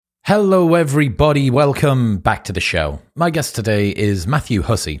Hello everybody, welcome back to the show. My guest today is Matthew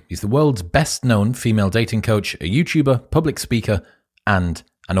Hussey. He's the world's best known female dating coach, a YouTuber, public speaker, and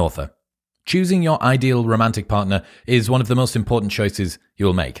an author. Choosing your ideal romantic partner is one of the most important choices you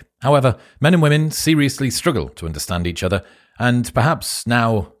will make. However, men and women seriously struggle to understand each other, and perhaps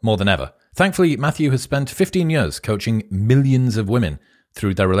now more than ever. Thankfully, Matthew has spent 15 years coaching millions of women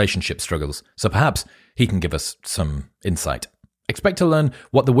through their relationship struggles, so perhaps he can give us some insight. Expect to learn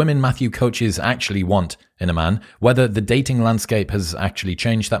what the women Matthew coaches actually want in a man, whether the dating landscape has actually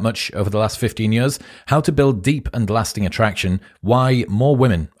changed that much over the last 15 years, how to build deep and lasting attraction, why more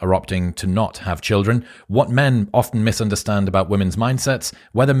women are opting to not have children, what men often misunderstand about women's mindsets,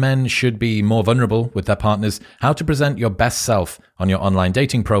 whether men should be more vulnerable with their partners, how to present your best self on your online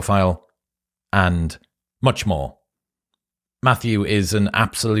dating profile, and much more. Matthew is an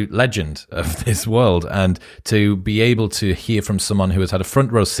absolute legend of this world, and to be able to hear from someone who has had a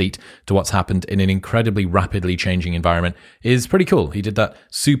front row seat to what's happened in an incredibly rapidly changing environment is pretty cool. He did that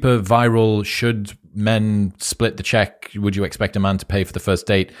super viral, should men split the check, would you expect a man to pay for the first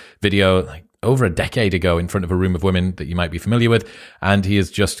date video like over a decade ago in front of a room of women that you might be familiar with, and he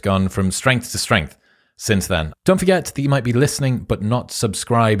has just gone from strength to strength since then. Don't forget that you might be listening but not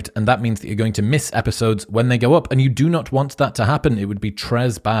subscribed, and that means that you're going to miss episodes when they go up, and you do not want that to happen. It would be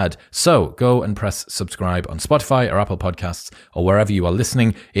tres bad. So go and press subscribe on Spotify or Apple Podcasts or wherever you are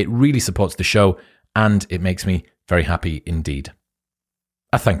listening. It really supports the show, and it makes me very happy indeed.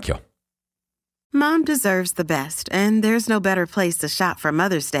 Thank you. Mom deserves the best, and there's no better place to shop for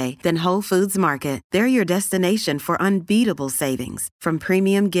Mother's Day than Whole Foods Market. They're your destination for unbeatable savings, from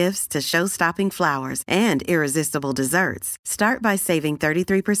premium gifts to show-stopping flowers and irresistible desserts. Start by saving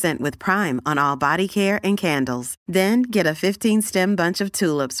 33% with Prime on all body care and candles. Then get a 15-stem bunch of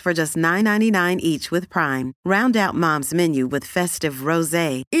tulips for just $9.99 each with Prime. Round out Mom's menu with festive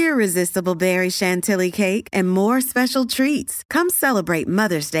rosé, irresistible berry chantilly cake, and more special treats. Come celebrate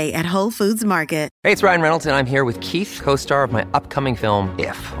Mother's Day at Whole Foods Market. Hey, it's Ryan Reynolds, and I'm here with Keith, co-star of my upcoming film,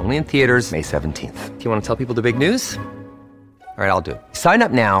 If, only in theaters May 17th. Do you want to tell people the big news? All right, I'll do it. Sign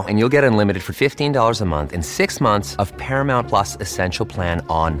up now and you'll get unlimited for $15 a month and 6 months of Paramount Plus Essential Plan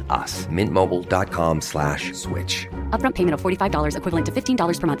on us. MintMobile.com/switch. Upfront payment of $45 equivalent to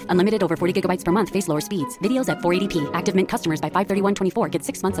 $15 per month. Unlimited over 40 gigabytes per month. Face lower speeds. Videos at 480p. Active Mint customers by 531.24 get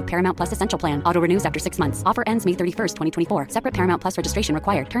 6 months of Paramount Plus Essential Plan. Auto renews after 6 months. Offer ends May 31st, 2024. Separate Paramount Plus registration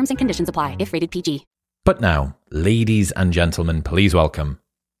required. Terms and conditions apply if rated PG. But now, ladies and gentlemen, please welcome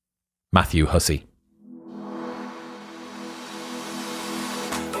Matthew Hussey.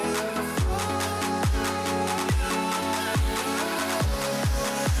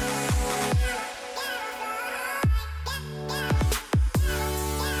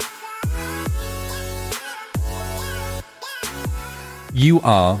 You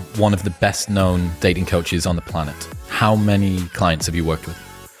are one of the best known dating coaches on the planet. How many clients have you worked with?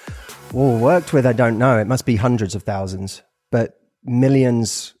 Well, worked with, I don't know. It must be hundreds of thousands, but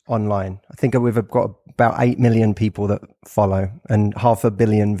millions online. I think we've got about 8 million people that follow and 500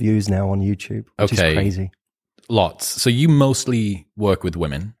 million views now on YouTube, which is crazy. Lots. So you mostly work with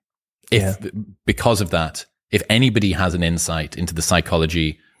women. Because of that, if anybody has an insight into the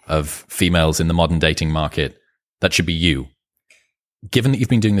psychology of females in the modern dating market, that should be you. Given that you've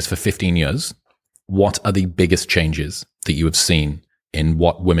been doing this for 15 years, what are the biggest changes that you have seen in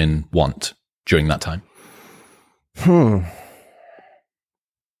what women want during that time? In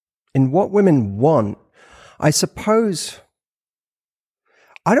what women want, I suppose,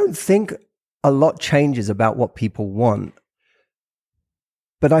 I don't think a lot changes about what people want.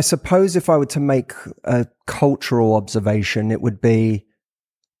 But I suppose if I were to make a cultural observation, it would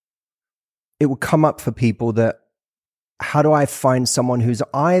come up for people that, how do I find someone who's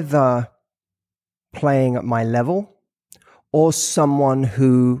either playing at my level or someone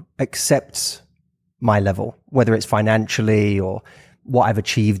who accepts my level, whether it's financially or what I've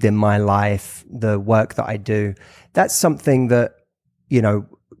achieved in my life, the work that I do. That's something that,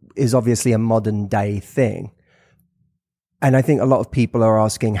 is obviously a modern day thing. And I think a lot of people are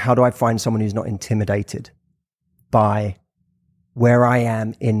asking, how do I find someone who's not intimidated by where I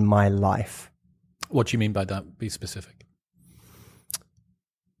am in my life? What do you mean by that? Be specific.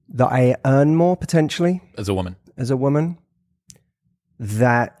 That I earn more potentially. As a woman.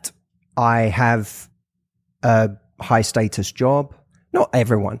 That I have a high status job. Not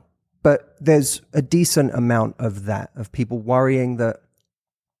everyone, but there's a decent amount of that, of people worrying that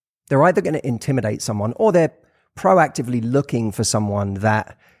they're either going to intimidate someone or they're proactively looking for someone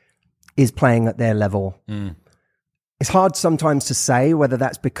that is playing at their level. It's hard sometimes to say whether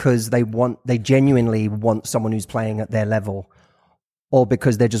that's because they genuinely want someone who's playing at their level, or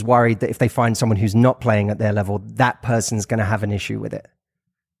because they're just worried that if they find someone who's not playing at their level, that person's going to have an issue with it.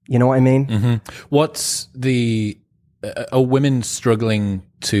 You know what I mean? What's are women struggling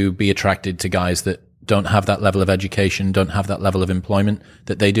to be attracted to guys that don't have that level of education, don't have that level of employment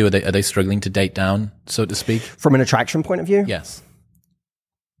that they do? Are they struggling to date down, so to speak? From an attraction point of view? Yes.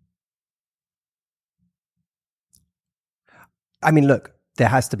 I mean, look, there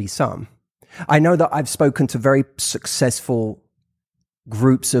has to be some. I know that I've spoken to very successful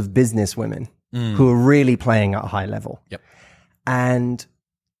groups of business women who are really playing at a high level. Yep. And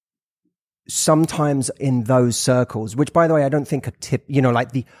sometimes in those circles, which by the way, I don't think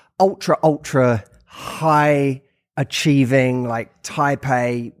like the ultra high achieving, like type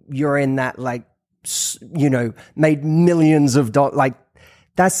A, you're in that made millions of dollars. Like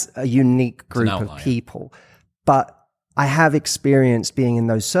that's a unique group of people. But I have experienced being in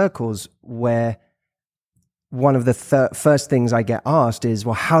those circles where one of the first things I get asked is,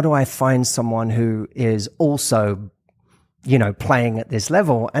 well, how do I find someone who is also, playing at this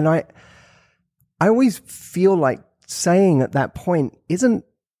level? And I always feel like saying at that point, isn't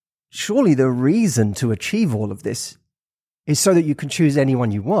surely the reason to achieve all of this is so that you can choose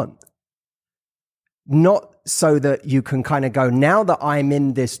anyone you want, not so that you can kind of go, now that I'm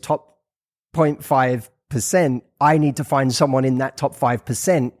in this top 0.5%, I need to find someone in that top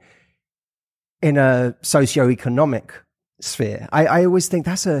 5% in a socioeconomic sphere. I always think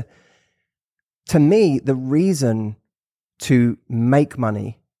to me, the reason to make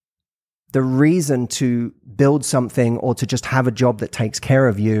money, the reason to build something or to just have a job that takes care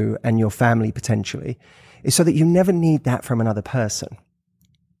of you and your family potentially is so that you never need that from another person.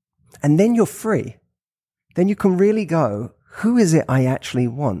 And then you're free. Then you can really go, who is it I actually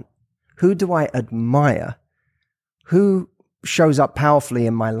want? Who do I admire? Who shows up powerfully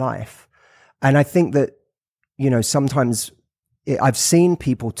in my life? And I think that, sometimes I've seen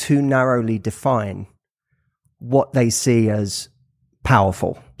people too narrowly define what they see as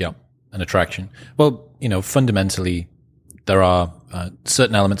powerful. Yeah, an attraction. Well, fundamentally, there are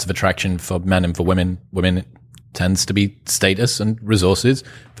certain elements of attraction for men and for women. Women, it tends to be status and resources.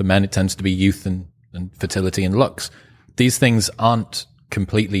 For men, it tends to be youth and fertility and looks. These things aren't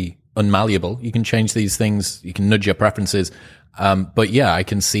completely unmalleable. You can change these things. You can nudge your preferences. But yeah, I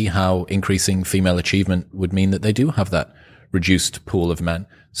can see how increasing female achievement would mean that they do have that reduced pool of men.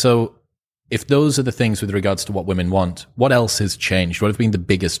 So if those are the things with regards to what women want, what else has changed? What have been the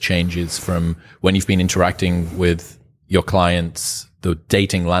biggest changes from when you've been interacting with your clients, the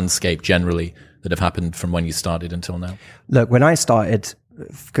dating landscape generally, that have happened from when you started until now? Look, when I started,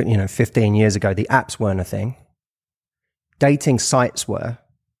 15 years ago, the apps weren't a thing. Dating sites were,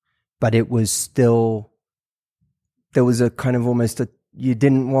 but it was still, there was a kind of almost you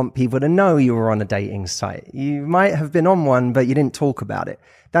didn't want people to know you were on a dating site. You might have been on one, but you didn't talk about it.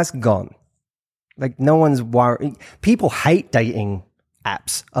 That's gone. Like no one's worried. People hate dating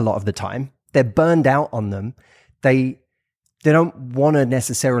apps a lot of the time. They're burned out on them. They don't want to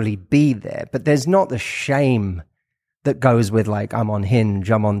necessarily be there, but there's not the shame that goes with like, I'm on Hinge,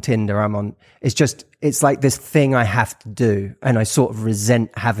 I'm on Tinder, it's like this thing I have to do. And I sort of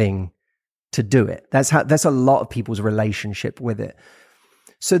resent having to do it. That's a lot of people's relationship with it.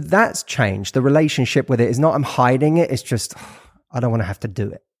 So that's changed. The relationship with it is not I'm hiding it. It's just, I don't want to have to do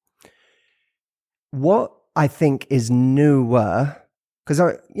it. What I think is newer, because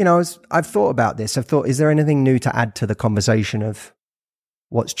I've thought about this. I've thought, is there anything new to add to the conversation of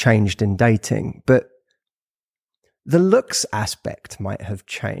what's changed in dating? But the looks aspect might have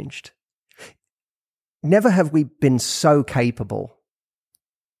changed. Never have we been so capable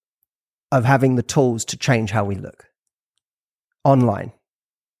of having the tools to change how we look online,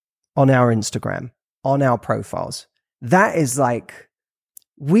 on our Instagram, on our profiles. That is like,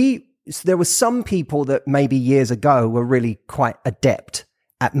 there were some people that maybe years ago were really quite adept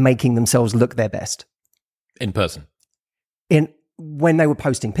at making themselves look their best. In person. When they were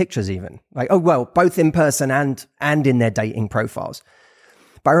posting pictures even. Like, oh, well, both in person and in their dating profiles.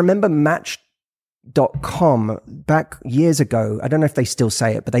 But I remember Match.com back years ago, I don't know if they still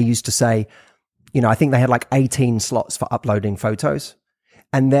say it, but they used to say, I think they had like 18 slots for uploading photos.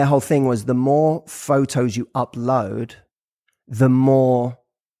 And their whole thing was the more photos you upload, the more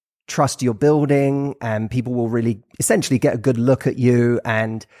trust you're building and people will really essentially get a good look at you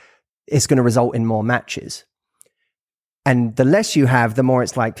and it's going to result in more matches. And the less you have, the more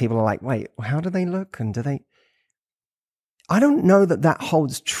it's like people are like, wait, how do they look? And I don't know that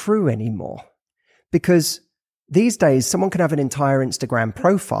holds true anymore, because these days someone can have an entire Instagram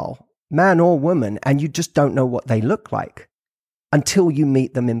profile, man or woman, and you just don't know what they look like until you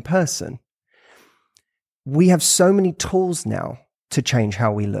meet them in person. We have so many tools now to change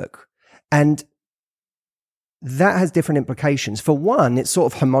how we look. And that has different implications. For one, it's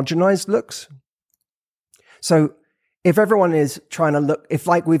sort of homogenized looks. So if everyone is trying to look, if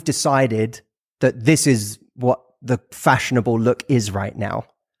like we've decided that this is what the fashionable look is right now,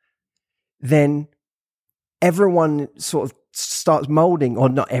 then everyone sort of starts molding, or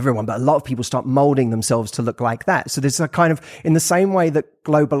not everyone, but a lot of people start molding themselves to look like that. So there's a kind of, in the same way that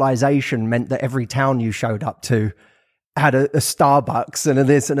globalization meant that every town you showed up to had a Starbucks and a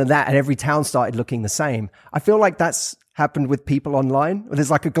this and a that, and every town started looking the same. I feel like that's happened with people online. There's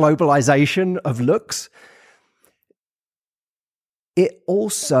like a globalization of looks. It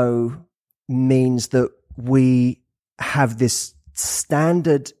also means that we have this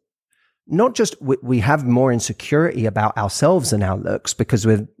standard, not just we have more insecurity about ourselves and our looks because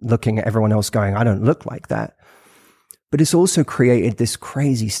we're looking at everyone else going, I don't look like that. But it's also created this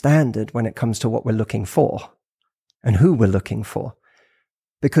crazy standard when it comes to what we're looking for and who we're looking for.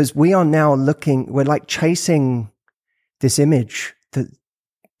 Because we are now we're like chasing this image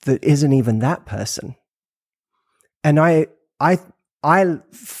that isn't even that person. And I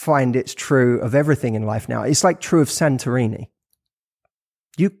find it's true of everything in life now. It's like true of Santorini.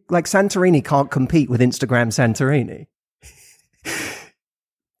 Santorini can't compete with Instagram Santorini.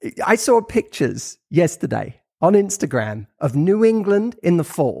 I saw pictures yesterday on Instagram of New England in the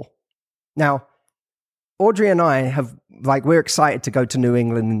fall. Now, Audrey and I we're excited to go to New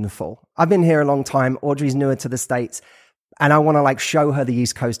England in the fall. I've been here a long time. Audrey's newer to the States, and I want to show her the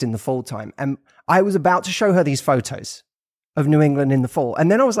East Coast in the fall time. And I was about to show her these photos of New England in the fall.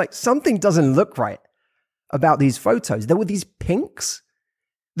 And then I was like, something doesn't look right about these photos. There were these pinks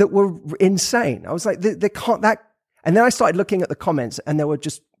that were insane. I was like, they can't that. And then I started looking at the comments, and there were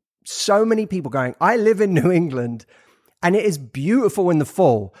just so many people going, I live in New England and it is beautiful in the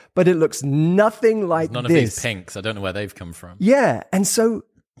fall, but it looks nothing like None this. of these pinks. I don't know where they've come from. Yeah. And so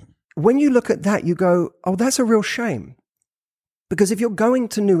when you look at that, you go, oh, that's a real shame. Because if you're going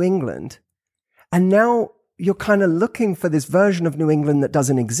to New England and now you're kind of looking for this version of New England that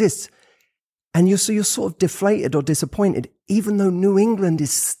doesn't exist, and you're sort of deflated or disappointed, even though New England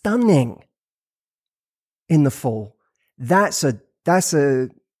is stunning in the fall, that's a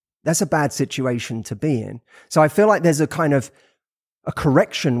bad situation to be in. So I feel like there's a kind of a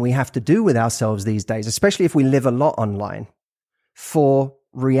correction we have to do with ourselves these days, especially if we live a lot online, for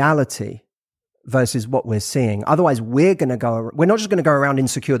reality versus what we're seeing. Otherwise, we're not just going to go around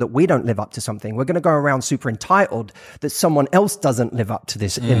insecure that we don't live up to something. We're going to go around super entitled that someone else doesn't live up to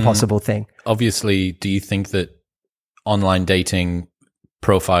this impossible thing. Obviously, do you think that online dating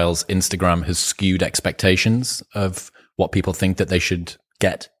profiles, Instagram, has skewed expectations of what people think that they should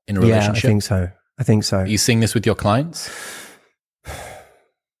get in a relationship? Yeah, I think so. Are you seeing this with your clients?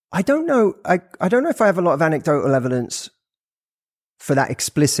 I don't know. I don't know if I have a lot of anecdotal evidence for that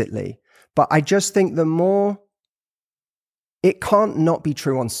explicitly, but I just think the more, it can't not be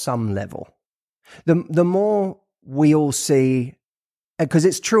true on some level. The more we all see, because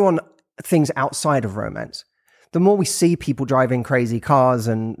it's true on things outside of romance, the more we see people driving crazy cars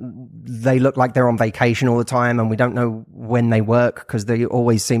and they look like they're on vacation all the time and we don't know when they work because they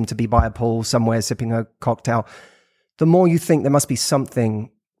always seem to be by a pool somewhere sipping a cocktail, the more you think there must be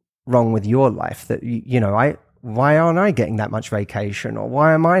something wrong with your life that, why aren't I getting that much vacation, or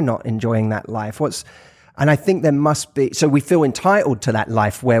why am I not enjoying that life? And I think there must be, so we feel entitled to that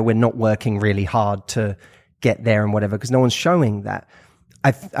life where we're not working really hard to get there and whatever, because no one's showing that.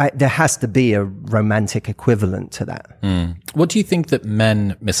 There has to be a romantic equivalent to that. What do you think that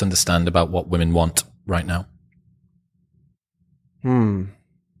men misunderstand about what women want right now?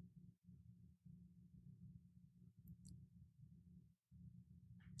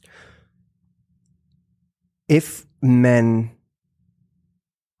 If men,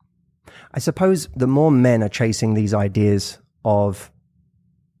 I suppose the more men are chasing these ideas of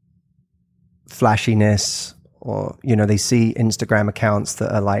flashiness, or, they see Instagram accounts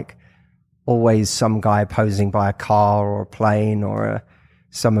that are like always some guy posing by a car or a plane or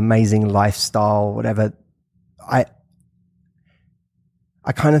some amazing lifestyle, or whatever. I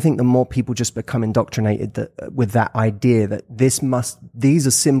kind of think the more people just become indoctrinated with that idea that these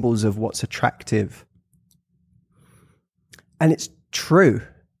are symbols of what's attractive. And it's true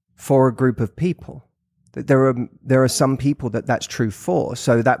for a group of people. That there are some people that's true for,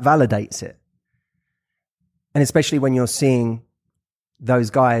 so that validates it. And especially when you're seeing those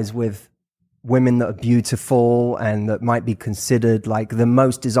guys with women that are beautiful and that might be considered like the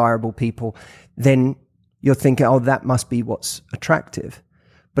most desirable people, then you're thinking, oh, that must be what's attractive.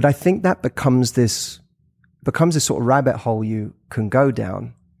 But I think that becomes this sort of rabbit hole you can go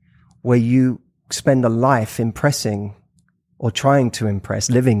down, where you spend a life impressing or trying to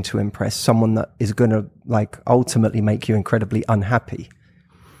impress, living to impress someone that is going to like ultimately make you incredibly unhappy.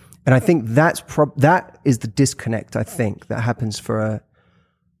 And I think that is the disconnect, I think, that happens for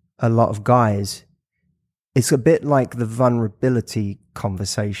a lot of guys. It's a bit like the vulnerability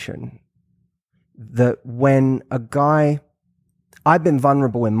conversation, that when a guy, I've been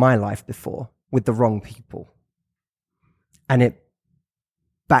vulnerable in my life before with the wrong people, and it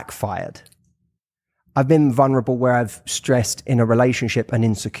backfired. I've been vulnerable where I've stressed in a relationship an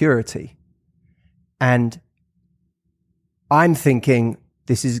insecurity. And I'm thinking,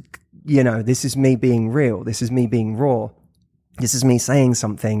 this is me being real. This is me being raw. This is me saying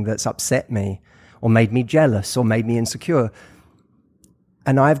something that's upset me or made me jealous or made me insecure.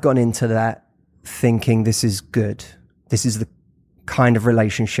 And I've gone into that thinking this is good. This is the kind of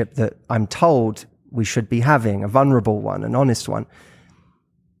relationship that I'm told we should be having, a vulnerable one, an honest one.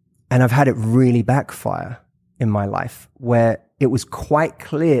 And I've had it really backfire in my life, where it was quite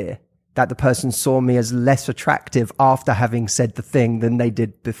clear that the person saw me as less attractive after having said the thing than they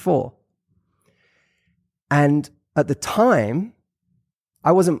did before. And at the time,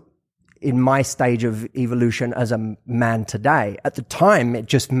 I wasn't in my stage of evolution as a man today. At the time, it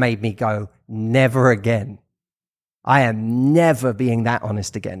just made me go, never again. I am never being that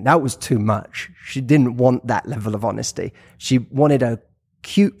honest again. That was too much. She didn't want that level of honesty. She wanted a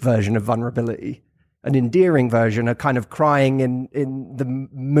cute version of vulnerability, an endearing version, a kind of crying in the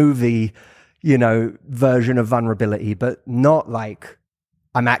movie, version of vulnerability, but not like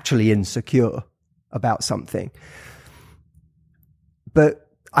I'm actually insecure about something. But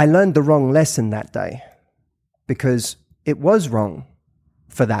I learned the wrong lesson that day, because it was wrong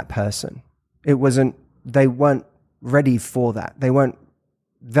for that person. They weren't ready for that. They were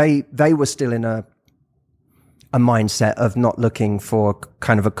still in a mindset of not looking for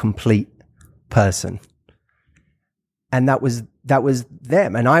kind of a complete person. And that was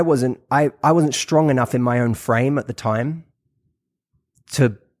them. And I wasn't strong enough in my own frame at the time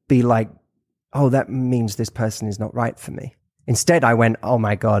to be like, oh, that means this person is not right for me. Instead, I went, oh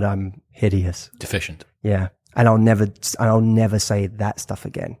my God, I'm hideous. Deficient. Yeah. And I'll never say that stuff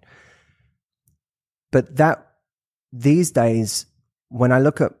again. But these days, when I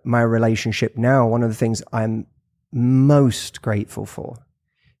look at my relationship now, one of the things I'm most grateful for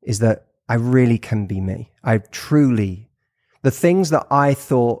is that I really can be me. The things that I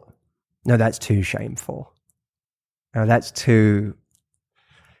thought, no, that's too shameful. No, that's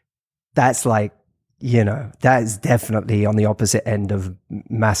like, that is definitely on the opposite end of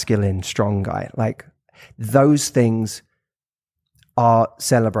masculine, strong guy. Like, those things are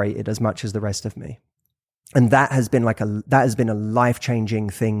celebrated as much as the rest of me. And that has been a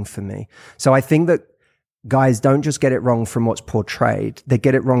life-changing thing for me. So I think that guys don't just get it wrong from what's portrayed. They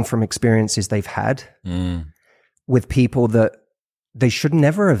get it wrong from experiences they've had with people that they should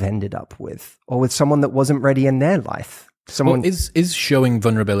never have ended up with, or with someone that wasn't ready in their life. Is showing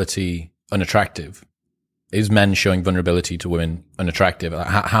vulnerability unattractive? Is men showing vulnerability to women unattractive?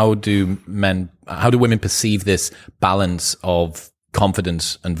 How do women perceive this balance of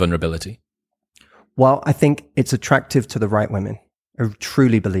confidence and vulnerability? Well, I think it's attractive to the right women. I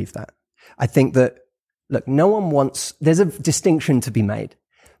truly believe that. I think that, look, there's a distinction to be made.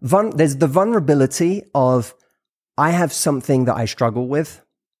 There's the vulnerability of, I have something that I struggle with,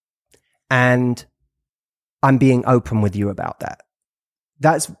 and I'm being open with you about that.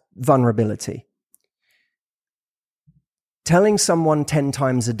 That's vulnerability. Telling someone 10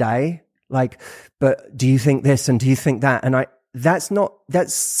 times a day, like, but do you think this and do you think that? And that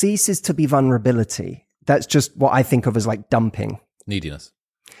ceases to be vulnerability. That's just what I think of as like dumping. Neediness.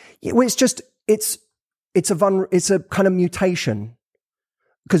 Yeah, well, it's a kind of mutation,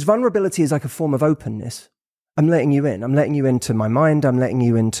 because vulnerability is like a form of openness. I'm letting you in. I'm letting you into my mind. I'm letting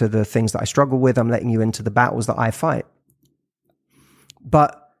you into the things that I struggle with. I'm letting you into the battles that I fight.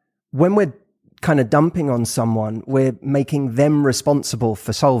 But when we're kind of dumping on someone, we're making them responsible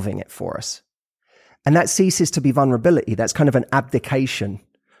for solving it for us. And that ceases to be vulnerability. That's kind of an abdication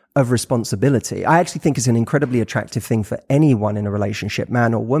of responsibility. I actually think it's an incredibly attractive thing for anyone in a relationship,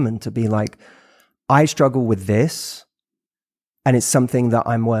 man or woman, to be like, I struggle with this, and it's something that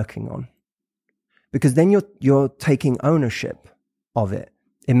I'm working on. Because then you're taking ownership of it.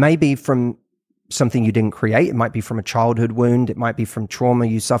 It may be from something you didn't create. It might be from a childhood wound. It might be from trauma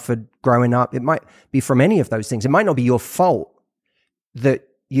you suffered growing up. It might be from any of those things. It might not be your fault that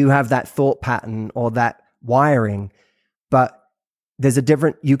you have that thought pattern or that wiring, but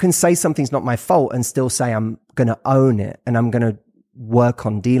you can say something's not my fault and still say, I'm going to own it and I'm going to work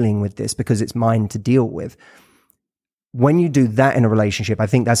on dealing with this because it's mine to deal with. when you do that in a relationship, I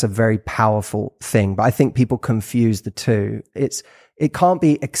think that's a very powerful thing. But I think people confuse the two. It can't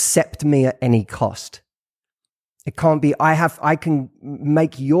be accept me at any cost. It can't be I can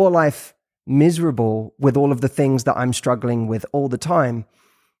make your life miserable with all of the things that I'm struggling with all the time.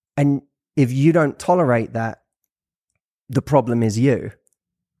 And if you don't tolerate that, the problem is you.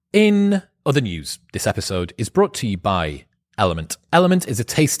 In other news, this episode is brought to you by Element. Element is a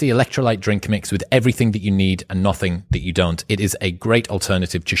tasty electrolyte drink mix with everything that you need and nothing that you don't. It is a great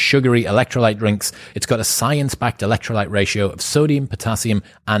alternative to sugary electrolyte drinks. It's got a science-backed electrolyte ratio of sodium, potassium,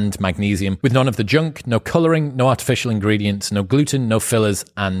 and magnesium, with none of the junk, no coloring, no artificial ingredients, no gluten, no fillers,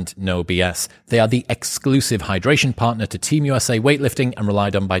 and no BS. They are the exclusive hydration partner to Team USA weightlifting and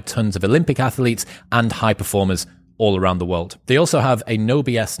relied on by tons of Olympic athletes and high performers all around the world. They also have a no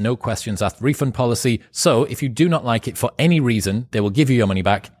BS, no questions asked refund policy. So if you do not like it for any reason, they will give you your money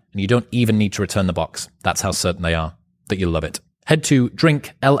back and you don't even need to return the box. That's how certain they are that you'll love it. Head to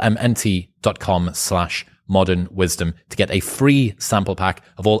drinklmnt.com/modernwisdom to get a free sample pack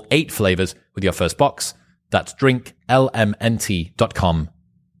of all 8 flavors with your first box. That's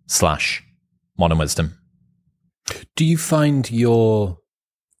drinklmnt.com/modernwisdom. Do you find your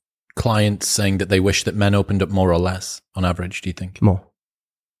clients saying that they wish that men opened up more or less on average, do you think? More.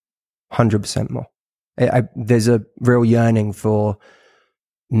 100% more. There's a real yearning for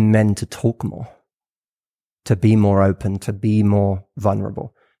men to talk more, to be more open, to be more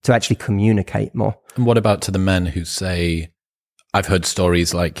vulnerable, to actually communicate more. And what about to the men who say, I've heard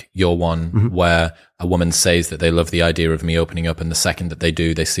stories like your one, where a woman says that they love the idea of me opening up, and the second that they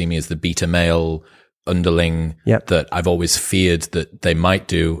do, they see me as the beta male underling that I've always feared that they might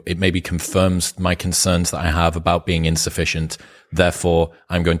do. It maybe confirms my concerns that I have about being insufficient. Therefore,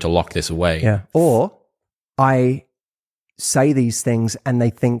 I'm going to lock this away. Yeah. Or I say these things and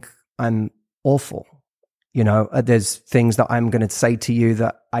they think I'm awful. You know, there's things that I'm going to say to you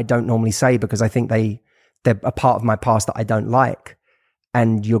that I don't normally say because I think they're a part of my past that I don't like.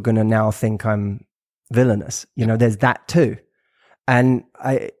 And you're going to now think I'm villainous. You know, there's that too. And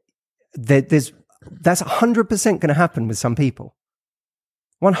that's 100% going to happen with some people.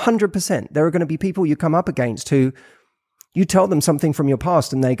 100%. There are going to be people you come up against who you tell them something from your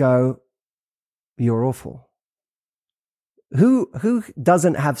past and they go, you're awful. Who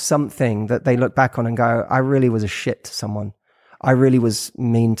doesn't have something that they look back on and go, I really was a shit to someone. I really was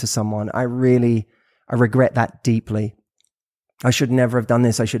mean to someone. I regret that deeply. I should never have done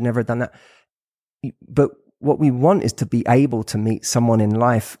this. I should never have done that. But what we want is to be able to meet someone in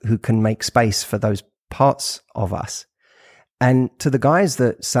life who can make space for those parts of us. And to the guys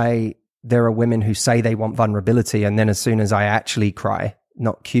that say there are women who say they want vulnerability, and then as soon as I actually cry,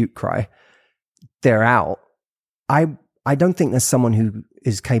 not cute cry, they're out. I don't think there's someone who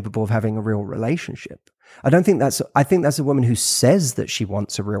is capable of having a real relationship. I think that's a woman who says that she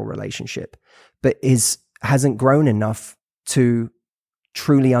wants a real relationship, but hasn't grown enough to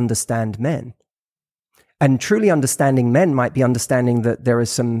truly understand men. And truly understanding men might be understanding that there are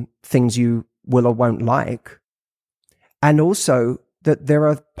some things you will or won't like. And also that there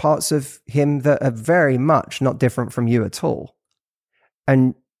are parts of him that are very much not different from you at all.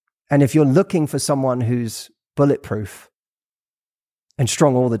 And if you're looking for someone who's bulletproof and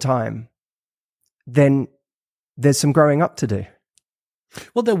strong all the time, then there's some growing up to do.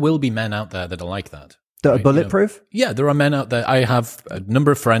 Well, there will be men out there that are like that. That are bulletproof? You know, yeah, there are men out there. I have a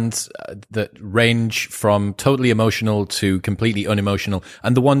number of friends that range from totally emotional to completely unemotional.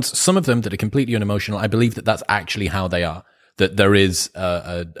 And some of them that are completely unemotional, I believe that that's actually how they are. That there is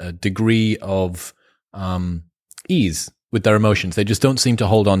a degree of ease with their emotions. They just don't seem to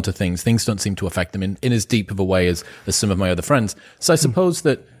hold on to things. Things don't seem to affect them in as deep of a way as some of my other friends. So I suppose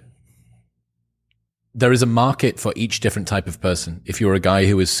that there is a market for each different type of person. If you're a guy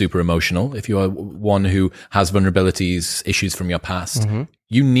who is super emotional, if you're one who has vulnerabilities, issues from your past,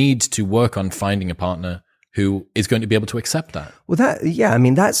 you need to work on finding a partner who is going to be able to accept that. Well, that's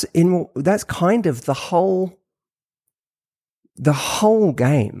kind of the whole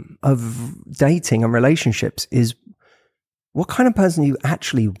game of dating and relationships is what kind of person you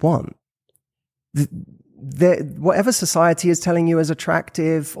actually want. Whatever society is telling you is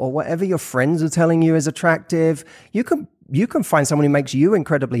attractive, or whatever your friends are telling you is attractive, you can find someone who makes you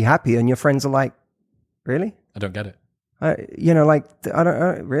incredibly happy, and your friends are like, "Really? I don't get it." I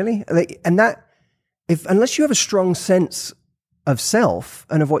don't really. And that, unless you have a strong sense of self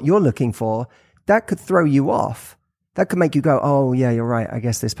and of what you're looking for, that could throw you off. That could make you go, "Oh yeah, you're right. I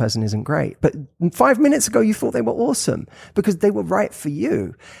guess this person isn't great." But 5 minutes ago, you thought they were awesome because they were right for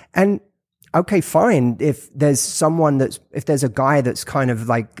you. And okay, fine. If there's a guy that's kind of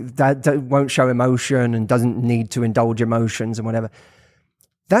like that won't show emotion and doesn't need to indulge emotions and whatever,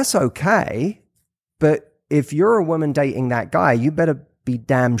 that's okay. But if you're a woman dating that guy, you better be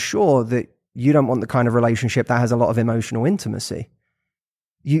damn sure that you don't want the kind of relationship that has a lot of emotional intimacy.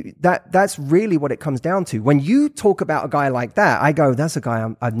 That's really what it comes down to. When you talk about a guy like that, I go, that's a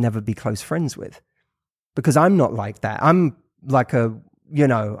guy I'd never be close friends with, because I'm not like that. I'm like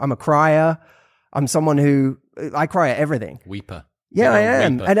I'm a crier. I'm someone who, I cry at everything. Weeper. Yeah, I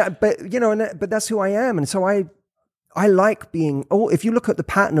am. Weeper. But that's who I am. And so I like being, if you look at the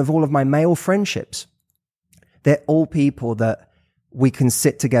pattern of all of my male friendships, they're all people that we can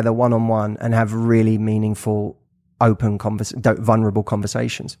sit together one-on-one and have really meaningful, open, vulnerable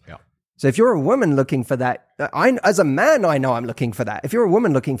conversations. Yeah. So if you're a woman looking for that, as a man, I know I'm looking for that. If you're a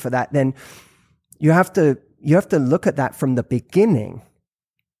woman looking for that, then you have to look at that from the beginning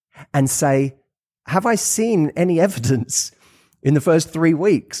and say, have I seen any evidence in the first 3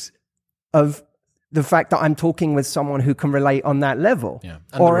 weeks of the fact that I'm talking with someone who can relate on that level? Yeah.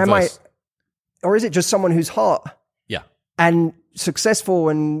 Or is it just someone who's hot? Yeah. And successful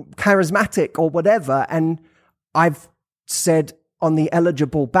and charismatic or whatever? And I've said on the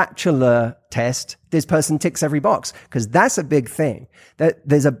eligible bachelor test, this person ticks every box, because that's a big thing.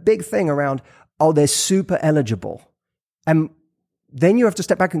 There's a big thing around, they're super eligible. And then you have to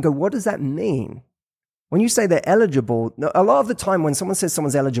step back and go, what does that mean? When you say they're eligible, a lot of the time when someone says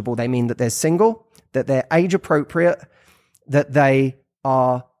someone's eligible, they mean that they're single, that they're age appropriate, that they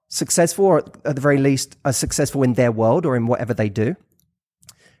are successful, or at the very least are successful in their world or in whatever they do,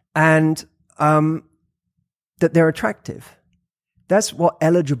 and that they're attractive. That's what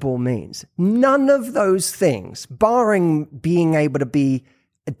eligible means. None of those things, barring being able to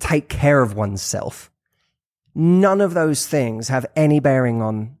take care of oneself, none of those things have any bearing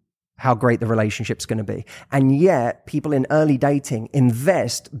on how great the relationship's going to be. And yet people in early dating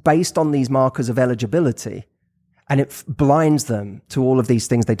invest based on these markers of eligibility, and it blinds them to all of these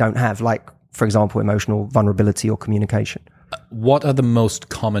things they don't have, like, for example, emotional vulnerability or communication. What are the most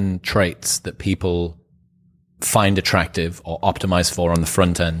common traits that people find attractive or optimize for on the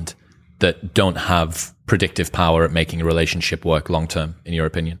front end that don't have predictive power at making a relationship work long term, in your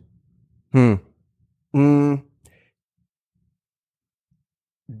opinion?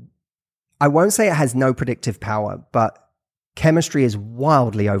 I won't say it has no predictive power, but chemistry is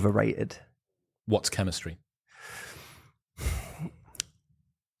wildly overrated. What's chemistry?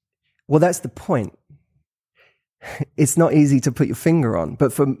 Well, that's the point. It's not easy to put your finger on,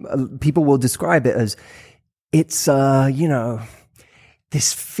 but people will describe it as, it's,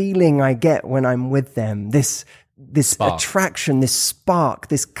 this feeling I get when I'm with them, this spark. Attraction, this spark,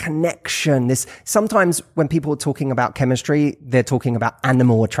 this connection, sometimes when people are talking about chemistry, they're talking about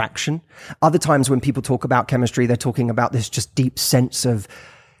animal attraction. Other times when people talk about chemistry, they're talking about this just deep sense of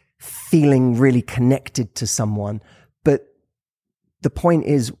feeling really connected to someone. But the point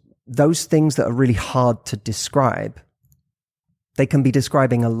is, those things that are really hard to describe, they can be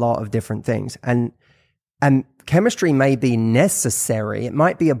describing a lot of different things. And chemistry may be necessary. It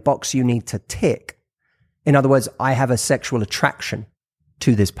might be a box you need to tick. In other words, I have a sexual attraction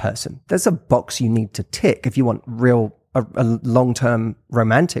to this person. That's a box you need to tick if you want a long-term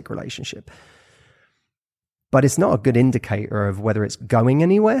romantic relationship. But it's not a good indicator of whether it's going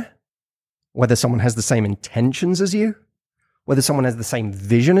anywhere, whether someone has the same intentions as you, whether someone has the same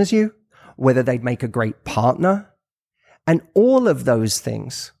vision as you, whether they'd make a great partner. And all of those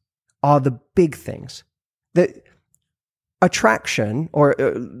things are the big things. The attraction, or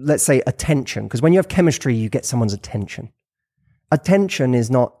let's say attention, because when you have chemistry, you get someone's attention. Attention is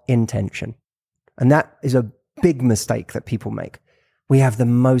not intention. And that is a big mistake that people make. We have the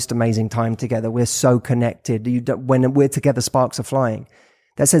most amazing time together. We're so connected. When we're together, sparks are flying.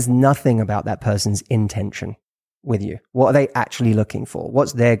 That says nothing about that person's intention with you. What are they actually looking for?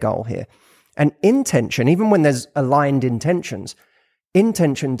 What's their goal here? And intention, even when there's aligned intentions,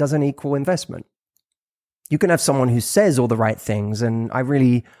 intention doesn't equal investment. You can have someone who says all the right things and I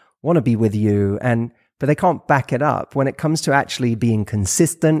really want to be with you, but they can't back it up. When it comes to actually being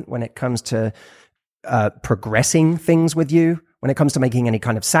consistent, when it comes to progressing things with you, when it comes to making any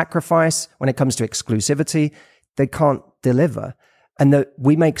kind of sacrifice, when it comes to exclusivity, they can't deliver. And that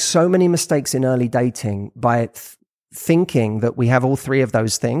we make so many mistakes in early dating by thinking that we have all three of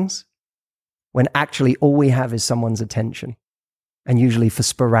those things, when actually all we have is someone's attention, and usually for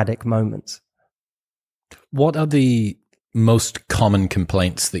sporadic moments. What are the most common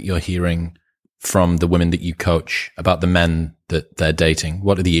complaints that you're hearing from the women that you coach about the men that they're dating?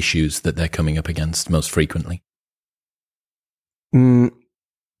 What are the issues that they're coming up against most frequently?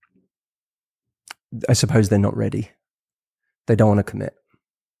 I suppose they're not ready. They don't want to commit.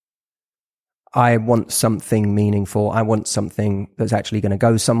 I want something meaningful. I want something that's actually going to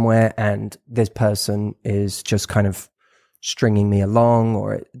go somewhere, and this person is just kind of stringing me along,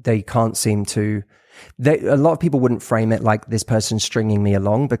 or they can't seem to. A lot of people wouldn't frame it like this person's stringing me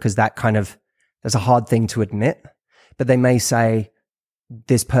along, because that's a hard thing to admit. But they may say,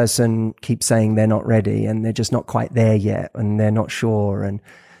 this person keeps saying they're not ready and they're just not quite there yet and they're not sure. And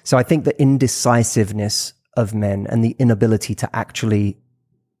so I think the indecisiveness of men and the inability to actually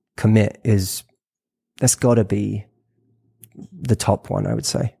commit that's got to be the top one, I would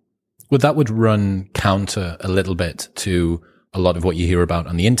say. Well, that would run counter a little bit to a lot of what you hear about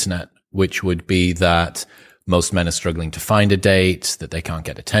on the internet, which would be that most men are struggling to find a date, that they can't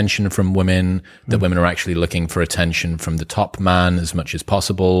get attention from women, that women are actually looking for attention from the top man as much as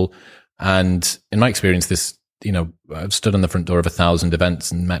possible. And in my experience, this, I've stood on the front door of 1,000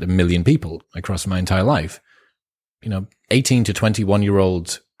 events and met 1 million people across my entire life. 18 to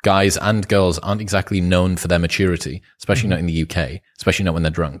 21-year-old guys and girls aren't exactly known for their maturity, especially not in the UK, especially not when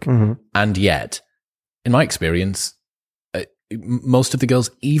they're drunk. And yet, in my experience, most of the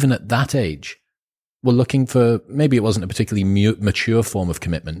girls, even at that age, were looking for, maybe it wasn't a particularly mature form of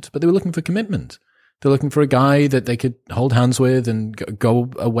commitment, but they were looking for commitment. They're looking for a guy that they could hold hands with and go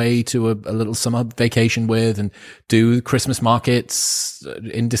away to a little summer vacation with and do Christmas markets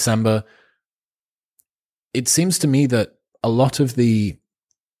in December. It seems to me that a lot of the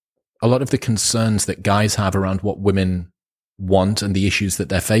concerns that guys have around what women want and the issues that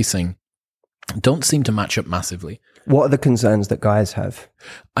they're facing don't seem to match up massively. What are the concerns that guys have?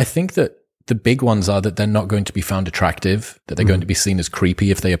 I think that the big ones are that they're not going to be found attractive, that they're going to be seen as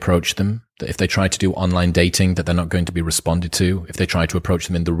creepy if they approach them, that if they try to do online dating, that they're not going to be responded to, if they try to approach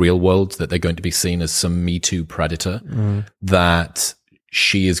them in the real world, that they're going to be seen as some Me Too predator, that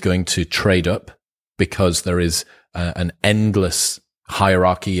she is going to trade up because there is an endless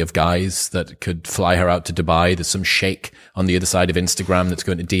hierarchy of guys that could fly her out to Dubai. There's some sheikh on the other side of Instagram that's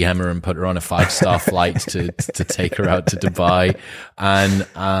going to DM her and put her on a 5-star flight to take her out to Dubai. And,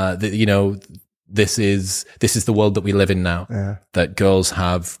 this is the world that we live in now, that girls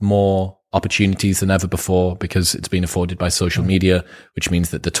have more opportunities than ever before because it's been afforded by social media, which means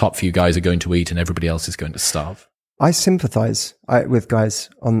that the top few guys are going to eat and everybody else is going to starve. I sympathize with guys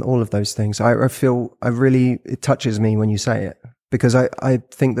on all of those things. I feel it touches me when you say it. Because I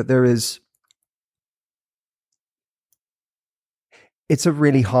think that it's a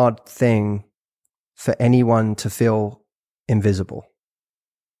really hard thing for anyone to feel invisible.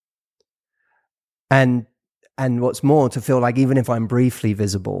 And what's more, to feel like even if I'm briefly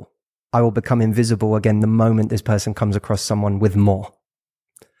visible, I will become invisible again the moment this person comes across someone with more.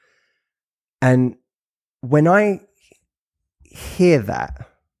 And when I hear that,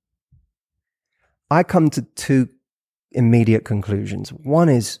 I come to two immediate conclusions. One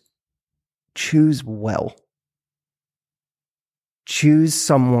is, choose well. Choose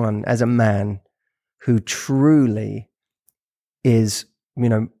someone as a man who truly is,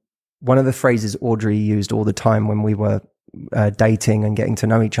 one of the phrases Audrey used all the time when we were dating and getting to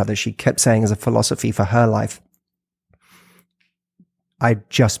know each other, she kept saying as a philosophy for her life, I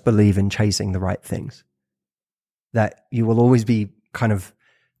just believe in chasing the right things. That you will always be kind of,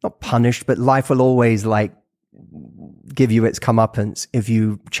 not punished, but life will always give you its comeuppance if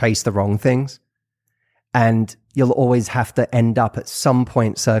you chase the wrong things. And you'll always have to end up at some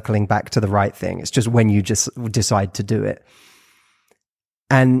point circling back to the right thing. It's just when you just decide to do it.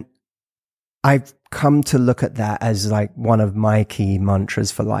 And I've come to look at that as one of my key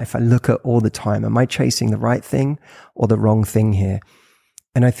mantras for life. I look at all the time, am I chasing the right thing or the wrong thing here?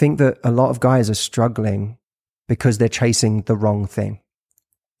 And I think that a lot of guys are struggling because they're chasing the wrong thing.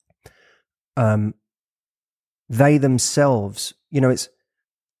 They themselves,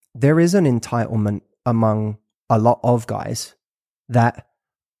 there is an entitlement among a lot of guys that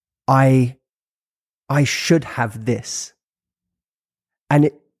I should have this. And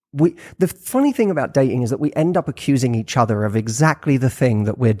the funny thing about dating is that we end up accusing each other of exactly the thing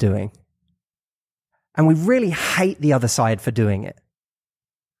that we're doing. And we really hate the other side for doing it.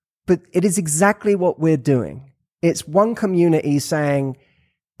 But it is exactly what we're doing. It's one community saying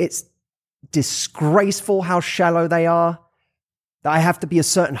it's disgraceful how shallow they are, that I have to be a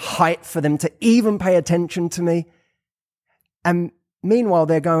certain height for them to even pay attention to me. And meanwhile,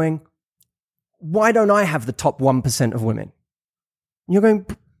 they're going, why don't I have the top 1% of women? And you're going,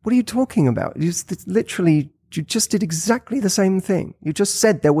 what are you talking about? You just did exactly the same thing. You just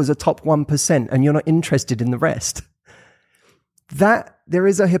said there was a top 1% and you're not interested in the rest. That there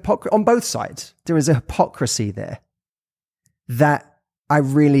is a hypocrisy on both sides. There is a hypocrisy there that I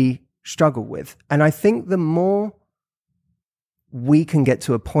really struggle with. And I think the more we can get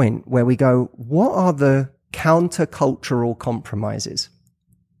to a point where we go, what are the countercultural compromises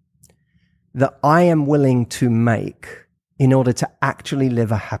that I am willing to make in order to actually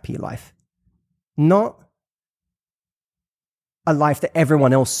live a happy life? Not a life that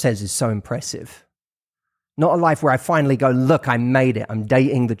everyone else says is so impressive. Not a life where I finally go, look, I made it. I'm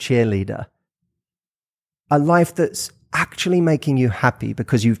dating the cheerleader. A life that's actually making you happy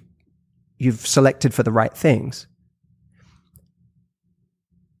because you've selected for the right things.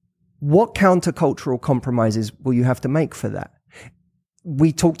 What countercultural compromises will you have to make for that?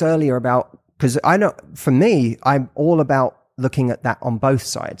 We talked earlier about, because I know for me, I'm all about looking at that on both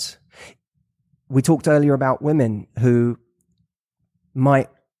sides. We talked earlier about women who might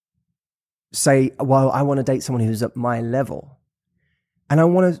say, well, I want to date someone who's at my level. And I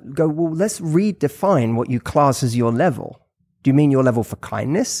want to go, well, let's redefine what you class as your level. Do you mean your level for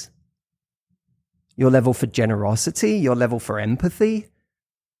kindness? Your level for generosity? Your level for empathy?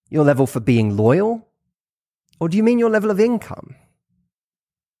 Your level for being loyal? Or do you mean your level of income?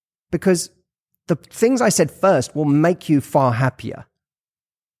 Because the things I said first will make you far happier.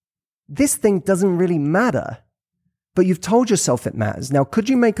 This thing doesn't really matter, but you've told yourself it matters. Now, could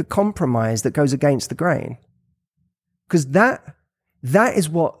you make a compromise that goes against the grain? Because that is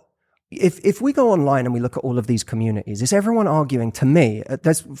what, if we go online and we look at all of these communities, is everyone arguing to me,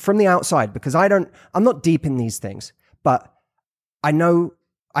 that's from the outside, because I'm not deep in these things, but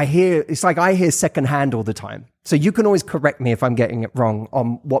it's like I hear secondhand all the time. So you can always correct me if I'm getting it wrong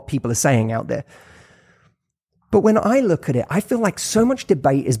on what people are saying out there. But when I look at it, I feel like so much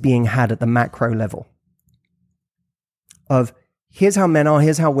debate is being had at the macro level of here's how men are,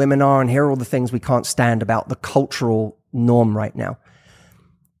 here's how women are, and here are all the things we can't stand about the cultural norm right now.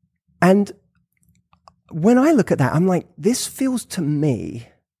 And when I look at that, I'm like, this feels to me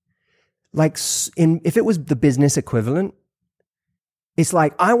like if it was the business equivalent, it's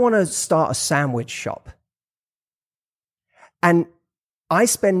like, I want to start a sandwich shop. And I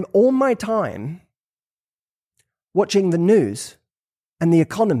spend all my time watching the news and the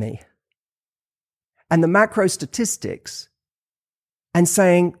economy and the macro statistics and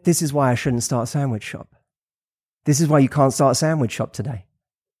saying, this is why I shouldn't start a sandwich shop. This is why you can't start a sandwich shop today.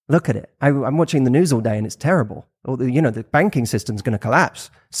 Look at it. I'm watching the news all day and it's terrible. The banking system's going to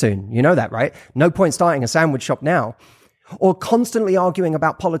collapse soon. You know that, right? No point starting a sandwich shop now. Or constantly arguing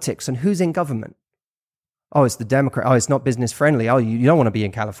about politics and who's in government. Oh, it's the Democrat. Oh, it's not business friendly. Oh, you don't want to be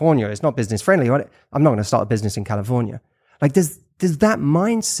in California. It's not business friendly. I'm not going to start a business in California. Like there's that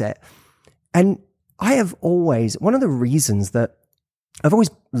mindset. And I have always, one of the reasons that I've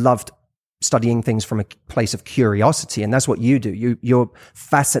always loved studying things from a place of curiosity, and that's what you do. You're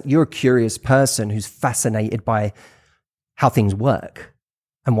a curious person who's fascinated by how things work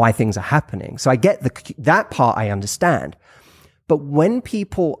and why things are happening. So I get that part I understand. But when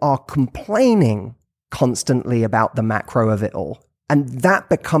people are complaining constantly about the macro of it all, and that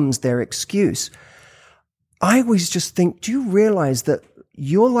becomes their excuse, I always just think, do you realize that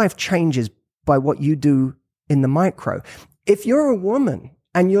your life changes by what you do in the micro? If you're a woman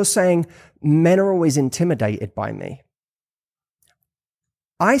and you're saying, men are always intimidated by me,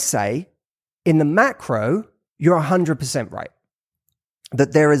 I say, in the macro, you're 100% right.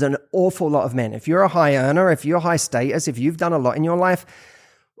 That there is an awful lot of men. If you're a high earner, if you're high status, if you've done a lot in your life,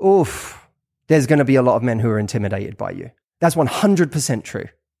 there's going to be a lot of men who are intimidated by you. That's 100% true.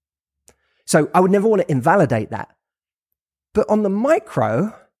 So I would never want to invalidate that. But on the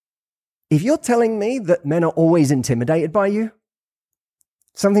micro, if you're telling me that men are always intimidated by you,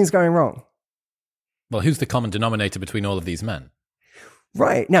 something's going wrong. Well, who's the common denominator between all of these men?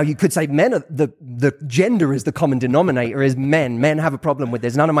 Right. Now, you could say men are the gender is the common denominator, is men. Men have a problem with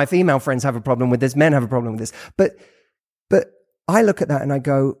this. None of my female friends have a problem with this. Men have a problem with this. But I look at that and I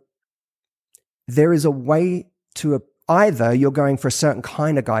go, there is a way to either you're going for a certain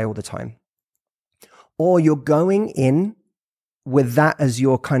kind of guy all the time, or you're going in with that as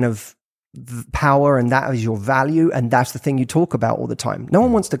your kind of power and that as your value, and that's the thing you talk about all the time. No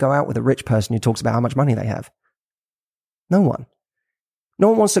one wants to go out with a rich person who talks about how much money they have. No one. No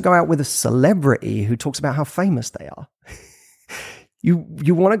one wants to go out with a celebrity who talks about how famous they are.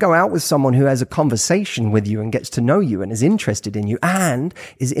 You want to go out with someone who has a conversation with you and gets to know you and is interested in you and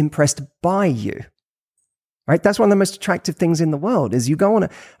is impressed by you. Right? That's one of the most attractive things in the world is you go on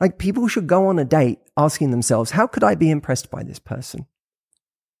people should go on a date asking themselves, how could I be impressed by this person?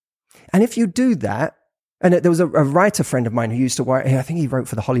 And if you do that, and there was a writer friend of mine who used to write, I think he wrote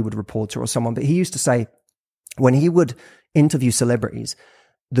for the Hollywood Reporter or someone, but he used to say when he would interview celebrities,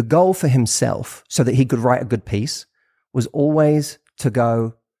 the goal for himself so that he could write a good piece was always to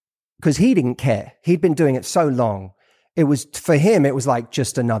go, because he didn't care. He'd been doing it so long. It was, for him, it was like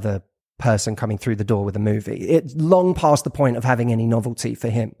just another person coming through the door with a movie. It's long past the point of having any novelty for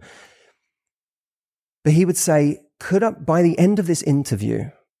him. But he would say, by the end of this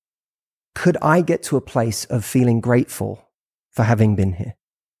interview, could I get to a place of feeling grateful for having been here?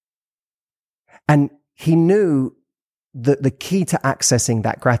 And he knew that the key to accessing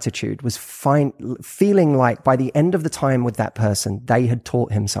that gratitude was feeling like by the end of the time with that person, they had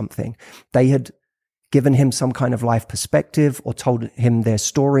taught him something. They had given him some kind of life perspective or told him their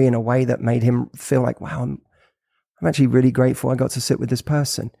story in a way that made him feel like, wow, I'm actually really grateful I got to sit with this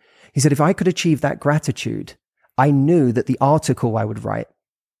person. He said, if I could achieve that gratitude, I knew that the article I would write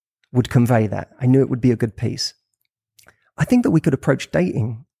would convey that. I knew it would be a good piece. I think that we could approach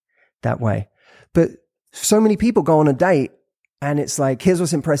dating that way. But so many people go on a date and it's like, here's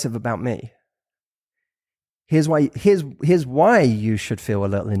what's impressive about me. Here's why you should feel a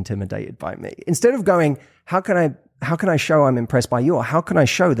little intimidated by me. Instead of going, how can I show I'm impressed by you? Or how can I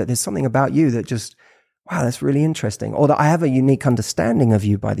show that there's something about you that just, wow, that's really interesting. Or that I have a unique understanding of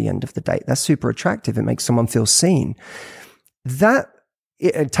you by the end of the date. That's super attractive. It makes someone feel seen. Go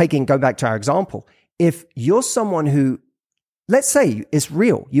back to our example. If you're someone who, let's say it's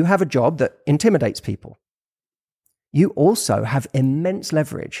real, you have a job that intimidates people. You also have immense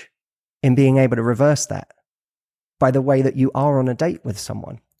leverage in being able to reverse that by the way that you are on a date with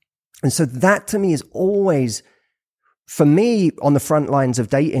someone. And so that to me is always, for me, on the front lines of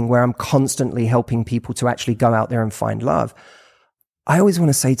dating, where I'm constantly helping people to actually go out there and find love. I always want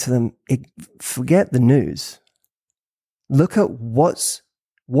to say to them, forget the news. Look at what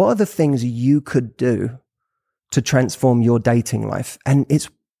are the things you could do to transform your dating life. And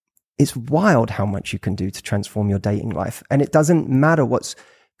it's wild how much you can do to transform your dating life. And it doesn't matter what's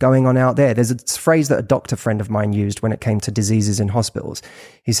going on out there. There's a phrase that a doctor friend of mine used when it came to diseases in hospitals.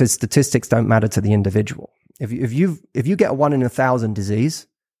 He says, statistics don't matter to the individual. If you get a 1 in 1,000 disease,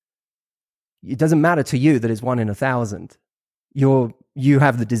 it doesn't matter to you that it's 1 in 1,000. You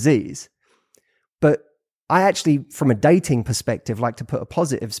have the disease. But I actually, from a dating perspective, like to put a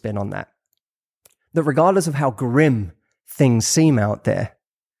positive spin on that. That regardless of how grim things seem out there,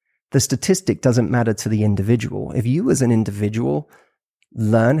 the statistic doesn't matter to the individual. If you as an individual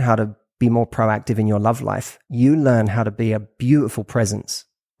learn how to be more proactive in your love life, you learn how to be a beautiful presence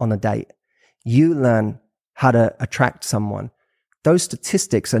on a date, you learn how to attract someone, those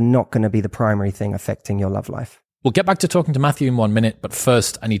statistics are not going to be the primary thing affecting your love life. We'll get back to talking to Matthew in 1 minute, but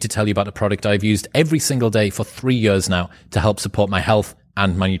first I need to tell you about a product I've used every single day for 3 years now to help support my health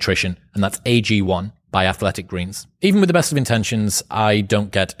and my nutrition, and that's AG1 by Athletic Greens. Even with the best of intentions, I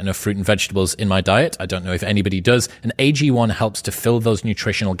don't get enough fruit and vegetables in my diet. I don't know if anybody does. And AG1 helps to fill those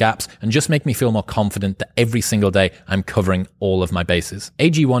nutritional gaps and just make me feel more confident that every single day I'm covering all of my bases.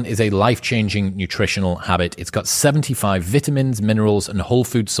 AG1 is a life-changing nutritional habit. It's got 75 vitamins, minerals, and whole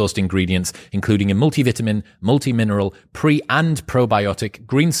food sourced ingredients, including a multivitamin, multi-mineral, pre- and probiotic,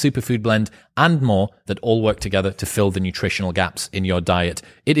 green superfood blend, and more that all work together to fill the nutritional gaps in your diet.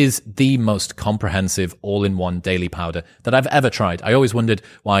 It is the most comprehensive all-in-one daily powder that I've ever tried. I always wondered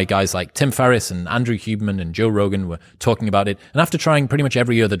why guys like Tim Ferriss and Andrew Huberman and Joe Rogan were talking about it. And after trying pretty much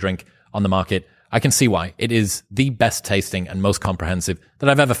every other drink on the market, I can see why. It is the best tasting and most comprehensive that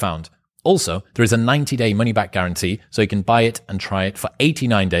I've ever found. Also, there is a 90-day money-back guarantee, so you can buy it and try it for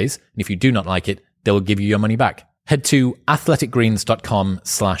 89 days. And if you do not like it, they will give you your money back. Head to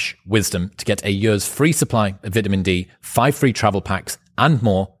athleticgreens.com/wisdom to get a year's free supply of vitamin D, 5 free travel packs, and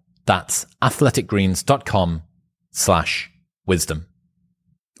more. That's athleticgreens.com/wisdom.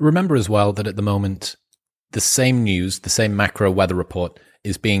 Remember as well that at the moment, the same news, the same macro weather report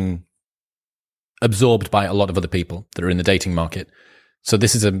is being absorbed by a lot of other people that are in the dating market. So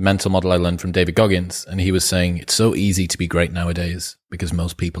this is a mental model I learned from David Goggins, and he was saying it's so easy to be great nowadays because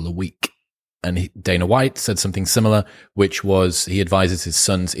most people are weak. And Dana White said something similar, which was he advises his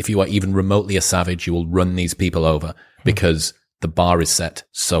sons, if you are even remotely a savage, you will run these people over because the bar is set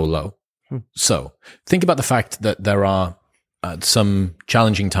so low. So think about the fact that there are some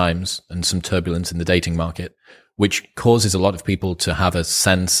challenging times and some turbulence in the dating market, which causes a lot of people to have a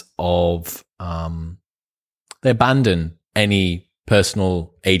sense of they abandon any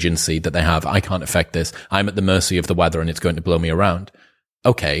personal agency that they have. I can't affect this. I'm at the mercy of the weather and it's going to blow me around.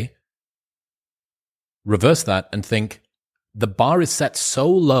 Okay. Reverse that and think the bar is set so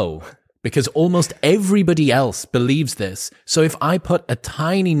low because almost everybody else believes this. So if I put a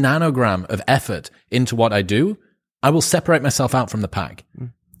tiny nanogram of effort into what I do, I will separate myself out from the pack.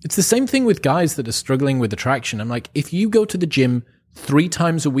 It's the same thing with guys that are struggling with attraction. I'm like, if you go to the gym 3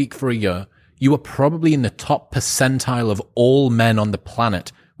 times a week for a year, you are probably in the top percentile of all men on the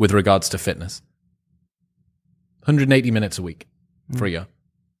planet with regards to fitness. 180 minutes a week for a year.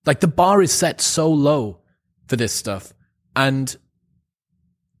 Like, the bar is set so low for this stuff. And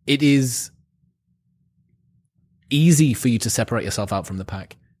it is easy for you to separate yourself out from the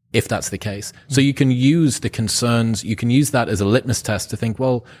pack if that's the case. So you can use the concerns, you can use that as a litmus test to think,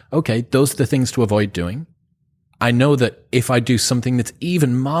 well, okay, those are the things to avoid doing. I know that if I do something that's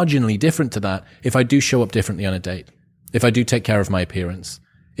even marginally different to that, if I do show up differently on a date, if I do take care of my appearance,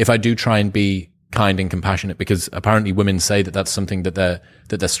 if I do try and be kind and compassionate, because apparently women say that that's something that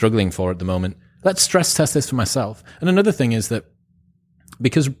they're struggling for at the moment. Let's stress test this for myself. And another thing is that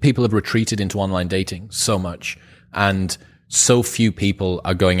because people have retreated into online dating so much, and so few people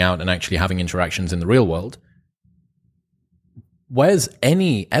are going out and actually having interactions in the real world, where's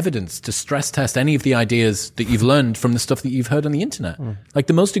any evidence to stress test any of the ideas that you've learned from the stuff that you've heard on the internet? Like,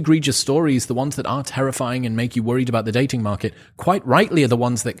 the most egregious stories, the ones that are terrifying and make you worried about the dating market, quite rightly are the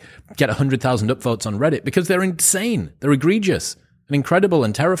ones that get 100,000 upvotes on Reddit, because they're insane. They're egregious and incredible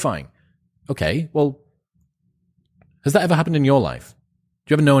and terrifying. Okay, well, has that ever happened in your life?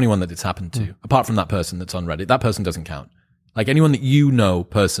 Do you ever know anyone that it's happened to, apart from that person that's on Reddit? That person doesn't count. Like, anyone that you know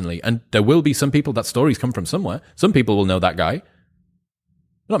personally, and there will be some people that stories come from somewhere. Some people will know that guy.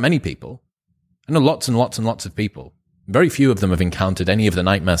 Not many people. I know lots and lots and lots of people. Very few of them have encountered any of the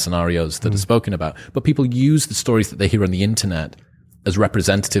nightmare scenarios that are spoken about. But people use the stories that they hear on the internet as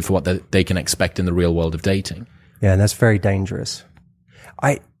representative for what they can expect in the real world of dating. Yeah, and that's very dangerous.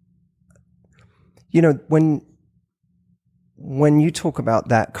 When you talk about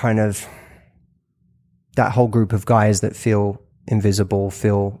that kind of, that whole group of guys that feel invisible,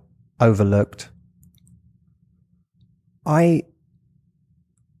 feel overlooked, I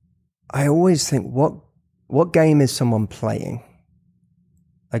always think, what game is someone playing?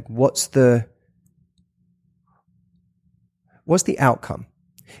 Like, what's the outcome?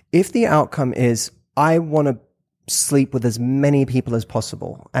 If the outcome is, I want to sleep with as many people as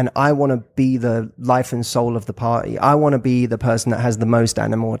possible, and I want to be the life and soul of the party, I want to be the person that has the most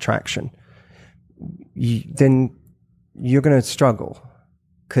animal attraction, then you're going to struggle,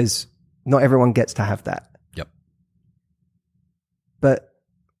 because not everyone gets to have that. Yep. But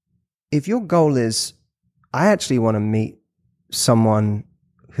if your goal is, I actually want to meet someone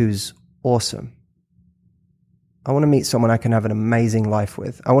who's awesome, I want to meet someone I can have an amazing life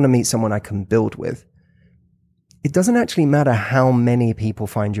with, I want to meet someone I can build with, it doesn't actually matter how many people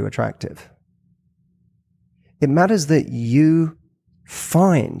find you attractive. It matters that you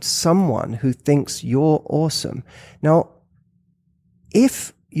find someone who thinks you're awesome. Now,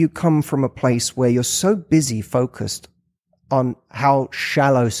 if you come from a place where you're so busy focused on how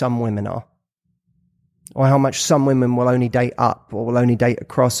shallow some women are, or how much some women will only date up or will only date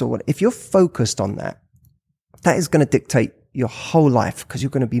across, or what, if you're focused on that, that is going to dictate your whole life, because you're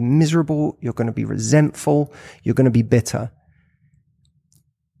going to be miserable, you're going to be resentful, you're going to be bitter.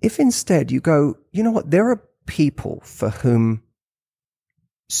 If instead you go, you know what, there are people for whom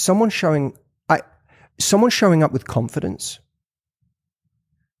someone showing up with confidence,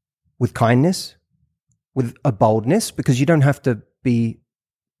 with kindness, with a boldness, because you don't have to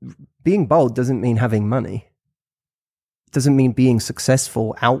being bold doesn't mean having money. It doesn't mean being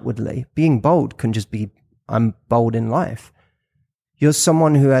successful outwardly. Being bold can just be, I'm bold in life. You're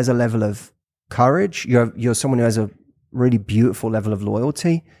someone who has a level of courage. You're someone who has a really beautiful level of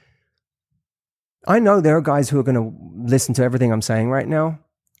loyalty. I know there are guys who are going to listen to everything I'm saying right now,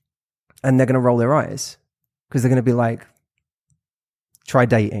 and they're going to roll their eyes, because they're going to be like, try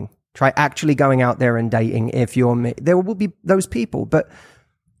dating. Try actually going out there and dating if you're me. There will be those people, but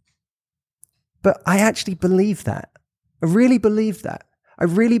I actually believe that. I really believe that. I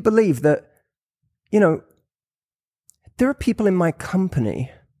really believe that, there are people in my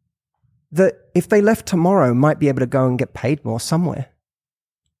company that if they left tomorrow might be able to go and get paid more somewhere.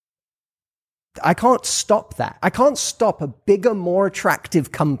 I can't stop that. I can't stop a bigger, more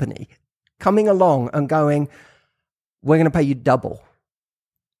attractive company coming along and going, we're going to pay you double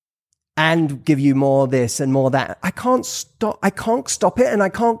and give you more this and more that. I can't stop it, and I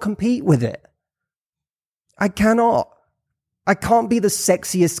can't compete with it. I cannot. I can't be the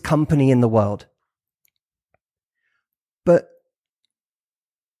sexiest company in the world. But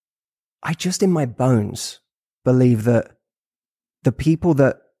I just in my bones believe that the people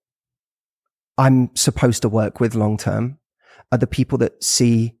that I'm supposed to work with long term are the people that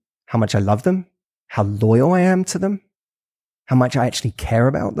see how much I love them, how loyal I am to them, how much I actually care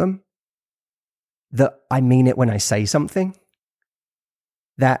about them, that I mean it when I say something,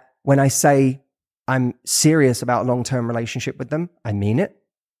 that when I say I'm serious about a long-term relationship with them, I mean it.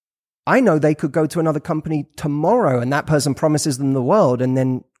 I know they could go to another company tomorrow and that person promises them the world, and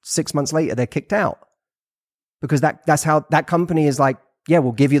then 6 months later, they're kicked out. Because that's how that company is like, yeah,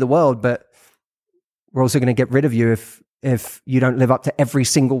 we'll give you the world, but we're also going to get rid of you if you don't live up to every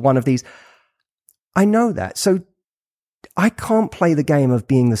single one of these. I know that. So I can't play the game of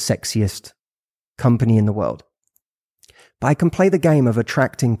being the sexiest company in the world. But I can play the game of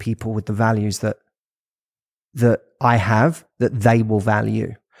attracting people with the values that I have, that they will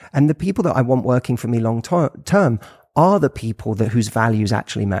value. And the people that I want working for me long term are the people whose values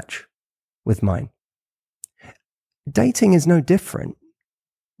actually match with mine. Dating is no different.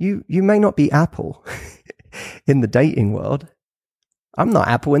 You may not be Apple in the dating world. I'm not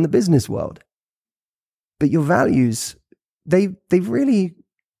Apple in the business world. But your values, they really,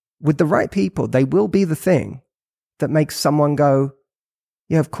 with the right people, they will be the thing that makes someone go,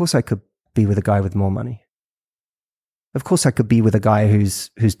 yeah, of course I could be with a guy with more money. Of course I could be with a guy who's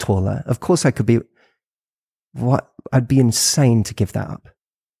taller. Of course I could be. What? I'd be insane to give that up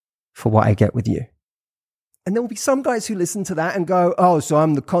for what I get with you. And there will be some guys who listen to that and go, oh, so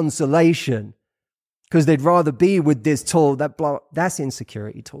I'm the consolation because they'd rather be with this tall, that blah. That's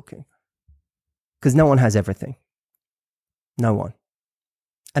insecurity talking. Because no one has everything. No one.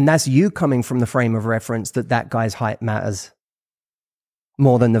 And that's you coming from the frame of reference that guy's height matters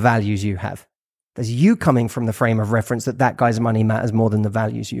more than the values you have. That's you coming from the frame of reference that guy's money matters more than the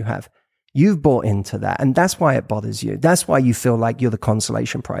values you have. You've bought into that. And that's why it bothers you. That's why you feel like you're the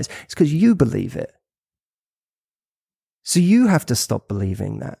consolation prize. It's because you believe it. So you have to stop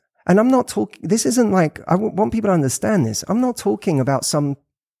believing that. And I'm not talking, this isn't like, I want people to understand this. I'm not talking about some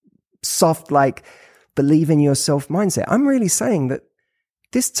soft, like, believe in yourself mindset. I'm really saying that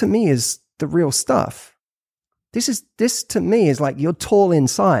this to me is the real stuff. This to me is like you're tall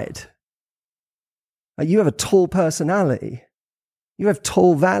inside. Like you have a tall personality. You have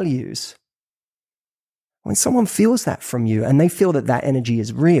tall values. When someone feels that from you and they feel that energy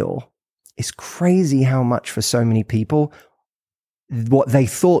is real, it's crazy how much for so many people, what they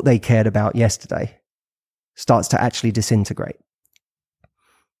thought they cared about yesterday starts to actually disintegrate.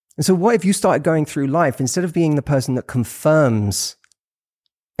 And so what if you started going through life, instead of being the person that confirms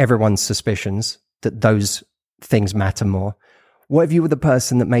everyone's suspicions that those things matter more, what if you were the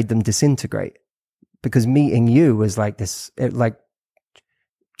person that made them disintegrate? Because meeting you was like this, it like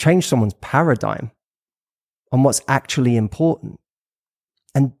changed someone's paradigm on what's actually important.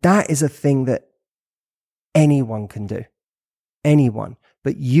 And that is a thing that anyone can do. Anyone.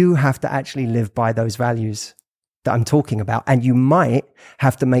 But you have to actually live by those values that I'm talking about. And you might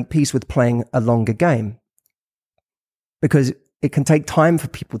have to make peace with playing a longer game. Because it can take time for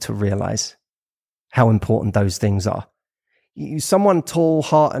people to realize how important those things are. Someone tall,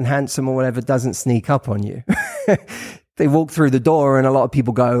 hot, and handsome or whatever doesn't sneak up on you. They walk through the door and a lot of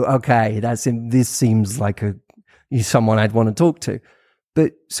people go, okay, this seems like someone I'd want to talk to.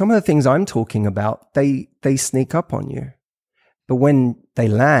 But some of the things I'm talking about, they sneak up on you. But when they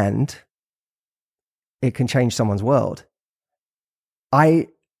land, it can change someone's world. I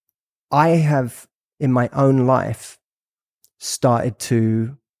have, in my own life, started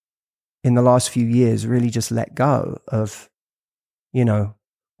to, in the last few years, really just let go of,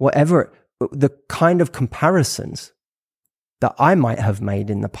 whatever, the kind of comparisons that I might have made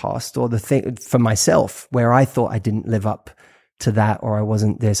in the past, or the thing for myself where I thought I didn't live up to that, or I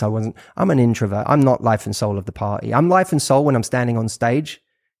wasn't this, I'm an introvert. I'm not life and soul of the party. I'm life and soul when I'm standing on stage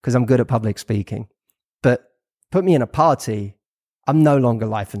because I'm good at public speaking. But put me in a party, I'm no longer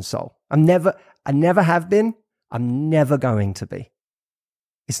life and soul. I never have been. I'm never going to be.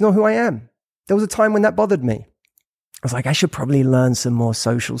 It's not who I am. There was a time when that bothered me. I was like, I should probably learn some more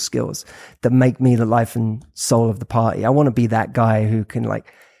social skills that make me the life and soul of the party. I want to be that guy who can,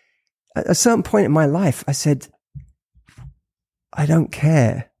 like, at a certain point in my life, I said, I don't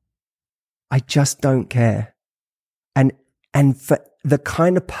care. I just don't care. And for the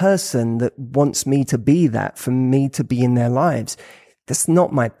kind of person that wants me to be that, for me to be in their lives,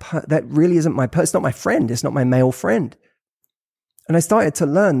 that really isn't my person. It's not my friend. It's not my male friend. And I started to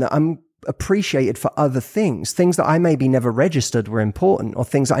learn that I'm appreciated for other things that I maybe never registered were important, or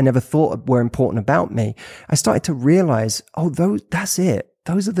things that I never thought were important about me. I started to realize, that's it.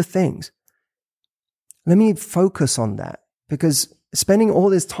 Those are the things. Let me focus on that, because spending all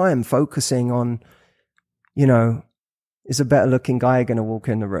this time focusing on, is a better looking guy going to walk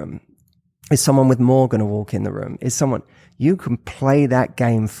in the room? Is someone with more going to walk in the room? You can play that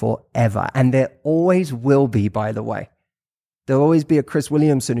game forever. And there always will be, by the way. There'll always be a Chris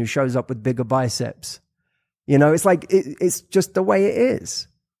Williamson who shows up with bigger biceps. It's like, it's just the way it is.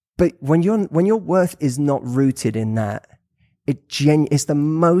 But when your worth is not rooted in that, it's the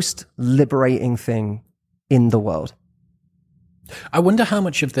most liberating thing in the world. I wonder how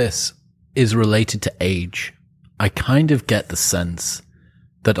much of this is related to age. I kind of get the sense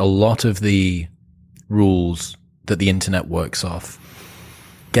that a lot of the rules that the internet works off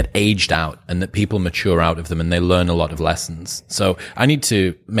get aged out and that people mature out of them and they learn a lot of lessons. So I need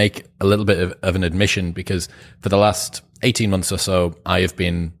to make a little bit of an admission, because for the last 18 months or so, I have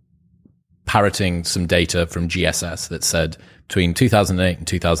been parroting some data from GSS that said between 2008 and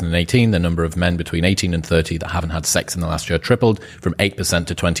 2018, the number of men between 18 and 30 that haven't had sex in the last year tripled from 8%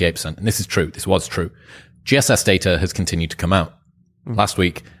 to 28%. And this is true. This was true. GSS data has continued to come out. Last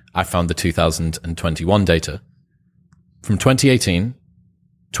week, I found the 2021 data. From 2018,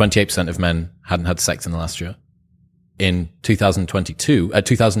 28% of men hadn't had sex in the last year. In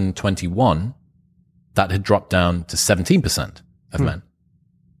 2021, that had dropped down to 17% of men.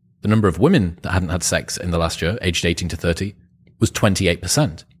 The number of women that hadn't had sex in the last year, aged 18 to 30, was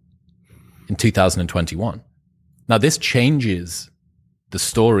 28% in 2021. Now, this changes the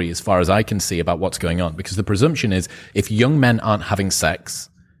story as far as I can see about what's going on, because the presumption is if young men aren't having sex,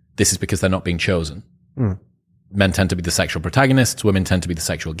 this is because they're not being chosen. Men tend to be the sexual protagonists. Women tend to be the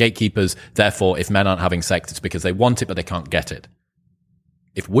sexual gatekeepers. Therefore, if men aren't having sex, it's because they want it, but they can't get it.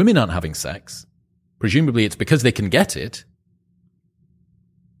 If women aren't having sex, presumably it's because they can get it,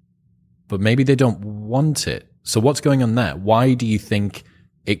 but maybe they don't want it. So what's going on there? Why do you think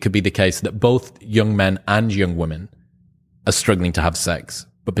it could be the case that both young men and young women are struggling to have sex,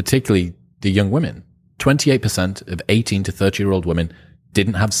 but particularly the young women? 28% of 18 to 30-year-old women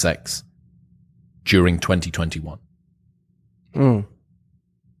didn't have sex during 2021. Do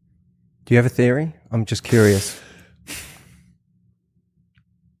you have a theory? I'm just curious.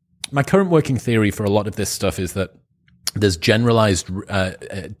 My current working theory for a lot of this stuff is that there's generalized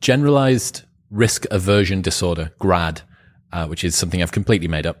risk aversion disorder, GRAD, which is something I've completely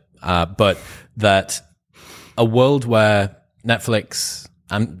made up, but that a world where Netflix,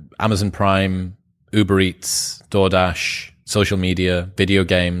 Amazon Prime, Uber Eats, DoorDash, social media, video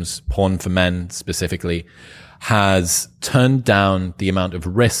games, porn for men specifically, has turned down the amount of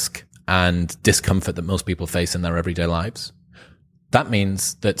risk and discomfort that most people face in their everyday lives. That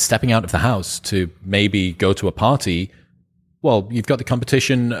means that stepping out of the house to maybe go to a party, well, you've got the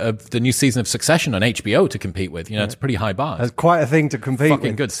competition of the new season of Succession on HBO to compete with. You know, it's a pretty high bar. That's quite a thing to compete with.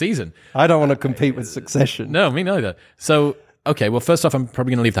 Fucking good season. I don't want to compete with Succession. No, me neither. So, okay, well, first off, I'm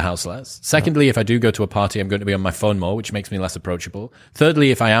probably going to leave the house less. Secondly, if I do go to a party, I'm going to be on my phone more, which makes me less approachable. Thirdly,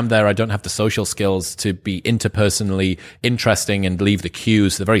 if I am there, I don't have the social skills to be interpersonally interesting and leave the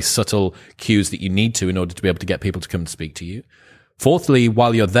cues, the very subtle cues that you need to in order to be able to get people to come and speak to you. Fourthly,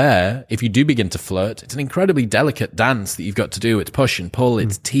 while you're there, if you do begin to flirt, it's an incredibly delicate dance that you've got to do. It's push and pull,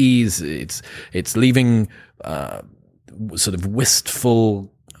 it's tease, it's leaving sort of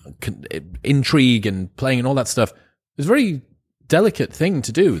wistful intrigue and playing and all that stuff. It's a very delicate thing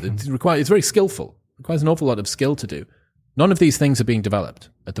to do. It's very skillful. It requires an awful lot of skill to do. None of these things are being developed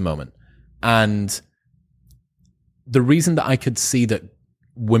at the moment. And the reason that I could see that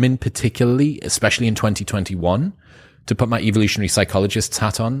women particularly, especially in 2021, to put my evolutionary psychologist's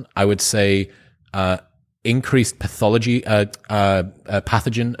hat on, I would say increased pathogen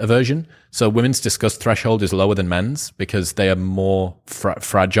aversion. So women's disgust threshold is lower than men's because they are more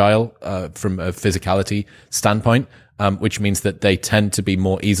fragile from a physicality standpoint, which means that they tend to be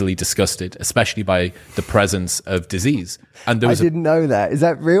more easily disgusted, especially by the presence of disease. And I didn't know that. Is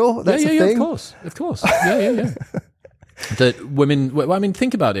that real? That's a thing? Of course. Yeah. That women, well, I mean,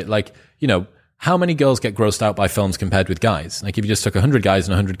 think about it. Like, you know, how many girls get grossed out by films compared with guys? Like, if you just took 100 guys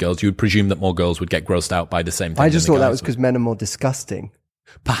and 100 girls, you would presume that more girls would get grossed out by the same thing. I just thought that was because men are more disgusting.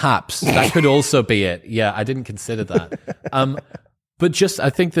 Perhaps. That could also be it. Yeah, I didn't consider that. But just,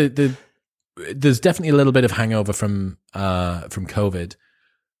 I think that there's definitely a little bit of hangover from COVID.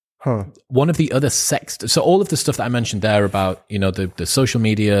 Huh. One of the other so all of the stuff that I mentioned there about, you know, the social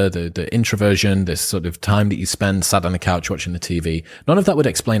media, the introversion, this sort of time that you spend sat on the couch watching the TV, none of that would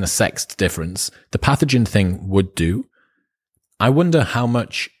explain a sexed difference. The pathogen thing would do. I wonder how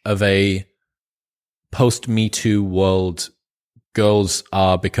much of a post-Me Too world girls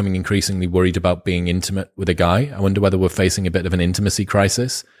are becoming increasingly worried about being intimate with a guy. I wonder whether we're facing a bit of an intimacy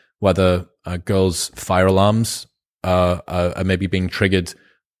crisis, whether girls' fire alarms are maybe being triggered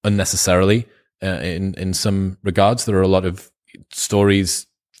unnecessarily in some regards. There are a lot of stories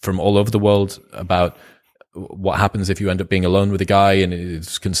from all over the world about what happens if you end up being alone with a guy, and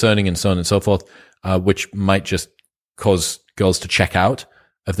it's concerning and so on and so forth, which might just cause girls to check out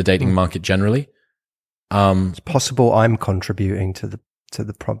of the dating market generally. It's possible I'm contributing to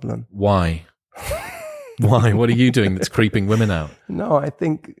the problem. Why? Why? What are you doing that's creeping women out? No, I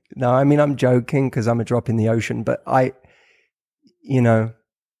mean, I'm joking because I'm a drop in the ocean, but you know,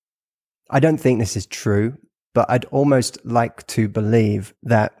 I don't think this is true, but I'd almost like to believe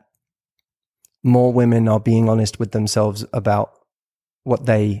that more women are being honest with themselves about what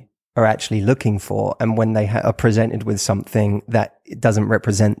they are actually looking for, and when they are presented with something that it doesn't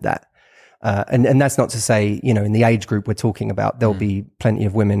represent that. And that's not to say, you know, in the age group we're talking about, there'll be plenty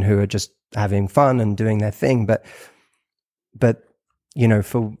of women who are just having fun and doing their thing. But you know,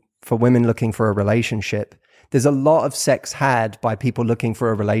 for women looking for a relationship, there's a lot of sex had by people looking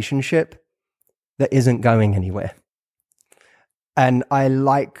for a relationship that isn't going anywhere. And I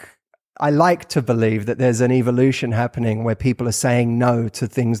like to believe that there's an evolution happening where people are saying no to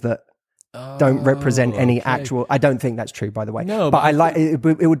things that don't represent any actual. I don't think that's true, by the way. No, but I like it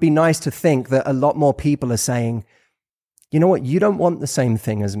would be nice to think that a lot more people are saying, you know what, you don't want the same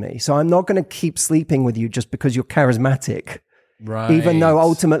thing as me, so I'm not going to keep sleeping with you just because you're charismatic. Right. Even though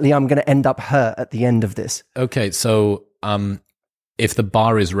ultimately I'm going to end up hurt at the end of this. Okay, so if the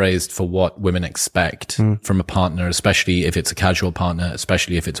bar is raised for what women expect from a partner, especially if it's a casual partner,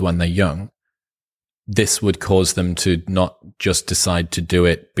 especially if it's when they're young, this would cause them to not just decide to do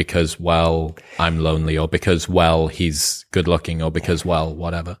it because, well, I'm lonely, or because, well, he's good looking, or because, well,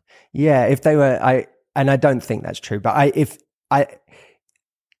 whatever. Yeah, if they were, and I don't think that's true, but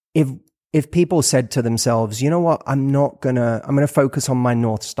if people said to themselves, you know what, I'm going to focus on my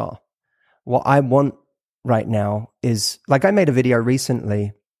North Star. What I want right now is, like, I made a video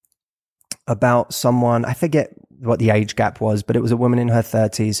recently about someone, I forget what the age gap was, but it was a woman in her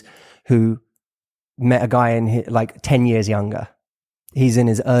 30s who met a guy in like 10 years younger. He's in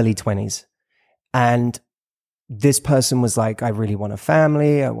his early 20s. And this person was like, I really want a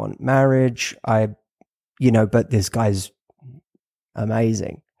family. I want marriage. But this guy's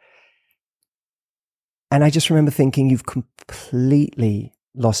amazing. And I just remember thinking, you've completely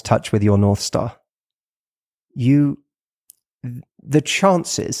lost touch with your North Star. The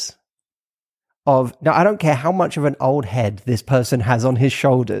chances of, now I don't care how much of an old head this person has on his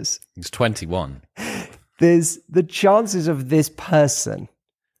shoulders. He's 21. There's the chances of this person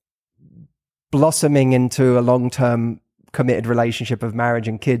blossoming into a long-term committed relationship of marriage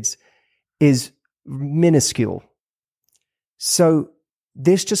and kids is minuscule. So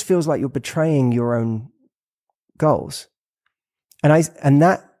this just feels like you're betraying your own goals. And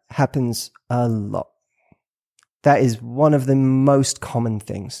that happens a lot. That is one of the most common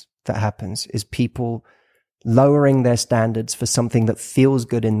things that happens, is people lowering their standards for something that feels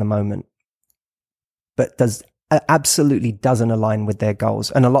good in the moment, but absolutely doesn't align with their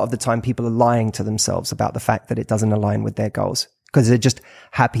goals. And a lot of the time people are lying to themselves about the fact that it doesn't align with their goals, because they're just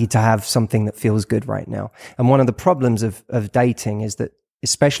happy to have something that feels good right now. And one of the problems of dating is that,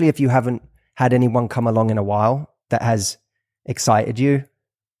 especially if you haven't had anyone come along in a while that has excited you,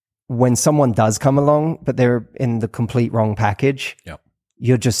 when someone does come along, but they're in the complete wrong package,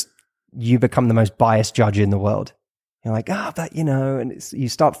 you become the most biased judge in the world. You're like, but and you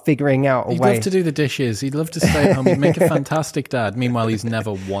start figuring out a way. He'd love to do the dishes. He'd love to stay at home. He'd make a fantastic dad. Meanwhile, he's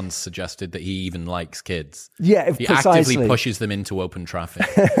never once suggested that he even likes kids. Yeah, he precisely. Actively pushes them into open traffic.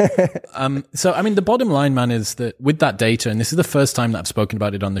 So, I mean, the bottom line, man, is that with that data, and this is the first time that I've spoken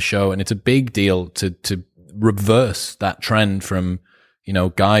about it on the show, and it's a big deal to reverse that trend from,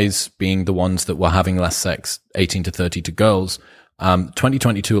 guys being the ones that were having less sex, 18 to 30, to girls.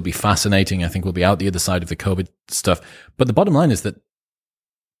 2022 will be fascinating. I think we'll be out the other side of the COVID stuff. But the bottom line is that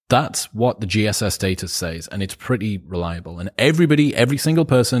that's what the GSS data says, and it's pretty reliable. And every single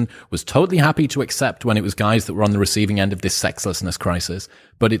person was totally happy to accept when it was guys that were on the receiving end of this sexlessness crisis.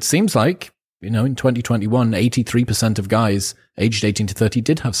 But it seems like, in 2021, 83% of guys aged 18 to 30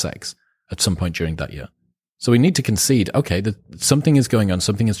 did have sex at some point during that year. So we need to concede, okay, that something is going on,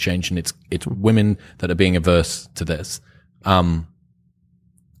 something has changed, and it's women that are being averse to this. I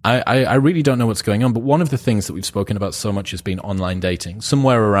really don't know what's going on, but one of the things that we've spoken about so much has been online dating.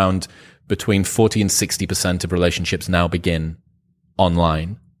 Somewhere around between 40 and 60% of relationships now begin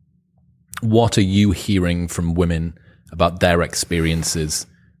online. What are you hearing from women about their experiences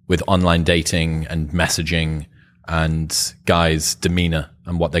with online dating and messaging and guys' demeanor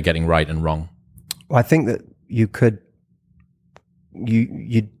and what they're getting right and wrong? Well, I think that you could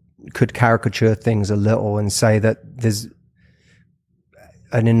caricature things a little and say that there's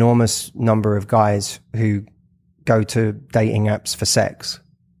an enormous number of guys who go to dating apps for sex,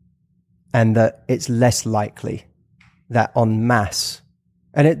 and that it's less likely that en masse,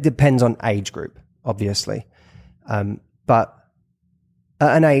 and it depends on age group, obviously, but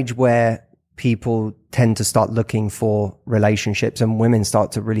at an age where people tend to start looking for relationships and women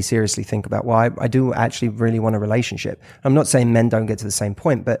start to really seriously think about, well, I do actually really want a relationship. I'm not saying men don't get to the same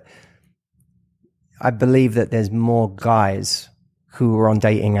point, but I believe that there's more guys who are on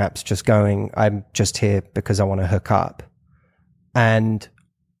dating apps just going, I'm just here because I want to hook up. And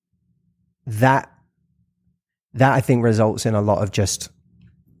that I think results in a lot of just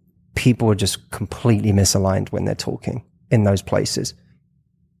people are just completely misaligned when they're talking in those places.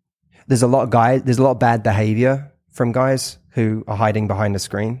 There's a lot of bad behavior from guys who are hiding behind a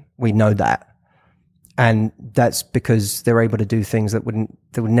screen. We know that. And that's because they're able to do things that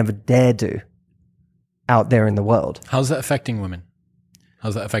they would never dare do out there in the world. How's that affecting women?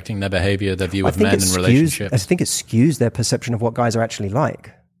 How's that affecting their behavior, their view of men and relationships? I think it skews their perception of what guys are actually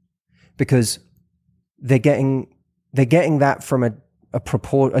like, because they're getting that from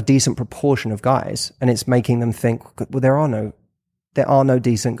a decent proportion of guys, and it's making them think, well, there are no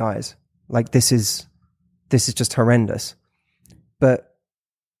decent guys. Like this is just horrendous. But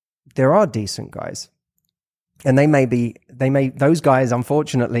there are decent guys. And those guys,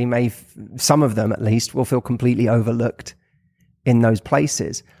 unfortunately, some of them at least, will feel completely overlooked in those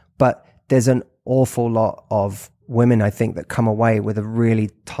places. But there's an awful lot of women, I think, that come away with a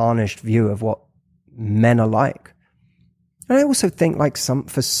really tarnished view of what men are like. And I also think, like,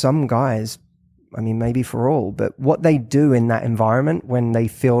 for some guys, I mean, maybe for all, but what they do in that environment when they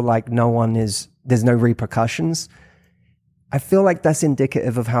feel like there's no repercussions, I feel like that's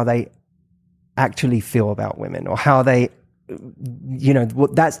indicative of how they actually feel about women, or how they,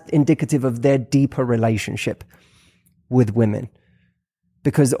 that's indicative of their deeper relationship with women.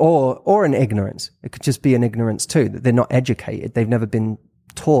 Because, or an ignorance. It could just be an ignorance too, that they're not educated. They've never been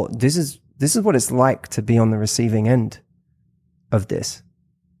taught. This is what it's like to be on the receiving end of this.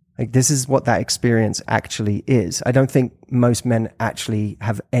 Like, this is what that experience actually is. I don't think most men actually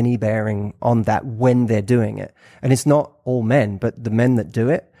have any bearing on that when they're doing it. And it's not all men, but the men that do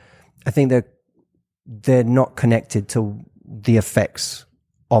it, I think they're not connected to the effects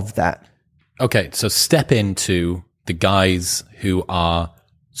of that. Okay, so step into the guys who are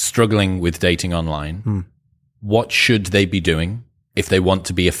struggling with dating online. What should they be doing if they want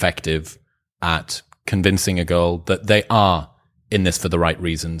to be effective at convincing a girl that they are in this for the right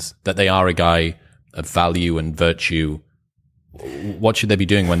reasons, that they are a guy of value and virtue? What should they be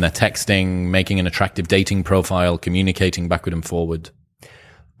doing when they're texting, making an attractive dating profile, communicating backward and forward?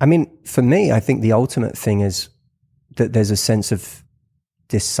 I mean, for me, I think the ultimate thing is that there's a sense of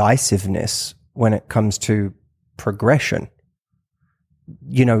decisiveness when it comes to progression.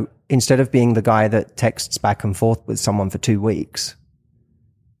 Instead of being the guy that texts back and forth with someone for 2 weeks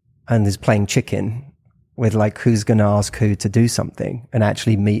and is playing chicken with, like, who's going to ask who to do something, and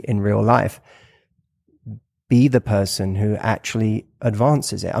actually meet in real life, be the person who actually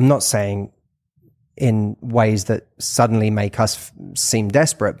advances it. I'm not saying in ways that suddenly make us seem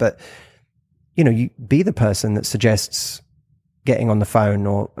desperate, but you be the person that suggests getting on the phone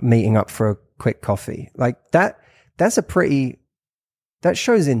or meeting up for a quick coffee. Like that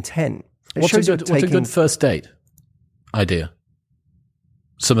shows intent. What's a good first date idea?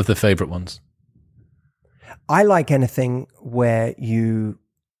 Some of the favorite ones. I like anything where you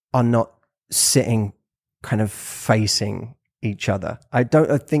are not sitting kind of facing each other. I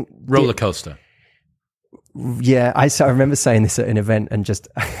think roller coaster. Yeah, I remember saying this at an event, and just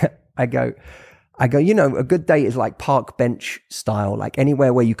I go, a good date is like park bench style, like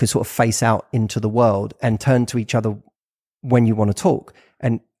anywhere where you can sort of face out into the world and turn to each other when you want to talk.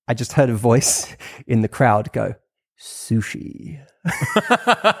 And I just heard a voice in the crowd go, sushi.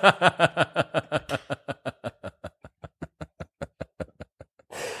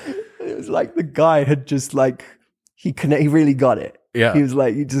 It was like the guy had just like, he really got it. Yeah. He was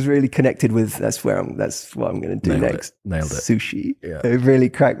like, you just really connected with, that's what I'm going to do next. Nailed it. Sushi. Yeah. It really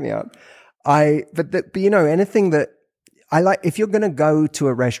cracked me up. But anything that I like, if you're going to go to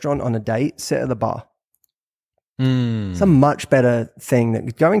a restaurant on a date, sit at the bar. It's a much better thing.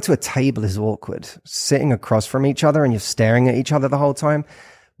 That going to a table is awkward. Sitting across from each other and you're staring at each other the whole time.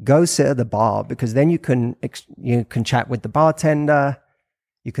 Go sit at the bar, because then you can chat with the bartender.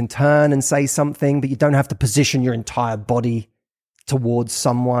 You can turn and say something, but you don't have to position your entire body towards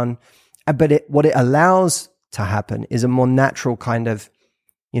someone. But what it allows to happen is a more natural kind of,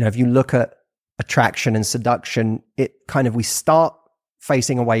 if you look at attraction and seduction, we start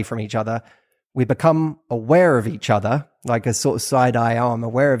facing away from each other. We become aware of each other, like a sort of side eye, oh, I'm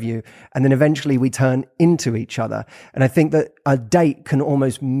aware of you. And then eventually we turn into each other. And I think that a date can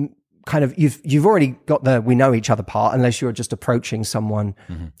almost kind of, you've already got the we know each other part, unless you're just approaching someone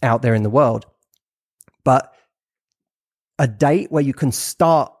out there in the world. But a date where you can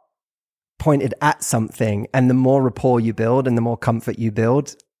start pointed at something, and the more rapport you build and the more comfort you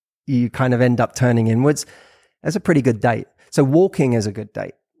build, you kind of end up turning inwards. That's a pretty good date. So walking is a good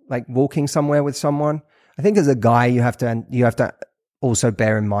date. Like walking somewhere with someone. I think as a guy, you have to also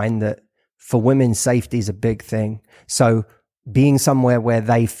bear in mind that for women, safety is a big thing. So being somewhere where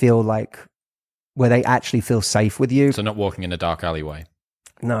they actually feel safe with you. So not walking in a dark alleyway.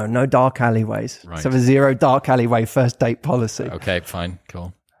 No dark alleyways. Right. So a zero dark alleyway first date policy. Okay, fine,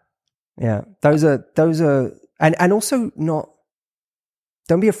 cool. Yeah. Those are, and also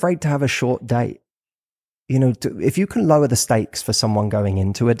don't be afraid to have a short date. You know, if you can lower the stakes for someone going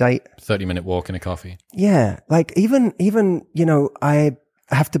into a date. 30-minute walk and a coffee. Yeah. Like even, you know, I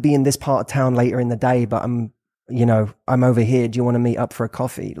have to be in this part of town later in the day, but I'm over here. Do you want to meet up for a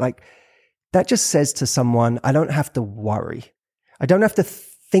coffee? Like that just says to someone, I don't have to worry. I don't have to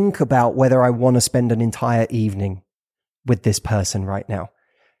think about whether I want to spend an entire evening with this person right now.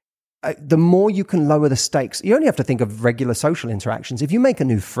 The more you can lower the stakes, you only have to think of regular social interactions. If you make a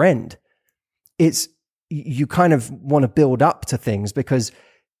new friend, you kind of want to build up to things because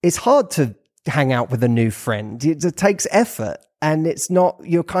it's hard to hang out with a new friend. It takes effort, and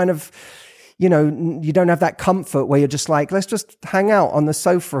you're kind of, you know, you don't have that comfort where you're just like, let's just hang out on the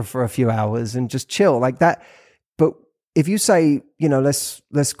sofa for a few hours and just chill like that. But if you say, you know,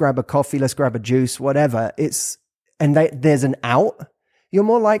 let's grab a coffee, let's grab a juice, whatever, there's an out, you're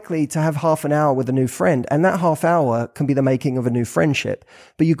more likely to have half an hour with a new friend. And that half hour can be the making of a new friendship.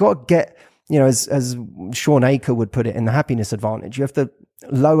 But you got to get, you know, as Sean Aker would put it in The Happiness Advantage, you have to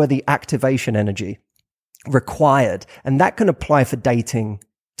lower the activation energy required. And that can apply for dating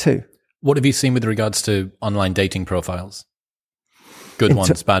too. What have you seen with regards to online dating profiles? Good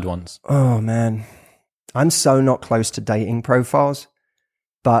ones, bad ones? Oh, man. I'm so not close to dating profiles.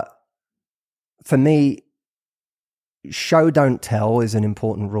 But for me, show, don't tell is an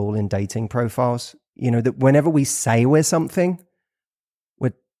important rule in dating profiles. You know, that whenever we say we're something,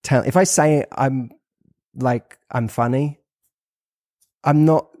 if I say I'm funny, I'm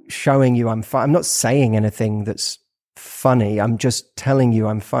not showing you I'm funny. I'm not saying anything that's funny. I'm just telling you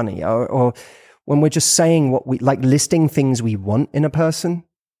I'm funny. Or when we're just saying what we like, listing things we want in a person.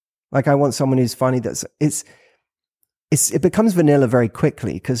 Like I want someone who's funny. It becomes vanilla very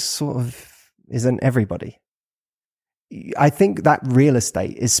quickly because sort of isn't everybody. I think that real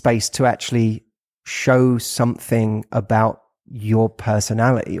estate is space to actually show something about your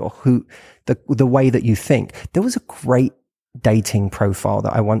personality or the way that you think. There was a great dating profile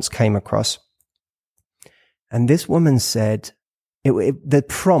that I once came across. And this woman said, the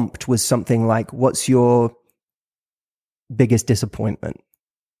prompt was something like, what's your biggest disappointment?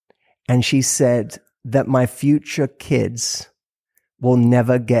 And she said that my future kids will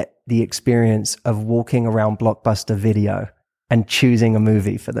never get the experience of walking around Blockbuster Video and choosing a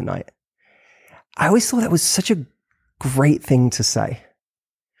movie for the night. I always thought that was such a great thing to say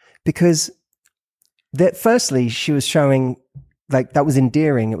because that firstly, she was showing like that was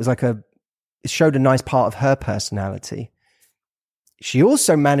endearing. It was like it showed a nice part of her personality. She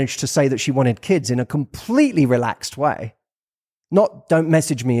also managed to say that she wanted kids in a completely relaxed way. Not don't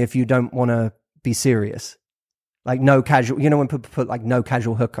message me if you don't want to be serious. Like no casual, you know, when people put like no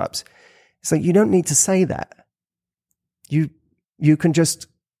casual hookups. It's like, you don't need to say that. You can just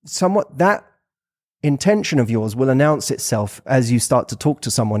somewhat, that intention of yours will announce itself as you start to talk to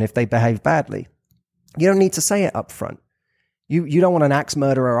someone if they behave badly. You don't need to say it up front. You don't want an axe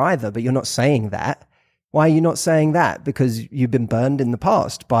murderer either, but you're not saying that. Why are you not saying that? Because you've been burned in the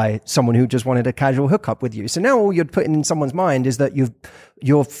past by someone who just wanted a casual hookup with you. So now all you're putting in someone's mind is that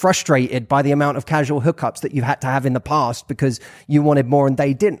you're frustrated by the amount of casual hookups that you've had to have in the past because you wanted more and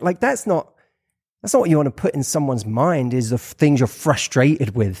they didn't. Like that's not what you want to put in someone's mind, is the things you're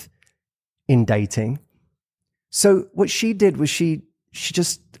frustrated with in dating. So what she did was she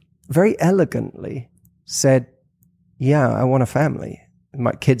just very elegantly said, yeah, I want a family.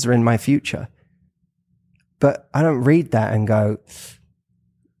 My kids are in my future. But I don't read that and go,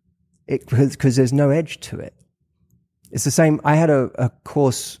 because there's no edge to it. It's the same. I had a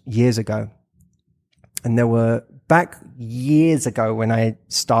course years ago, and there were, back years ago when I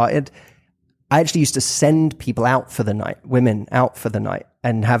started, I actually used to send people out for the night, women out for the night,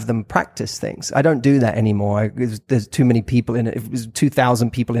 and have them practice things. I don't do that anymore. There's too many people in it. If it was 2,000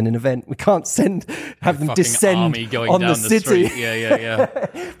 people in an event, we can't have them descend on the city.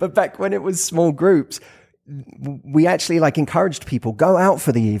 Yeah. But back when it was small groups, we actually like encouraged people, go out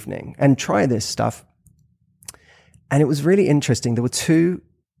for the evening and try this stuff. And it was really interesting. There were two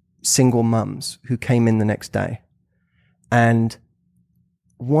single mums who came in the next day. And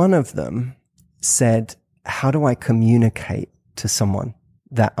one of them said, how do I communicate to someone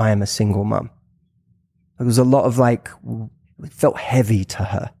that I am a single mum? There was a lot of like, it felt heavy to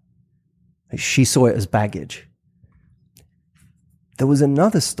her. She saw it as baggage. There was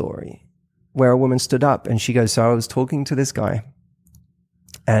another story where a woman stood up and she goes, so I was talking to this guy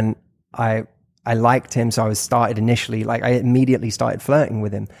And I liked him, so I immediately started flirting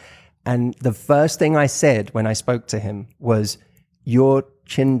with him. And the first thing I said when I spoke to him was, your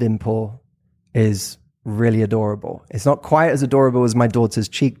chin dimple is really adorable. It's not quite as adorable as my daughter's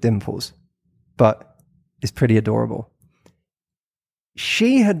cheek dimples, but it's pretty adorable.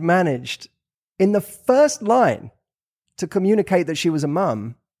 She had managed in the first line to communicate that she was a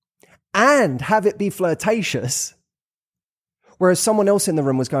mum and have it be flirtatious, whereas someone else in the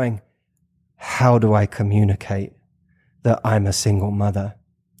room was going, how do I communicate that I'm a single mother?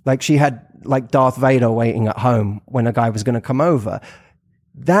 Like she had like Darth Vader waiting at home when a guy was going to come over.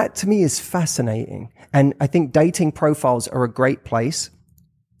 That to me is fascinating. And I think dating profiles are a great place.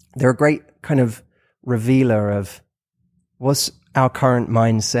 They're a great kind of revealer of what's our current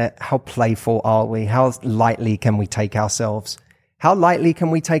mindset, how playful are we, how lightly can we take ourselves, how lightly can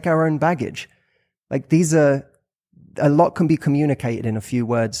we take our own baggage. Like a lot can be communicated in a few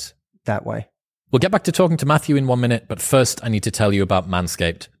words that way. We'll get back to talking to Matthew in 1 minute, but first I need to tell you about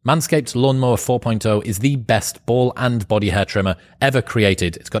Manscaped. Manscaped's Lawnmower 4.0 is the best ball and body hair trimmer ever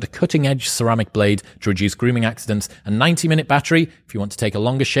created. It's got a cutting-edge ceramic blade to reduce grooming accidents, a 90-minute battery if you want to take a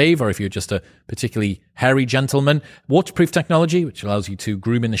longer shave or if you're just a particularly hairy gentleman, waterproof technology which allows you to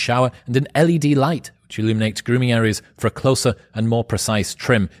groom in the shower, and an LED light which illuminates grooming areas for a closer and more precise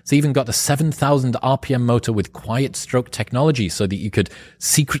trim. It's even got a 7,000 RPM motor with quiet stroke technology so that you could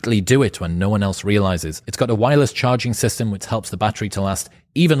secretly do it when no one else realizes. It's got a wireless charging system which helps the battery to last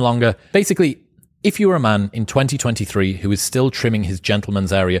even longer. Basically, if you were a man in 2023 who is still trimming his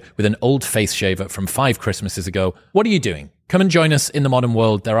gentleman's area with an old face shaver from 5 Christmases ago, what are you doing? Come and join us in the modern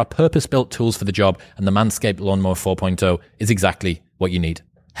world. There are purpose-built tools for the job, and the Manscaped Lawnmower 4.0 is exactly what you need.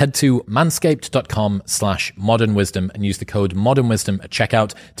 Head to manscaped.com/modernwisdom and use the code modernwisdom at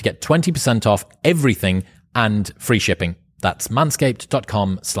checkout to get 20% off everything and free shipping. That's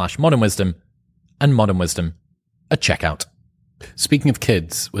manscaped.com/modernwisdom and modernwisdom at checkout. Speaking of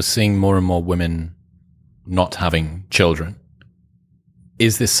kids, we're seeing more and more women not having children.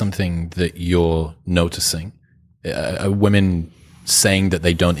 Is this something that you're noticing? Are women saying that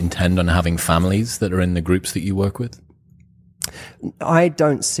they don't intend on having families that are in the groups that you work with? I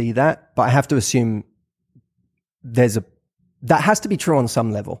don't see that, but I have to assume that has to be true on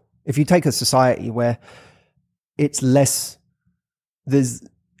some level. If you take a society where it's less,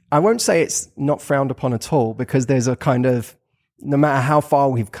 I won't say it's not frowned upon at all, because there's a kind of, no matter how far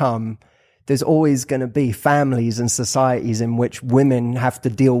we've come, there's always going to be families and societies in which women have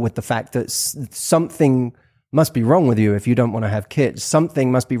to deal with the fact that something must be wrong with you if you don't want to have kids.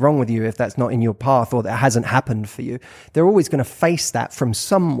 Something must be wrong with you if that's not in your path or that hasn't happened for you. They're always going to face that from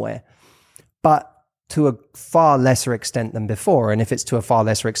somewhere, but to a far lesser extent than before. And if it's to a far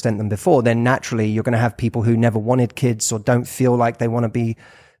lesser extent than before, then naturally you're going to have people who never wanted kids or don't feel like they want to be,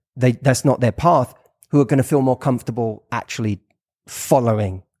 that's not their path, who are going to feel more comfortable actually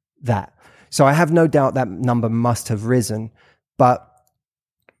following that. So I have no doubt that number must have risen, but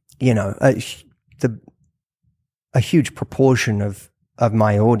you know, a huge proportion of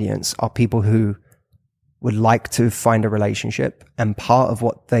my audience are people who would like to find a relationship, and part of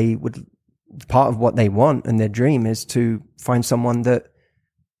what they want and their dream is to find someone that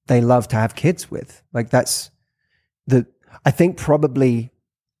they love to have kids with. Like I think probably,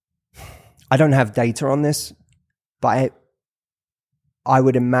 I don't have data on this, but I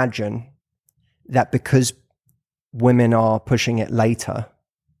would imagine that because women are pushing it later,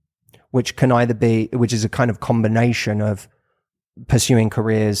 which is a kind of combination of pursuing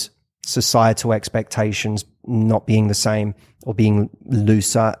careers, societal expectations not being the same or being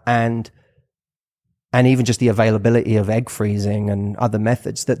looser, and even just the availability of egg freezing and other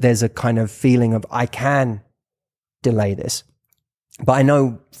methods, that there's a kind of feeling of, I can delay this. But I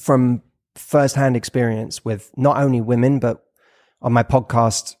know from firsthand experience with not only women, but on my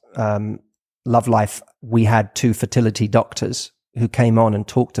podcast, Love Life, we had 2 fertility doctors who came on and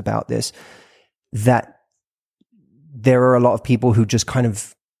talked about this, that there are a lot of people who just kind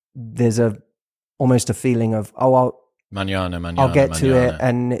of, there's almost a feeling of, I'll get to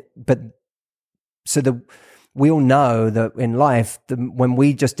it. We all know that in life, when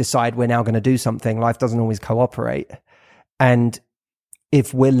we just decide we're now going to do something, life doesn't always cooperate. And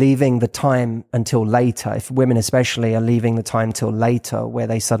if we're leaving the time until later, if women especially are leaving the time till later, where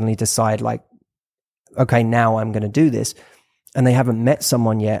they suddenly decide like, okay, now I'm going to do this, and they haven't met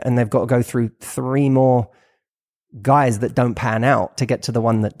someone yet, and they've got to go through 3 more guys that don't pan out to get to the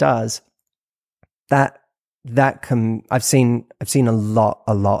one that does, that can, I've seen a lot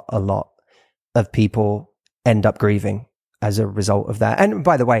of people end up grieving as a result of that. And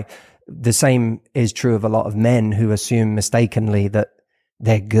by the way, the same is true of a lot of men who assume mistakenly that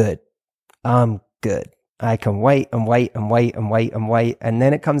they're good. I'm good. I can wait and wait and wait and wait and wait. And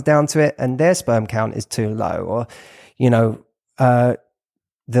then it comes down to it and their sperm count is too low. Or, you know, I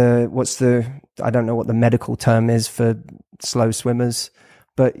don't know what the medical term is for slow swimmers,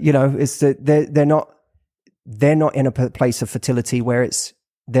 but, you know, it's that they're not in a place of fertility where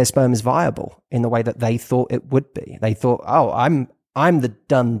their sperm is viable in the way that they thought it would be. They thought, oh, I'm the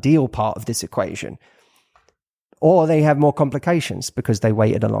done deal part of this equation. Or they have more complications because they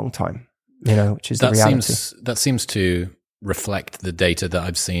waited a long time. You know, which is the reality. That seems to reflect the data that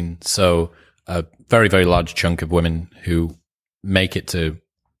I've seen. So a very, very large chunk of women who make it to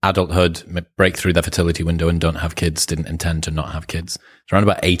adulthood, break through their fertility window and don't have kids, didn't intend to not have kids. It's around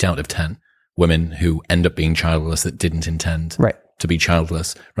about 8 out of 10 women who end up being childless that didn't intend to be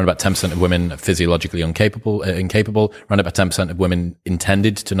childless. Around about 10% of women are physiologically incapable. Around about 10% of women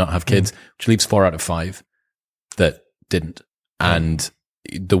intended to not have kids, which leaves 4 out of 5 that didn't. And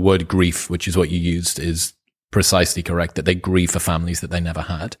the word grief, which is what you used, is precisely correct, that they grieve for families that they never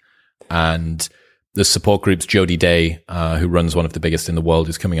had. And the support groups, Jodie Day, who runs one of the biggest in the world,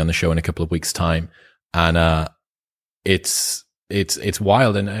 is coming on the show in a couple of weeks' time. And it's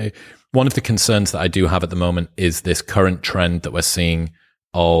wild. And one of the concerns that I do have at the moment is this current trend that we're seeing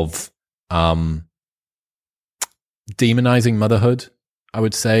of demonizing motherhood, I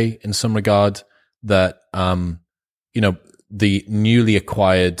would say, in some regard, that, you know, the newly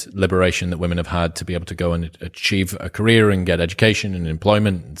acquired liberation that women have had to be able to go and achieve a career and get education and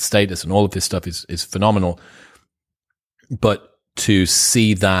employment and status and all of this stuff is phenomenal. But to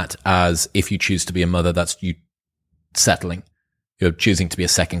see that as, if you choose to be a mother, that's you settling. You're choosing to be a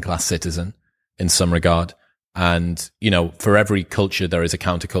second-class citizen in some regard. And, you know, for every culture, there is a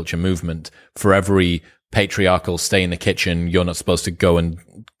counterculture movement. For every patriarchal stay in the kitchen, you're not supposed to go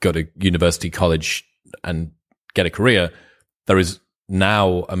to university, college and get a career. There is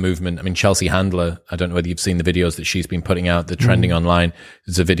now a movement. I mean, Chelsea Handler, I don't know whether you've seen the videos that she's been putting out, the trending online.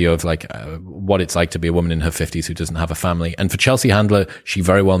 There's a video of like what it's like to be a woman in her 50s who doesn't have a family. And for Chelsea Handler, she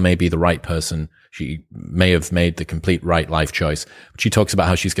very well may be the right person. She may have made the complete right life choice. But she talks about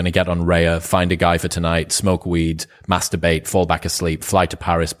how she's going to get on Raya, find a guy for tonight, smoke weed, masturbate, fall back asleep, fly to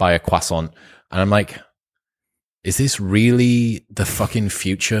Paris, buy a croissant. And I'm like, is this really the fucking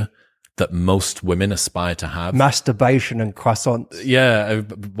future that most women aspire to have? Masturbation and croissants. Yeah,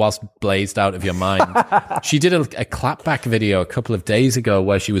 whilst blazed out of your mind. She did a clapback video a couple of days ago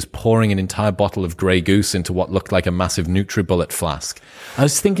where she was pouring an entire bottle of Grey Goose into what looked like a massive NutriBullet flask. I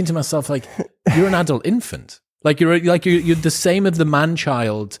was thinking to myself, like, you're an adult infant. You're the same of the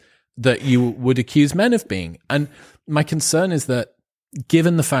man-child that you would accuse men of being. And my concern is that,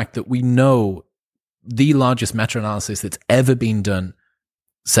 given the fact that we know the largest meta-analysis that's ever been done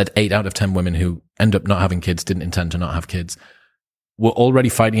said 8 out of 10 women who end up not having kids didn't intend to not have kids. We're already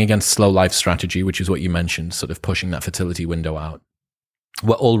fighting against slow life strategy, which is what you mentioned, sort of pushing that fertility window out.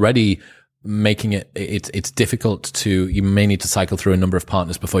 We're already making it's difficult to, you may need to cycle through a number of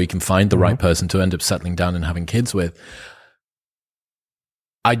partners before you can find the right person to end up settling down and having kids with.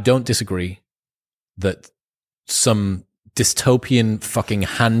 I don't disagree that some dystopian fucking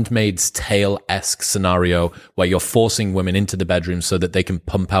Handmaid's Tale-esque scenario where you're forcing women into the bedroom so that they can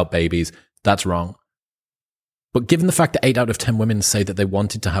pump out babies, that's wrong. But given the fact that 8 out of 10 women say that they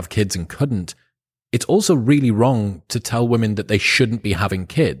wanted to have kids and couldn't, it's also really wrong to tell women that they shouldn't be having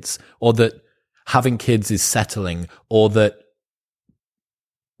kids, or that having kids is settling, or that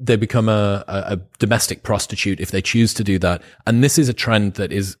they become a domestic prostitute if they choose to do that. And this is a trend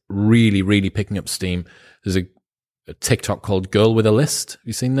that is really, really picking up steam. There's a TikTok called Girl with a List. Have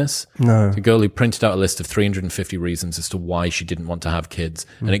you seen this? No. It's a girl who printed out a list of 350 reasons as to why she didn't want to have kids.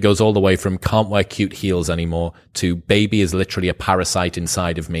 And it goes all the way from can't wear cute heels anymore to baby is literally a parasite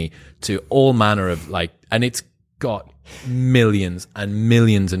inside of me to all manner of and it's got millions and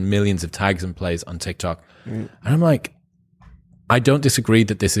millions and millions of tags and plays on TikTok. And I'm like, I don't disagree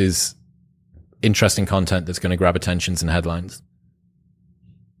that this is interesting content that's going to grab attentions and headlines.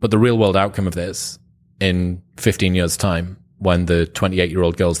 But the real world outcome of this in 15 years' time, when the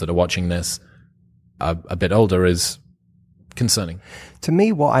 28-year-old girls that are watching this are a bit older, is concerning. To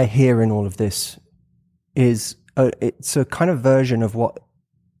me, what I hear in all of this is it's a kind of version of what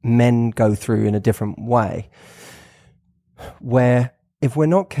men go through in a different way, where if we're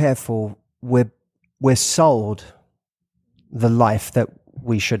not careful, we're sold the life that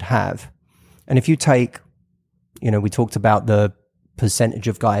we should have. And if you take, we talked about the percentage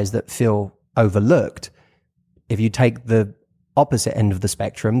of guys that feel overlooked. If you take the opposite end of the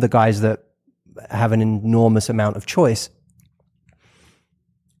spectrum, the guys that have an enormous amount of choice,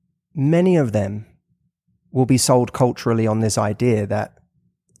 many of them will be sold culturally on this idea that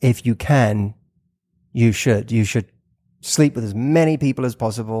if you can, you should. You should sleep with as many people as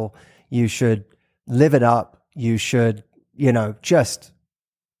possible. You should live it up. You should, just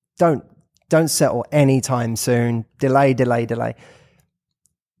don't settle anytime soon. Delay.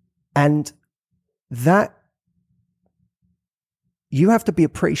 And that, you have to be a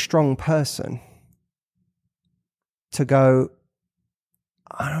pretty strong person to go,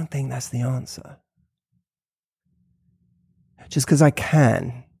 I don't think that's the answer. Just because I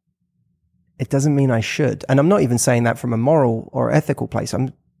can, it doesn't mean I should. And I'm not even saying that from a moral or ethical place.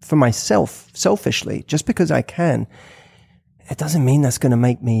 I'm for myself, selfishly, just because I can, it doesn't mean that's going to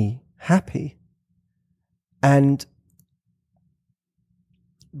make me happy. And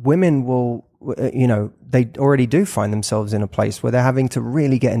women will, they already do find themselves in a place where they're having to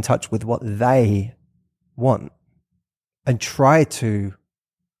really get in touch with what they want and try to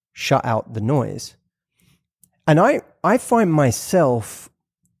shut out the noise. And I find myself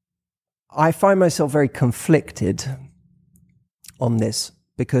very conflicted on this,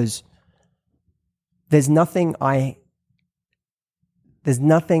 because there's nothing I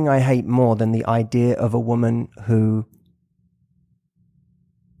hate more than the idea of a woman who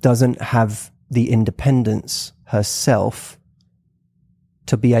doesn't have the independence herself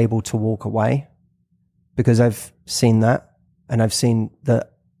to be able to walk away, because I've seen that, and I've seen the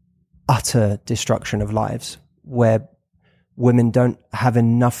utter destruction of lives where women don't have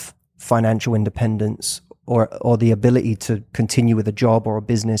enough financial independence or the ability to continue with a job or a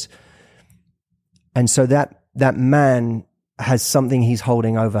business. And so that man has something he's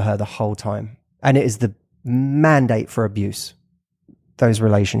holding over her the whole time. And it is the mandate for abuse, those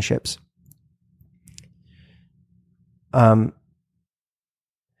relationships. So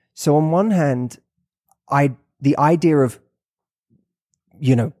on one hand, the idea of,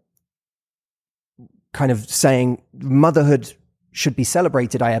 kind of saying motherhood should be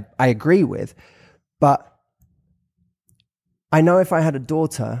celebrated, I agree with. But I know if I had a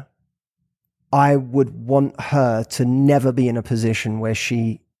daughter, I would want her to never be in a position where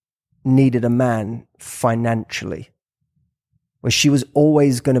she needed a man financially, where she was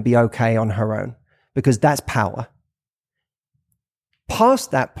always going to be okay on her own, because that's power.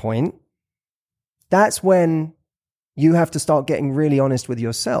 Past that point, that's when you have to start getting really honest with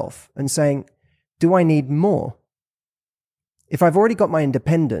yourself and saying, do I need more? If I've already got my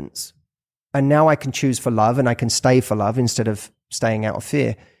independence and now I can choose for love and I can stay for love instead of staying out of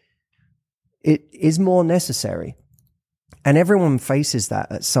fear, it is more necessary. And everyone faces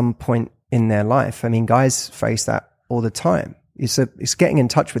that at some point in their life. I mean, guys face that all the time. It's getting in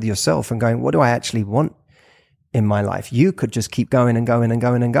touch with yourself and going, what do I actually want in my life? You could just keep going and going and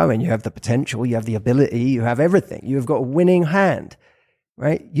going and going. You have the potential, you have the ability, you have everything. You've got a winning hand,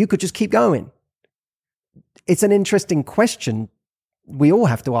 right? You could just keep going. It's an interesting question we all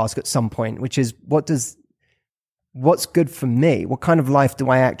have to ask at some point, which is, what's good for me? What kind of life do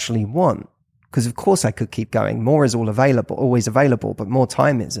I actually want? Because of course I could keep going. More is always available, but more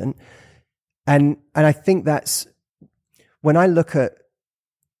time isn't. And I think that's when I look at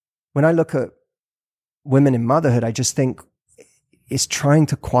women in motherhood, I just think it's trying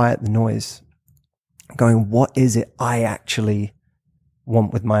to quiet the noise, going, what is it I actually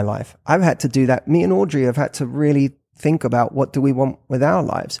want with my life? I've had to do that. Me and Audrey have had to really think about, what do we want with our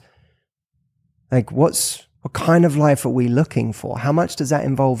lives? Like, what kind of life are we looking for? How much does that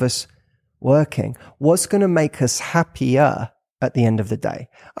involve us working? What's going to make us happier at the end of the day?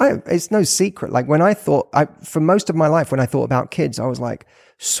 It's no secret. Like for most of my life, when I thought about kids, I was like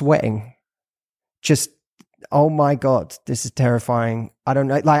sweating. Just, oh my God, this is terrifying. I don't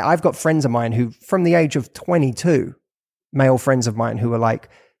know. Like, I've got friends of mine who, from the age of 22, male friends of mine who are like,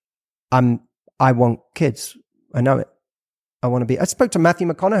 I want kids. I know it. I spoke to Matthew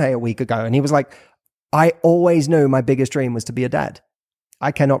McConaughey a week ago, and he was like, I always knew my biggest dream was to be a dad.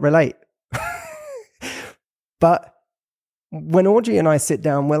 I cannot relate. But when Audrey and I sit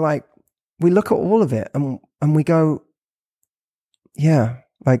down, we look at all of it and we go, yeah,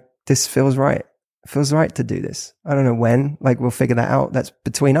 like, this feels right. It feels right to do this. I don't know when, we'll figure that out. That's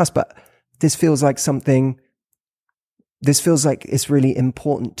between us, but this feels like it's really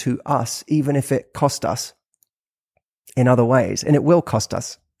important to us, even if it cost us in other ways, and it will cost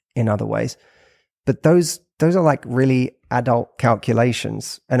us in other ways. But those are like really adult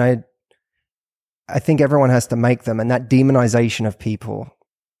calculations, and I think everyone has to make them, and that demonization of people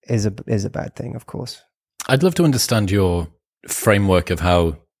is a bad thing, of course. I'd love to understand your framework of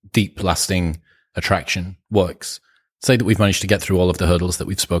how deep, lasting attraction works. Say that we've managed to get through all of the hurdles that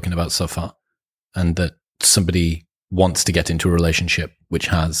we've spoken about so far, and that somebody wants to get into a relationship which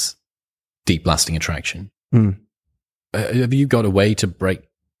has deep, lasting attraction. Have you got a way to break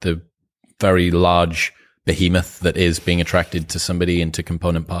the very large behemoth that is being attracted to somebody into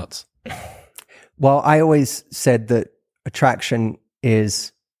component parts? Well, I always said that attraction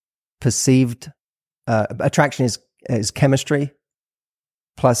is perceived. Attraction is chemistry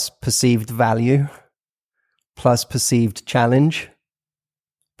plus perceived value plus perceived challenge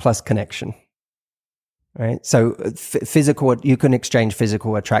plus connection. Right? So physical, you can exchange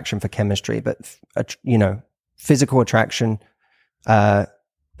physical attraction for chemistry, but physical attraction,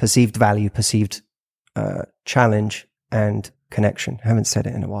 perceived value, perceived challenge, and connection. I haven't said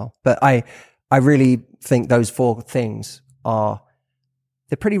it in a while, but I really think those four things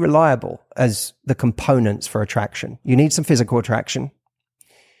they're pretty reliable as the components for attraction. You need some physical attraction.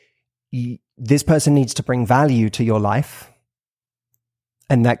 This person needs to bring value to your life,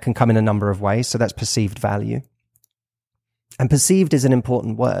 and that can come in a number of ways. So that's perceived value. And perceived is an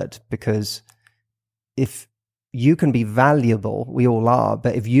important word, because if you can be valuable, we all are,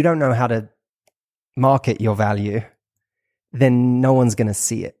 but if you don't know how to market your value, then no one's going to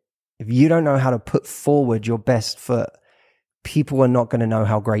see it. If you don't know how to put forward your best foot, people are not going to know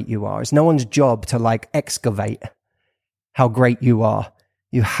how great you are. It's no one's job to excavate how great you are.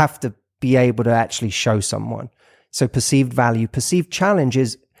 You have to be able to actually show someone. So perceived value, perceived challenge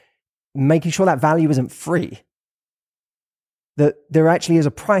is making sure that value isn't free. That there actually is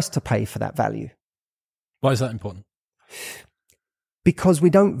a price to pay for that value. Why is that important? Because we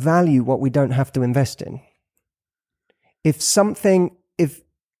don't value what we don't have to invest in. If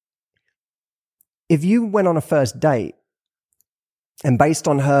you went on a first date and based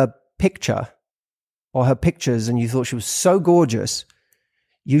on her picture or her pictures and you thought she was so gorgeous,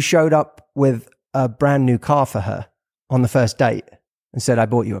 you showed up with a brand new car for her on the first date and said, I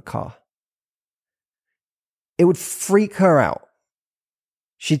bought you a car, it would freak her out.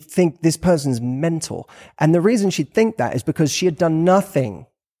 She'd think this person's mental. And the reason she'd think that is because she had done nothing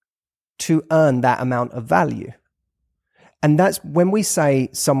to earn that amount of value. And that's when we say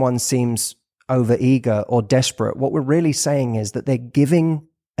someone seems overeager or desperate, what we're really saying is that they're giving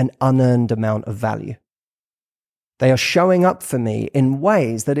an unearned amount of value. They are showing up for me in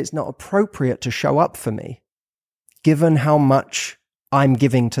ways that it's not appropriate to show up for me, given how much I'm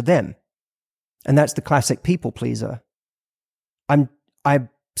giving to them. And that's the classic people pleaser. I'm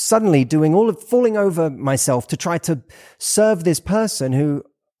suddenly falling over myself to try to serve this person who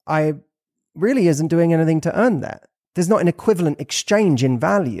I really isn't doing anything to earn that. There's not an equivalent exchange in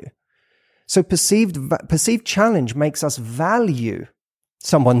value. So perceived challenge makes us value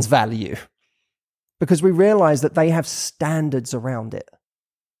someone's value because we realize that they have standards around it.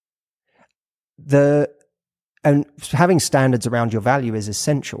 And having standards around your value is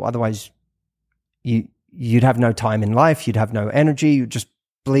essential. Otherwise, you'd have no time in life. You'd have no energy. You're just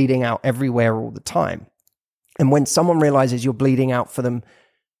bleeding out everywhere all the time. And when someone realizes you're bleeding out for them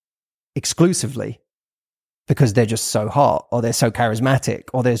exclusively because they're just so hot or they're so charismatic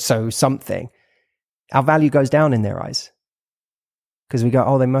or they're so something, our value goes down in their eyes. Because we go,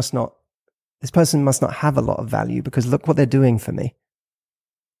 oh, this person must not have a lot of value because look what they're doing for me.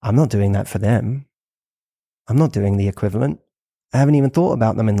 I'm not doing that for them. I'm not doing the equivalent. I haven't even thought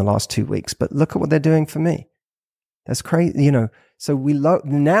about them in the last 2 weeks, but look at what they're doing for me. That's crazy, So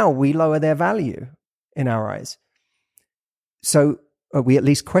now we lower their value in our eyes. So we at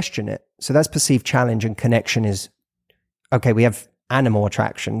least question it. So that's perceived challenge, and connection is, okay, we have animal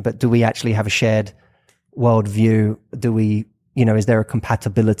attraction, but do we actually have a shared worldview? Do we, is there a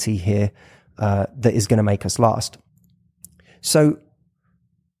compatibility here that is going to make us last? So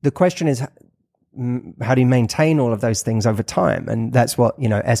the question is, how do you maintain all of those things over time? And that's what,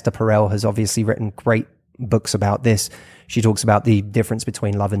 Esther Perel has obviously written great books about this. She talks about the difference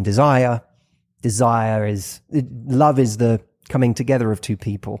between love and desire. Love is the coming together of two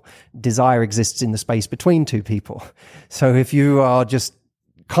people. Desire exists in the space between two people. So if you are just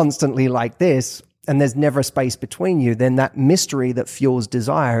constantly like this and there's never a space between you, then that mystery that fuels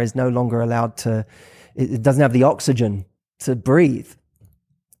desire is no longer allowed it doesn't have the oxygen to breathe.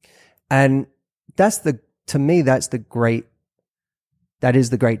 And to me, that is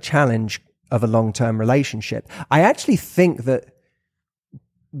the great challenge of a long-term relationship. I actually think that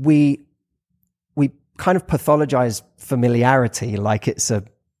we kind of pathologize familiarity like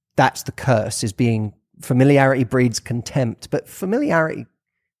that's the curse, familiarity breeds contempt. But familiarity,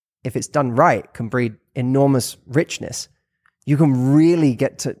 if it's done right, can breed enormous richness. You can really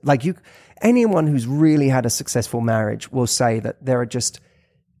get to, anyone who's really had a successful marriage will say that there are just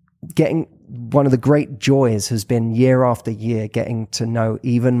one of the great joys has been year after year getting to know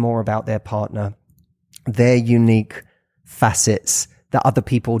even more about their partner, their unique facets that other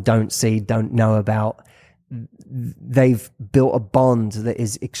people don't see, don't know about, they've built a bond that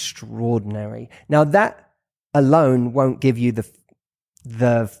is extraordinary. Now, that alone won't give you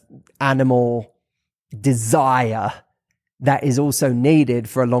the animal desire that is also needed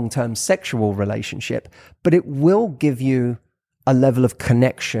for a long-term sexual relationship, but it will give you a level of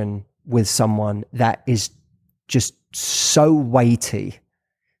connection with someone that is just so weighty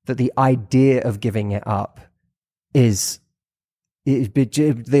that the idea of giving it up the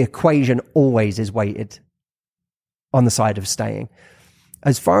equation always is weighted on the side of staying.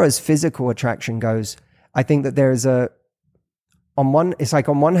 As far as physical attraction goes, I think that there is on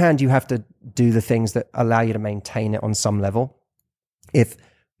one hand, you have to do the things that allow you to maintain it on some level. If,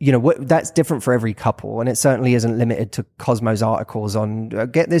 that's different for every couple, and it certainly isn't limited to Cosmos articles on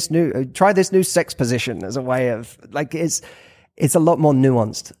try this new sex position as a way of, like, it's a lot more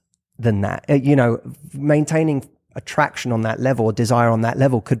nuanced than that. Maintaining attraction on that level or desire on that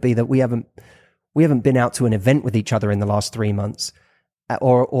level could be that we haven't been out to an event with each other in the last 3 months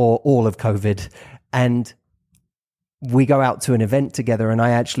or all of COVID, and we go out to an event together and I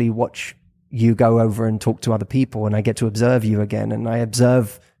actually watch you go over and talk to other people, and I get to observe you again, and I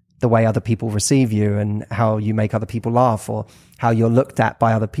observe the way other people receive you and how you make other people laugh or how you're looked at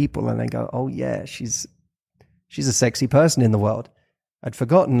by other people, and I go, oh yeah, she's a sexy person in the world. I'd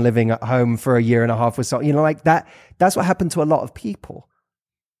forgotten living at home for a year and a half with someone, like that. That's what happened to a lot of people.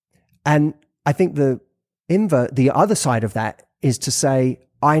 And I think the other side of that is to say,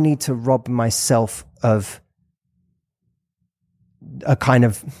 I need to rob myself of a kind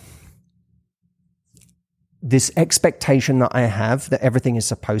of this expectation that I have that everything is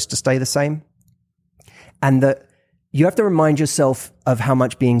supposed to stay the same. And that you have to remind yourself of how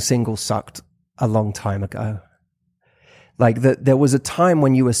much being single sucked a long time ago. Like that there was a time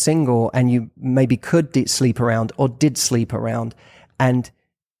when you were single and you maybe could sleep around or did sleep around, and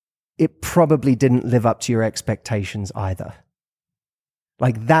it probably didn't live up to your expectations either.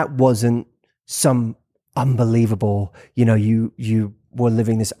 Like that wasn't some unbelievable, you were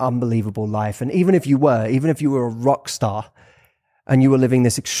living this unbelievable life. And even if you were a rock star and you were living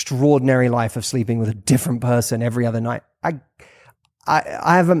this extraordinary life of sleeping with a different person every other night, I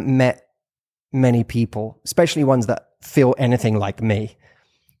haven't met many people, especially ones that feel anything like me,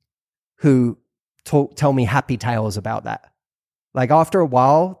 who tell me happy tales about that. Like after a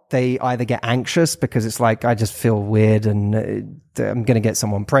while, they either get anxious because it's like, I just feel weird and I'm going to get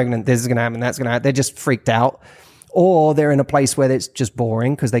someone pregnant. This is going to happen. That's going to happen. They're just freaked out. Or they're in a place where it's just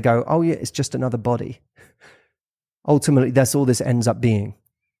boring because they go, oh yeah, it's just another body. Ultimately, that's all this ends up being.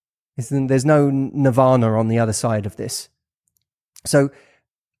 There's no nirvana on the other side of this. So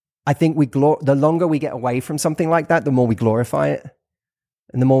I think the longer we get away from something like that, the more we glorify it.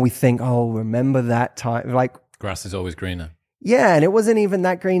 And the more we think, oh, remember that time. Like, grass is always greener. Yeah, and it wasn't even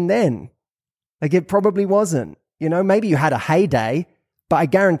that green then. Like it probably wasn't. Maybe you had a heyday, but I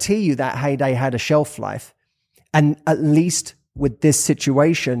guarantee you that heyday had a shelf life. And at least with this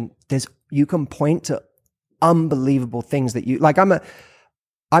situation, you can point to unbelievable things that like.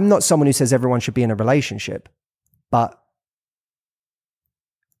 I'm not someone who says everyone should be in a relationship, but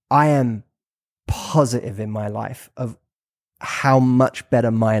I am positive in my life of how much better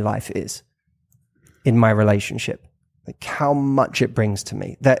my life is in my relationship. Like how much it brings to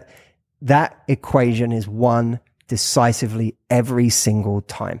me. That equation is won decisively every single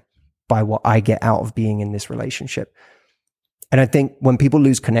time by what I get out of being in this relationship. And I think when people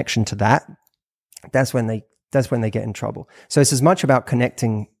lose connection to that, that's when they get in trouble. So it's as much about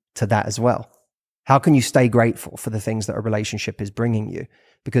connecting to that as well. How can you stay grateful for the things that a relationship is bringing you?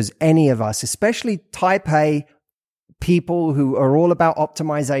 Because any of us, especially type A people who are all about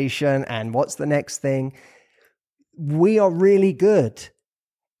optimization and what's the next thing, we are really good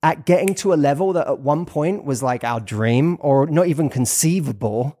at getting to a level that at one point was like our dream or not even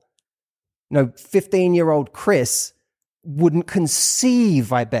conceivable. 15-year-old Chris wouldn't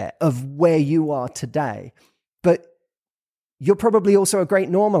conceive, I bet, of where you are today. But you're probably also a great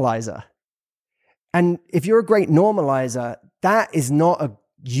normalizer. And if you're a great normalizer,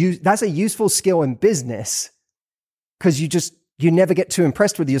 that's a useful skill in business because you never get too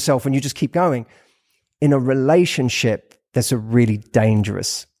impressed with yourself and you just keep going. In a relationship, there's a really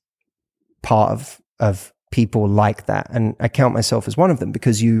dangerous part of people like that. And I count myself as one of them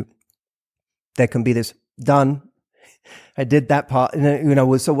because there can be this done. I did that part,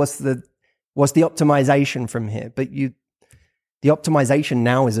 so what's the optimization from here? But the optimization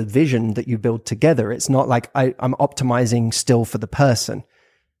now is a vision that you build together. It's not like I'm optimizing still for the person.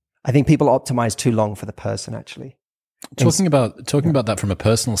 I think people optimize too long for the person, actually. Talking about that from a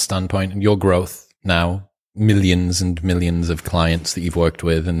personal standpoint and your growth now, millions and millions of clients that you've worked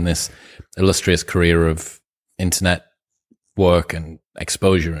with and this illustrious career of internet work and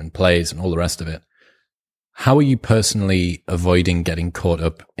exposure and plays and all the rest of it. How are you personally avoiding getting caught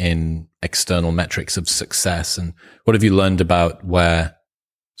up in external metrics of success? And what have you learned about where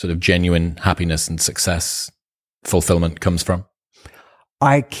sort of genuine happiness and success, fulfillment comes from?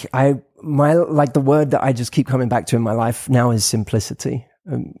 The word that I just keep coming back to in my life now is simplicity.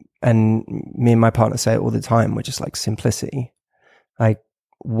 And me and my partner say it all the time. We're just like, simplicity. Like,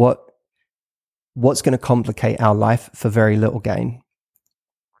 what's going to complicate our life for very little gain?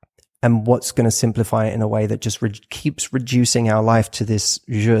 And what's going to simplify it in a way that just keeps reducing our life to this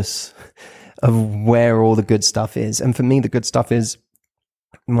jus of where all the good stuff is. And for me, the good stuff is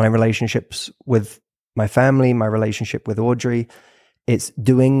my relationships with my family, my relationship with Audrey. It's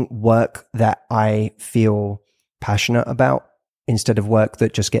doing work that I feel passionate about instead of work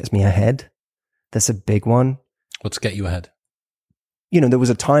that just gets me ahead. That's a big one. What's get you ahead? There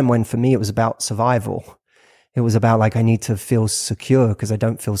was a time when for me it was about survival. It was about like, I need to feel secure because I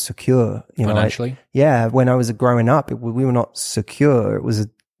don't feel secure. Financially? When I was growing up, we were not secure. It was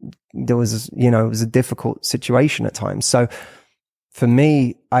a difficult situation at times. So for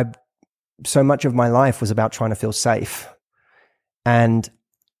me, so much of my life was about trying to feel safe. And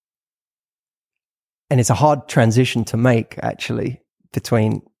it's a hard transition to make, actually,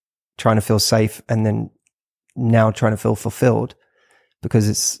 between trying to feel safe and then now trying to feel fulfilled, because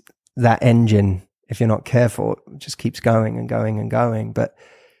it's that engine, if you're not careful, it just keeps going and going and going. But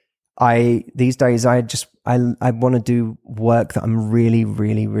these days, I want to do work that I'm really,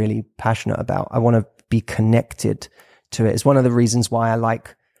 really, really passionate about. I want to be connected to it. It's one of the reasons why I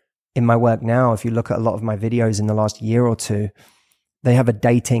like in my work now, if you look at a lot of my videos in the last year or two, they have a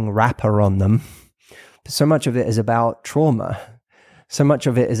dating wrapper on them. But so much of it is about trauma. So much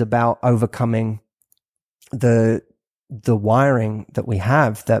of it is about overcoming the wiring that we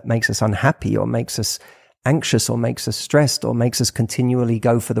have that makes us unhappy or makes us anxious or makes us stressed or makes us continually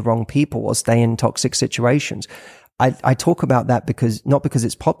go for the wrong people or stay in toxic situations. I talk about that not because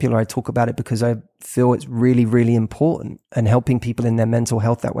it's popular. I talk about it because I feel it's really, really important, and helping people in their mental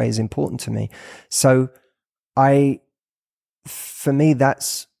health that way is important to me. So for me,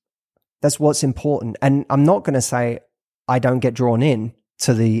 that's what's important. And I'm not going to say I don't get drawn in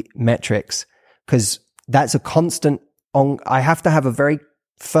to the metrics, because that's a constant I have to have a very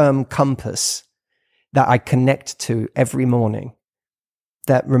firm compass that I connect to every morning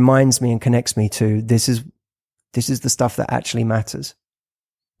that reminds me and connects me to this is the stuff that actually matters.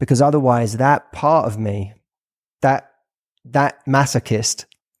 Because otherwise that part of me, that masochist,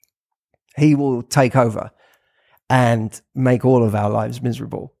 he will take over and make all of our lives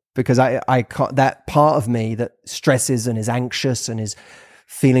miserable. Because I can't, that part of me that stresses and is anxious and is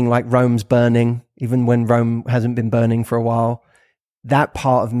feeling like Rome's burning, even when Rome hasn't been burning for a while, that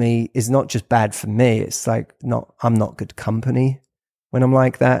part of me is not just bad for me. It's like, I'm not good company when I'm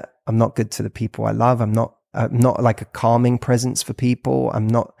like that. I'm not good to the people I love. I'm not like a calming presence for people. I'm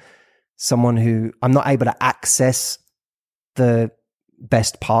not able to access the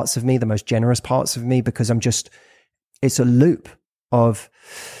best parts of me, the most generous parts of me, because it's a loop of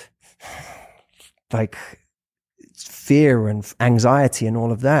like fear and anxiety and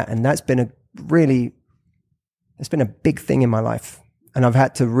all of that. And it's been a big thing in my life. And I've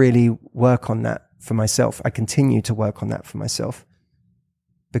had to really work on that for myself. I continue to work on that for myself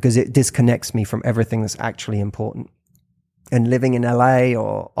because it disconnects me from everything that's actually important. And living in LA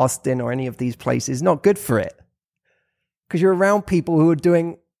or Austin or any of these places is not good for it, because you're around people who are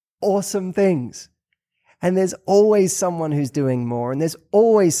doing awesome things. And there's always someone who's doing more, and there's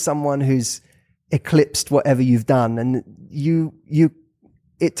always someone who's eclipsed whatever you've done. And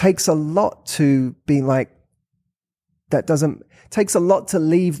it takes a lot to be like, it takes a lot to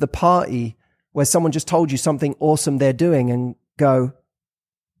leave the party where someone just told you something awesome they're doing and go,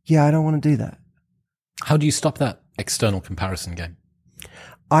 yeah, I don't want to do that. How do you stop that external comparison game?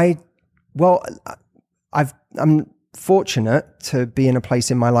 I'm fortunate to be in a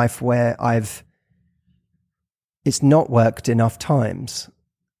place in my life where it's not worked enough times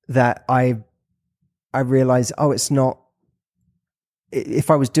that I realize, it's not, if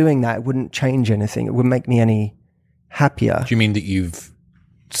I was doing that, it wouldn't change anything. It wouldn't make me any happier. Do you mean that you've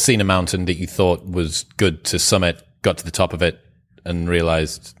seen a mountain that you thought was good to summit, got to the top of it and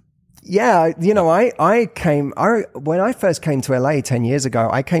realized? Yeah. When I first came to LA 10 years ago,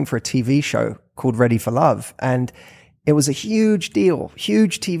 I came for a TV show called Ready for Love. And it was a huge deal,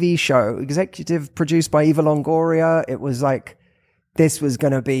 huge TV show, executive produced by Eva Longoria. It was like, this was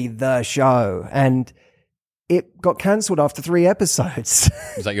going to be the show. And it got cancelled after 3 episodes.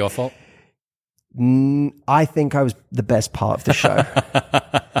 Was that your fault? I think I was the best part of the show.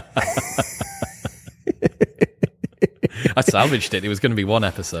 I salvaged it. It was going to be one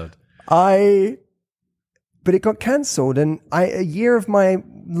episode. But it got cancelled, and a year of my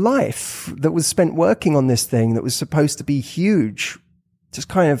life that was spent working on this thing that was supposed to be huge, just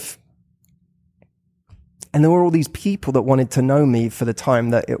kind of. And there were all these people that wanted to know me for the time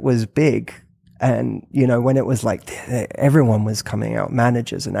that it was big. And, you know, when it was like everyone was coming out,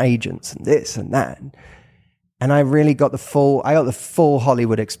 managers and agents and this and that. And I really got the full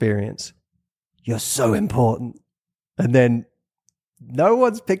Hollywood experience. You're so important. And then no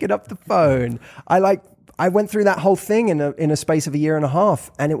one's picking up the phone. I went through that whole thing in a space of a year and a half,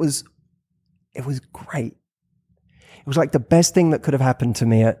 and it was great. It was like the best thing that could have happened to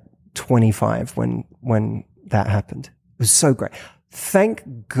me at 25 when that happened. It was so great.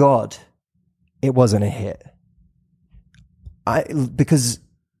 Thank God it wasn't a hit. Because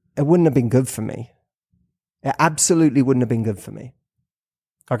it wouldn't have been good for me. It absolutely wouldn't have been good for me.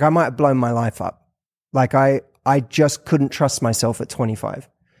 Like, I might have blown my life up. Like, I just couldn't trust myself at 25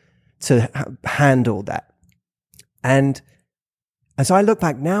 to handle that. And so I look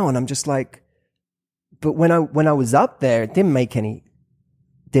back now and I'm just like, but when I was up there, it didn't make any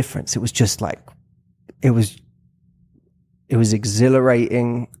difference. It was just like, it was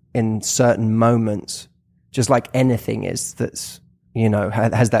exhilarating in certain moments, just like anything is that's, you know,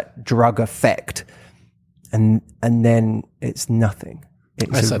 has that drug effect. And then it's nothing.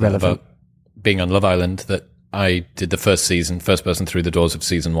 It's I said that irrelevant. about being on Love Island, that I did the first person through the doors of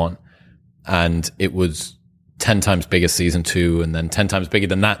season 1, and it was 10 times bigger season 2, and then 10 times bigger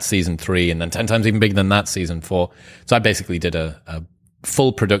than that season 3, and then 10 times even bigger than that season 4. So I basically did a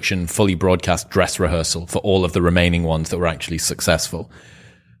full production, fully broadcast dress rehearsal for all of the remaining ones that were actually successful.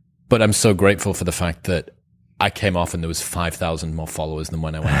 But I'm so grateful for the fact that I came off and there was 5,000 more followers than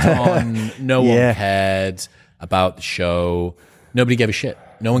when I went on. No one cared about the show. Nobody gave a shit.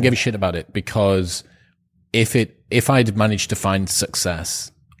 No one gave a shit about it, because if I'd managed to find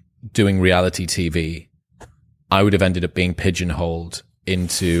success doing reality TV, I would have ended up being pigeonholed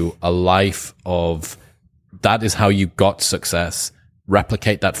into a life of, that is how you got success,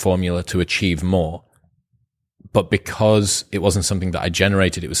 replicate that formula to achieve more. But because it wasn't something that I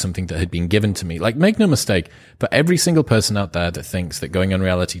generated, it was something that had been given to me. Like, make no mistake, for every single person out there that thinks that going on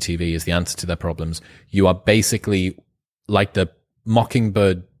reality TV is the answer to their problems, you are basically like the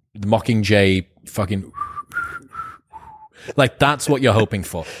mockingbird, the mockingjay fucking... Like, that's what you're hoping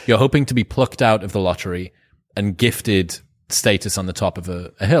for. You're hoping to be plucked out of the lottery and gifted status on the top of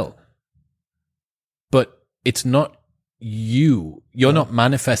a hill. But it's not you. You're not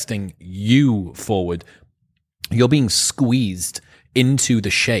manifesting you forward. You're being squeezed into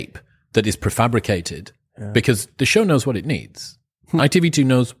the shape that is prefabricated, because the show knows what it needs. ITV2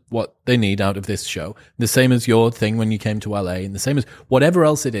 knows what they need out of this show. The same as your thing when you came to LA, and the same as whatever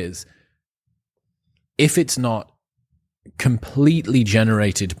else it is. If it's not completely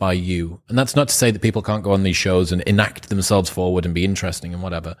generated by you, and that's not to say that people can't go on these shows and enact themselves forward and be interesting and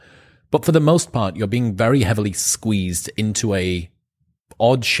whatever, but for the most part, you're being very heavily squeezed into a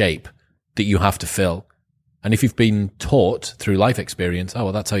odd shape that you have to fill. And if you've been taught through life experience, oh,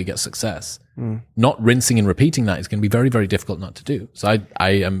 well, that's how you get success, not rinsing and repeating that is going to be very, very difficult not to do. So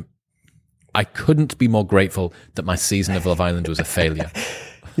I couldn't be more grateful that my season of Love Island was a failure.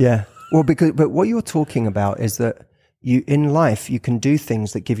 Yeah. Well, but what you're talking about is that in life, you can do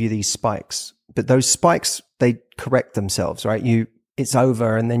things that give you these spikes, but those spikes, they correct themselves, right? It's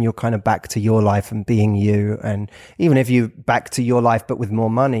over, and then you're kind of back to your life and being you. And even if you back to your life, but with more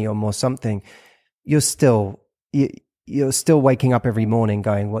money or more something, you're still waking up every morning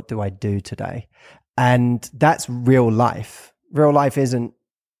going, what do I do today? And that's real life. Real life isn't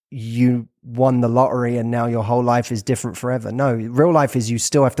you won the lottery and now your whole life is different forever. No, real life is you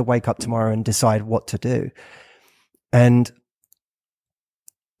still have to wake up tomorrow and decide what to do. And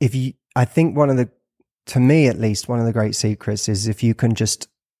I think to me at least, one of the great secrets is if you can just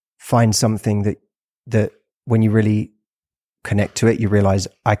find something that when you really connect to it, you realize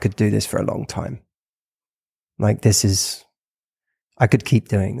I could do this for a long time. Like, I could keep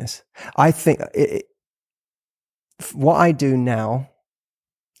doing this. I think what I do now,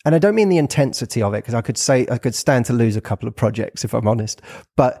 and I don't mean the intensity of it, because I could stand to lose a couple of projects if I'm honest,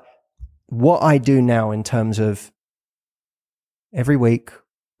 but what I do now in terms of every week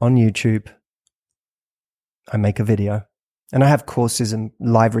on YouTube, I make a video, and I have courses and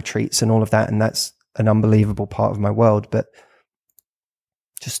live retreats and all of that, and that's an unbelievable part of my world, but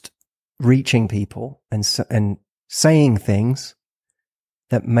just reaching people and saying things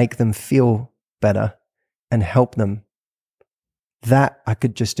that make them feel better and help them, that I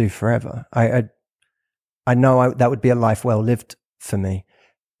could just do forever. I know that would be a life well lived for me.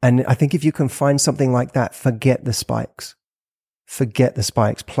 And I think if you can find something like that, forget the spikes. forget the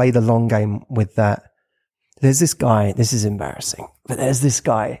spikes, play the long game with that. There's this guy, this is embarrassing, but there's this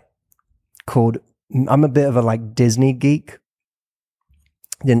guy called, I'm a bit of a like Disney geek.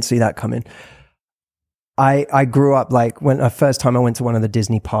 Didn't see that coming. I grew up like when the first time I went to one of the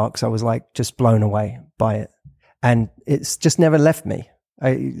Disney parks, I was like just blown away by it. And it's just never left me.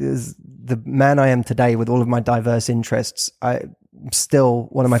 The man I am today with all of my diverse interests, still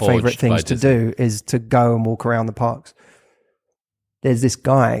one of my favorite things to do is to go and walk around the parks. There's this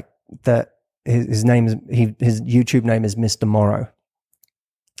guy that his YouTube name is Mr. Morrow.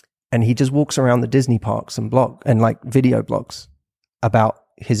 And he just walks around the Disney parks and like video blogs about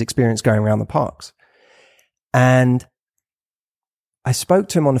his experience going around the parks. And I spoke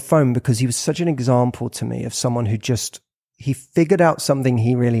to him on the phone because he was such an example to me of someone who he figured out something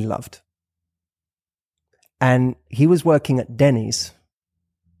he really loved. And he was working at Denny's.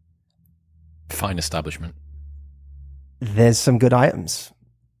 Fine establishment. There's some good items.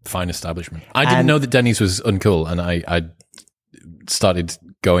 Fine establishment. I didn't know that Denny's was uncool, and I started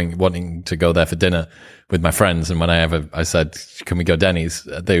wanting to go there for dinner with my friends. And when I said, "Can we go Denny's?"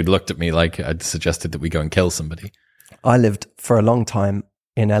 They looked at me like I'd suggested that we go and kill somebody. I lived for a long time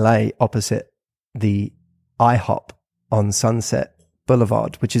in LA opposite the IHOP on Sunset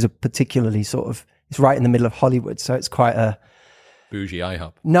Boulevard, which is a particularly it's right in the middle of Hollywood. So it's quite a bougie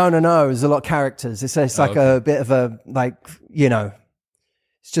IHOP. No. There's a lot of characters. It's like okay. A bit of a, like,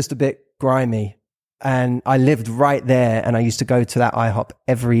 it's just a bit grimy. And I lived right there, and I used to go to that IHOP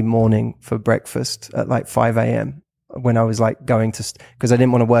every morning for breakfast at like 5 a.m. when I was like going to, because I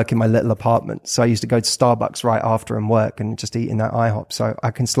didn't want to work in my little apartment. So I used to go to Starbucks right after and work and just eat in that IHOP. So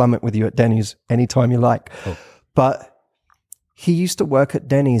I can slum it with you at Denny's anytime you like. Oh. But he used to work at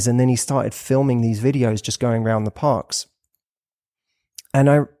Denny's, and then he started filming these videos just going around the parks. And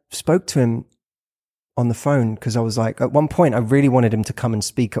I spoke to him on the phone because I was like, at one point I really wanted him to come and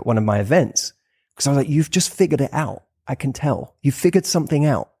speak at one of my events. Because I was like, you've just figured it out. I can tell. You figured something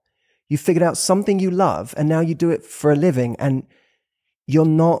out. You figured out something you love, and now you do it for a living, and you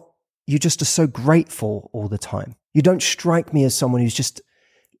just are so grateful all the time. You don't strike me as someone who's just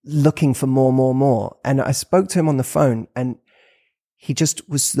looking for more. And I spoke to him on the phone, and he just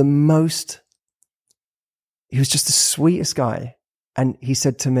was he was just the sweetest guy. And he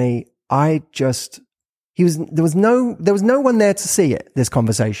said to me, there was no one there to see it, this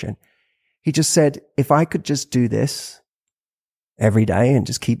conversation. He just said, if I could just do this every day and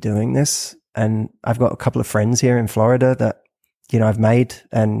just keep doing this. And I've got a couple of friends here in Florida that, I've made,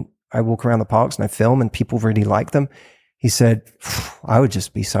 and I walk around the parks and I film and people really like them. He said, I would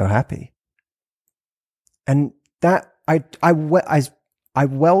just be so happy. And that I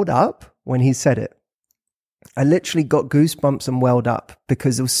welled up when he said it. I literally got goosebumps and welled up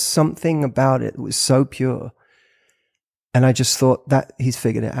because there was something about it that was so pure. And I just thought that he's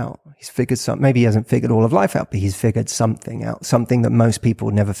figured it out. He's figured something. Maybe he hasn't figured all of life out, but he's figured something out, something that most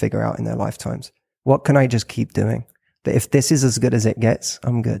people never figure out in their lifetimes. What can I just keep doing? That if this is as good as it gets,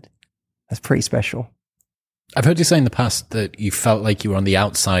 I'm good. That's pretty special. I've heard you say in the past that you felt like you were on the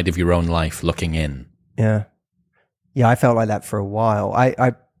outside of your own life looking in. Yeah. Yeah, I felt like that for a while.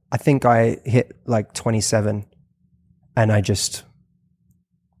 I think I hit like 27 and I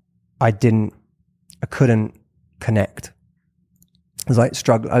couldn't connect. I was like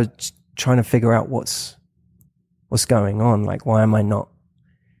struggling. I was trying to figure out what's going on. Like, why am I not?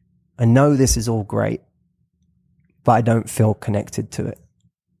 I know this is all great, but I don't feel connected to it.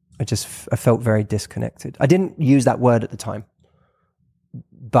 I felt very disconnected. I didn't use that word at the time,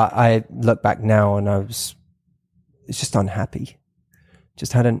 but I look back now and it's just unhappy.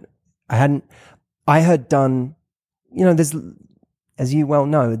 I had done, there's, as you well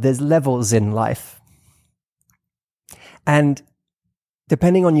know, there's levels in life. And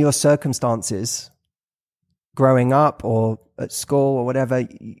depending on your circumstances, growing up or at school or whatever,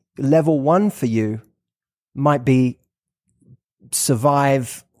 level 1 for you might be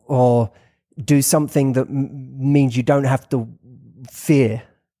survive or do something that means you don't have to fear.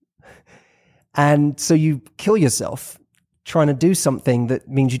 And so you kill yourself trying to do something that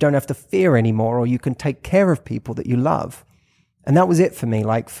means you don't have to fear anymore, or you can take care of people that you love. And that was it for me.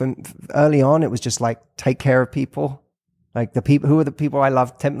 Like, from early on, it was just like, take care of people. Like, the people, who are the people I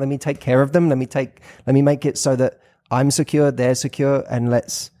love? Let me take care of them. Let me make it so that I'm secure, they're secure, and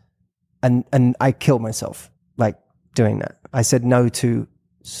and I killed myself, like, doing that. I said no to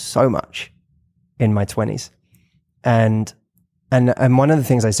so much in my 20s. And one of the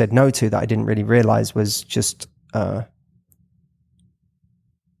things I said no to that I didn't really realize was just,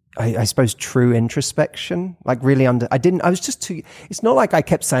 I suppose true introspection, like really I was just too, it's not like I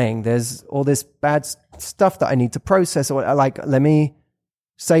kept saying there's all this bad stuff that I need to process, or like, let me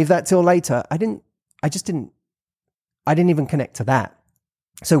save that till later. I didn't even connect to that.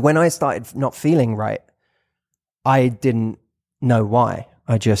 So when I started not feeling right, I didn't know why.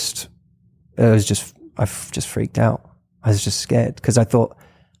 I just freaked out. I was just scared because I thought,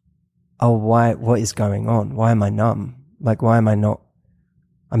 oh, what is going on? Why am I numb? Like, why am I not?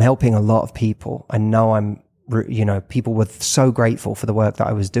 I'm helping a lot of people. I know people were so grateful for the work that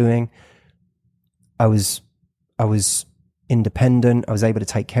I was doing. I was independent. I was able to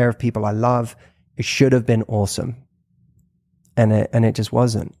take care of people I love. It should have been awesome. And it just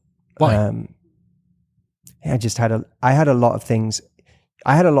wasn't. Why? I had a lot of things.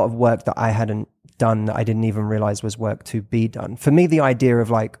 I had a lot of work that I hadn't done that I didn't even realize was work to be done. For me, the idea of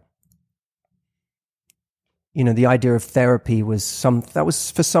the idea of therapy was that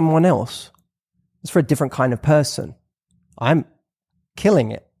was for someone else. It's for a different kind of person. I'm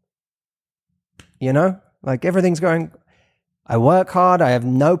killing it. Like everything's going, I work hard. I have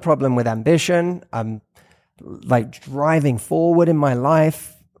no problem with ambition. I'm like driving forward in my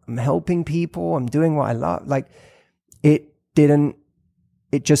life. I'm helping people. I'm doing what I love. Like it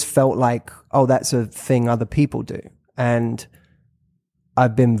just felt like, oh, that's a thing other people do. And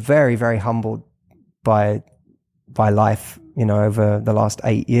I've been very, very humbled by life, over the last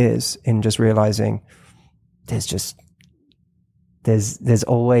 8 years, in just realizing there's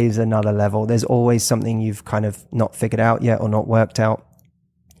always another level. There's always something you've kind of not figured out yet or not worked out.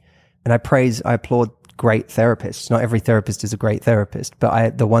 And I applaud great therapists. Not every therapist is a great therapist,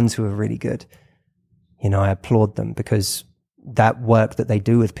 but the ones who are really good, I applaud them, because that work that they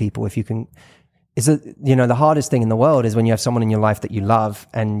do with people, if you can, the hardest thing in the world is when you have someone in your life that you love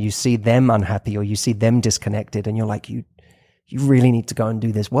and you see them unhappy or you see them disconnected, and you're like, you really need to go and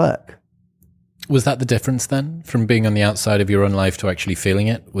do this work. Was that the difference then, from being on the outside of your own life to actually feeling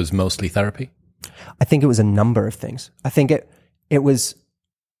it, was mostly therapy? I think it was a number of things. I think it was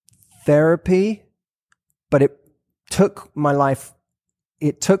therapy, but it took my life,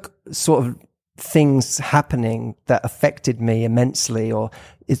 it took sort of things happening that affected me immensely, or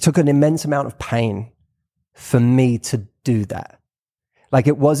it took an immense amount of pain for me to do that. Like,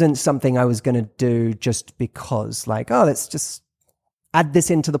 it wasn't something I was going to do just because, like, oh, let's just add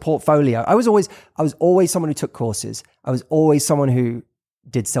this into the portfolio. I was always someone who took courses. I was always someone who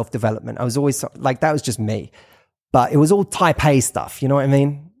did self-development. I was always like, that was just me. But it was all type A stuff. You know what I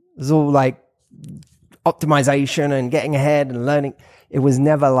mean? It was all like optimization and getting ahead and learning. It was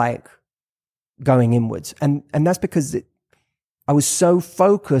never like going inwards. And that's because I was so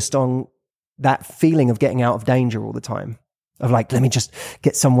focused on that feeling of getting out of danger all the time, of like, let me just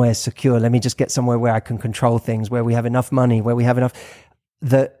get somewhere secure. Let me just get somewhere where I can control things, where we have enough money, where we have enough,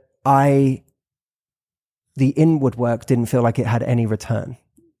 that the inward work didn't feel like it had any return.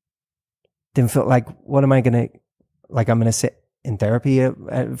 Didn't feel like, what am I going to, like, I'm going to sit in therapy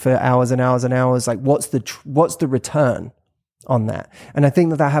for hours and hours and hours. Like, what's the return on that? And I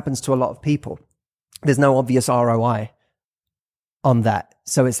think that happens to a lot of people. There's no obvious ROI on that.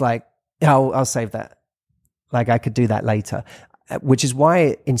 So it's like, I'll save that. Like, I could do that later, which is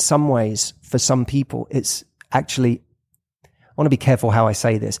why in some ways, for some people, it's actually, I want to be careful how I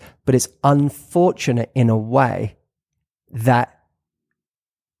say this, but it's unfortunate in a way that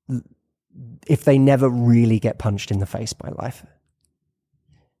if they never really get punched in the face by life.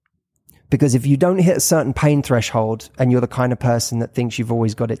 Because if you don't hit a certain pain threshold and you're the kind of person that thinks you've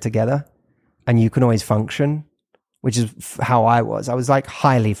always got it together and you can always function, which is how I was like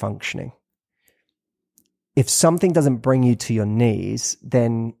highly functioning. If something doesn't bring you to your knees,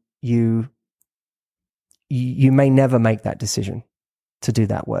 then you may never make that decision to do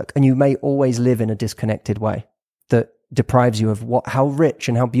that work. And you may always live in a disconnected way that deprives you of how rich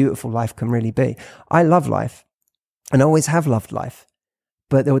and how beautiful life can really be. I love life and I always have loved life,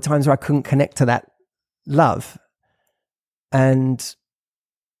 but there were times where I couldn't connect to that love. And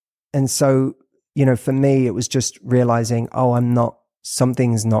so, for me, it was just realizing, oh,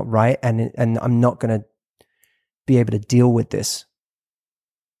 something's not right. And I'm not going to be able to deal with this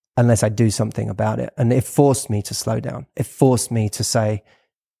unless I do something about it. And it forced me to slow down. It forced me to say,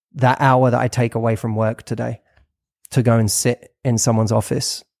 that hour that I take away from work today to go and sit in someone's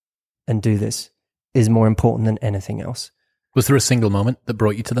office and do this is more important than anything else. Was there a single moment that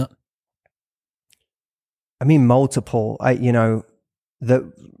brought you to that? I mean, multiple.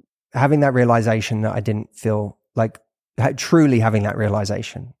 Having that realization that I didn't feel like, truly having that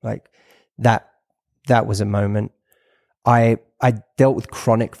realization, like that was a moment. I dealt with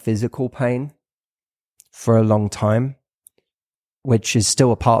chronic physical pain for a long time. which is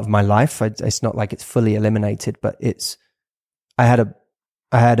still a part of my life. It's not like it's fully eliminated, but I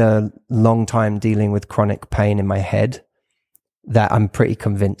had a long time dealing with chronic pain in my head that I'm pretty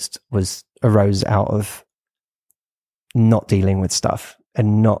convinced arose out of not dealing with stuff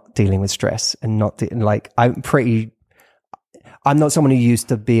and not dealing with stress and I'm not someone who used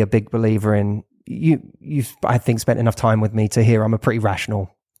to be a big believer in you've I think spent enough time with me to hear I'm a pretty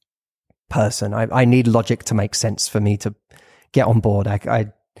rational person. I need logic to make sense for me to get on board.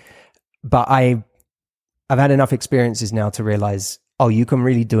 But I've had enough experiences now to realize, you can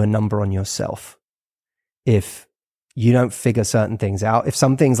really do a number on yourself if you don't figure certain things out. If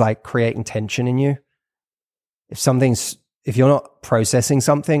something's like creating tension in you, if you're not processing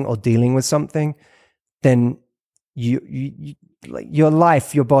something or dealing with something, then you like your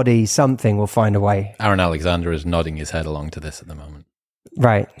life, your body, something will find a way. Aaron Alexander is nodding his head along to this at the moment.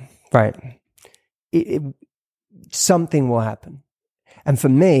 Right. Something will happen. And for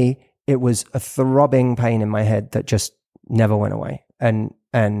me, it was a throbbing pain in my head that just never went away. And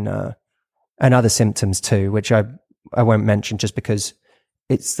other symptoms too, which I won't mention just because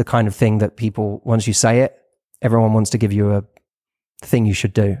it's the kind of thing that people, once you say it, everyone wants to give you a thing you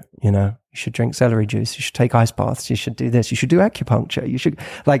should do. You should drink celery juice. You should take ice baths. You should do this. You should do acupuncture. You should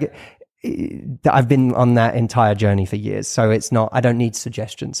I've been on that entire journey for years. So I don't need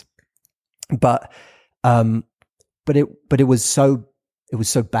suggestions, but it was so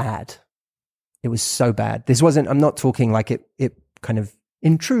bad. It was so bad. I'm not talking like it kind of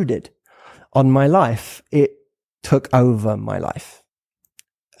intruded on my life. It took over my life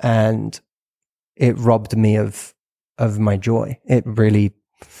and it robbed me of my joy. It really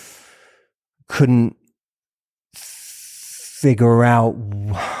couldn't figure out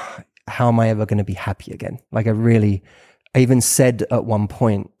how am I ever going to be happy again. Like I even said at one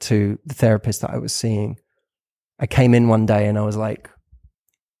point to the therapist that I was seeing, I came in one day and I was like,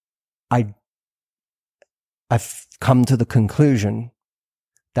 I've come to the conclusion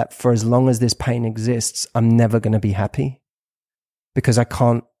that for as long as this pain exists, I'm never going to be happy because I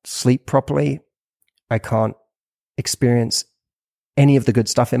can't sleep properly. I can't experience any of the good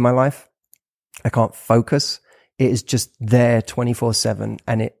stuff in my life. I can't focus. It is just there 24/7.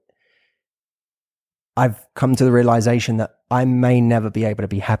 And I've come to the realization that I may never be able to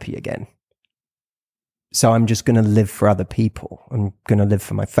be happy again. So I'm just going to live for other people. I'm going to live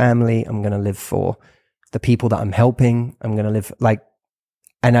for my family. I'm going to live for the people that I'm helping. I'm going to live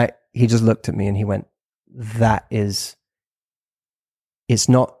he just looked at me and he went, the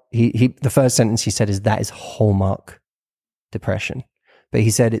first sentence he said is, that is hallmark depression. But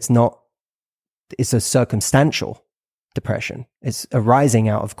he said, it's a circumstantial depression. It's arising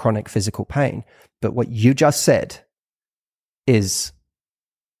out of chronic physical pain. But what you just said is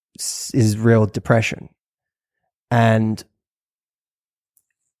real depression. And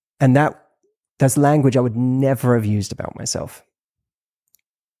that's language I would never have used about myself.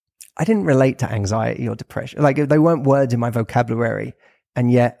 I didn't relate to anxiety or depression. Like they weren't words in my vocabulary.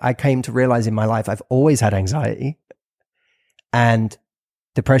 And yet I came to realize in my life, I've always had anxiety, and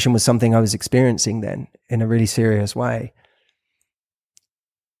depression was something I was experiencing then in a really serious way.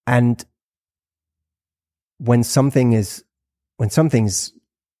 And when something's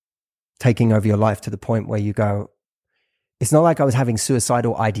taking over your life to the point where you go, it's not like I was having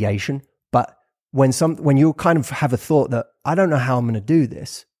suicidal ideation, but when you kind of have a thought that I don't know how I'm going to do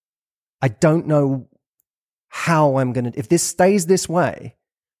this. I don't know how I'm going to, if this stays this way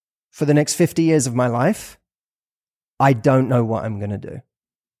for the next 50 years of my life, I don't know what I'm going to do.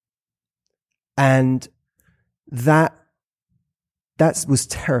 And that was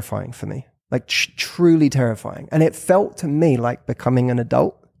terrifying for me, like truly terrifying. And it felt to me like becoming an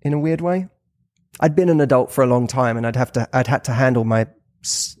adult in a weird way. I'd been an adult for a long time, and I'd had to handle my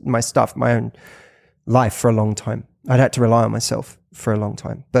stuff, my own life for a long time. I'd had to rely on myself for a long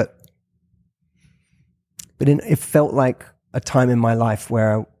time. But it felt like a time in my life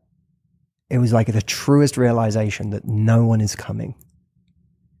where it was like the truest realization that no one is coming.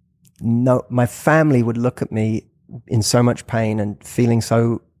 No, my family would look at me in so much pain and feeling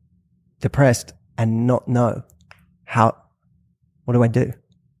so depressed and not know what do I do?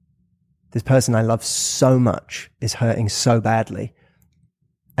 This person I love so much is hurting so badly,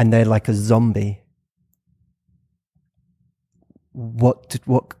 and they're like a zombie. What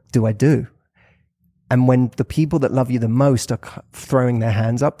do I do? And when the people that love you the most are throwing their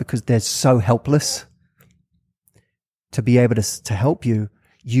hands up because they're so helpless to be able to help you,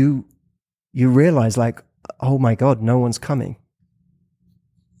 you realize like, oh my God, no one's coming.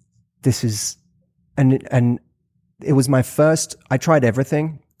 This is, and it was my first, I tried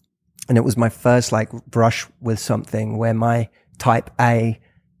everything, and it was my first like brush with something where my type A.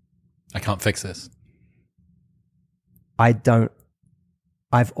 I can't fix this.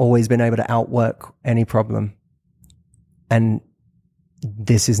 I've always been able to outwork any problem. And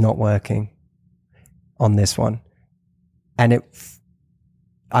this is not working on this one. And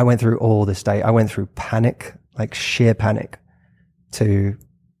I went through all the state. I went through panic, like sheer panic, to,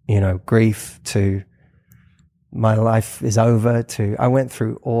 grief, to my life is over, to, I went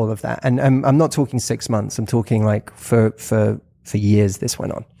through all of that. And I'm not talking 6 months. I'm talking like for years this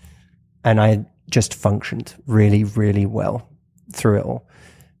went on. And I just functioned really, really well through it all.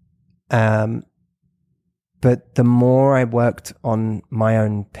 But the more I worked on my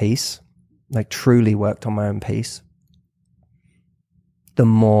own peace, like truly worked on my own peace, the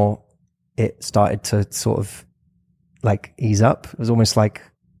more it started to sort of like ease up. It was almost like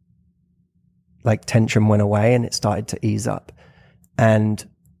tension went away and it started to ease up. And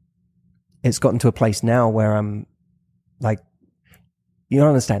it's gotten to a place now where I'm like, you don't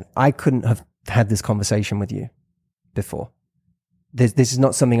understand. I couldn't have had this conversation with you before. This is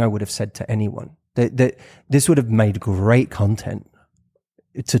not something I would have said to anyone. This would have made great content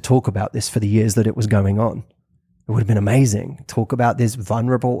to talk about this for the years that it was going on. It would have been amazing. Talk about this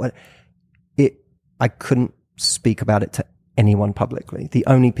vulnerable. I couldn't speak about it to anyone publicly. The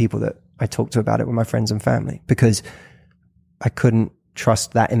only people that I talked to about it were my friends and family, because I couldn't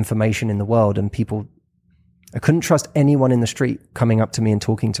trust that information in the world, and I couldn't trust anyone in the street coming up to me and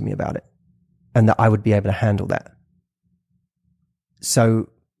talking to me about it, and that I would be able to handle that. So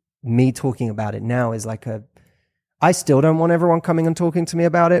me talking about it now is like I still don't want everyone coming and talking to me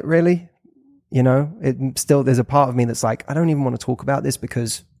about it, really. There's a part of me that's like, I don't even want to talk about this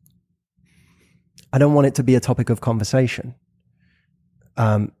because I don't want it to be a topic of conversation.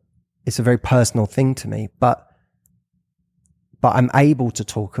 It's a very personal thing to me, but I'm able to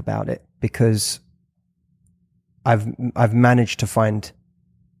talk about it because I've managed to find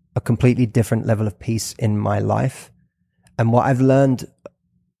a completely different level of peace in my life. And what I've learned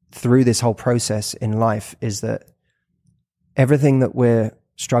through this whole process in life is that everything that we're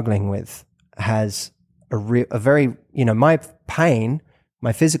struggling with has a very, my pain,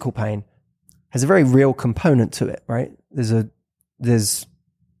 my physical pain has a very real component to it, right? There's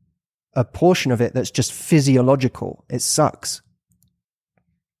a portion of it that's just physiological. It sucks.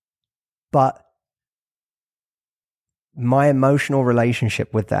 But my emotional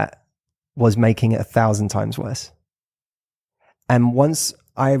relationship with that was making it 1,000 times worse. And once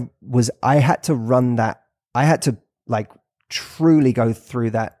I had to run that, I had to like truly go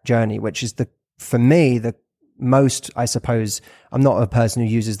through that journey, which is for me, the most, I suppose, I'm not a person who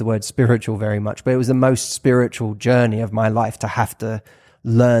uses the word spiritual very much, but it was the most spiritual journey of my life to have to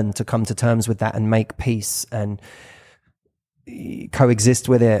learn to come to terms with that and make peace and coexist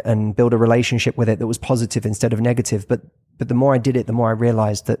with it and build a relationship with it that was positive instead of negative. But the more I did it, the more I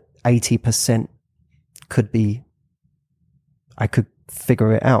realized that 80% I could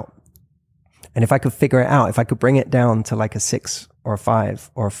figure it out. And if I could figure it out, if I could bring it down to like a 6 or a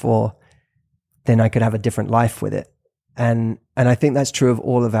 5 or a 4, then I could have a different life with it. And I think that's true of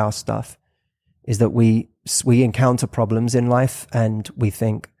all of our stuff, is that we encounter problems in life and we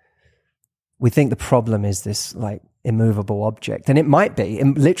think the problem is this like immovable object. And it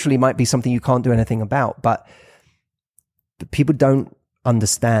literally might be something you can't do anything about, but people don't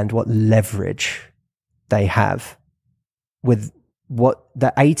understand what leverage they have with what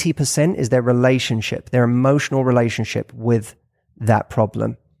the 80% is their relationship, their emotional relationship with that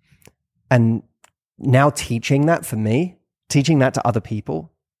problem. And now teaching that to other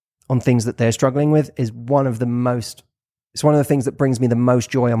people on things that they're struggling with is one of the things that brings me the most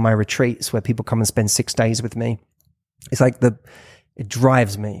joy on my retreats, where people come and spend 6 days with me. It's like it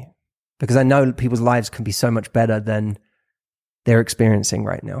drives me because I know people's lives can be so much better than they're experiencing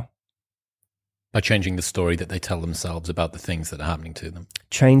right now. By changing the story that they tell themselves about the things that are happening to them.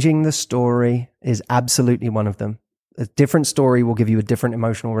 Changing the story is absolutely one of them. A different story will give you a different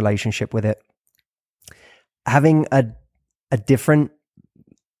emotional relationship with it. Having a different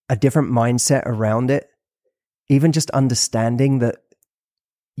mindset around it, even just understanding that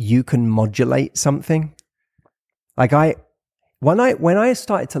you can modulate something. Like when I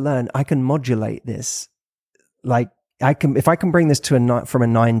started to learn, I can modulate this. Like if I can bring this from a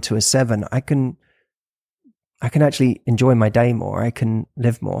 9 to a 7, I can actually enjoy my day more. I can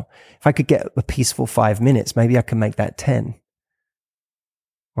live more. If I could get a peaceful 5 minutes, maybe I can make that 10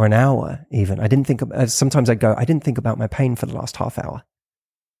 or an hour even. Sometimes I didn't think about my pain for the last half hour.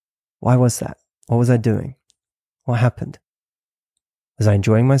 Why was that? What was I doing? What happened? Was I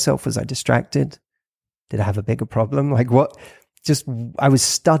enjoying myself? Was I distracted? Did I have a bigger problem? Like what? I would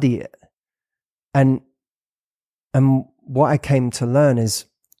study it. And what I came to learn is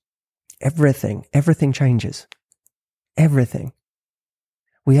everything changes. Everything.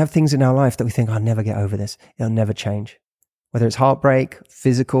 We have things in our life that we think, I'll never get over this. It'll never change. Whether it's heartbreak,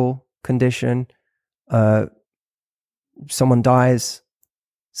 physical condition, someone dies,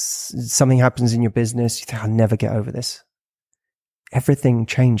 something happens in your business, you think, I'll never get over this. Everything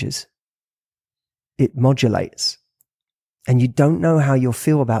changes. It modulates. And you don't know how you'll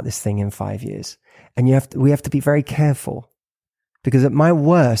feel about this thing in 5 years. And we have to be very careful. Because at my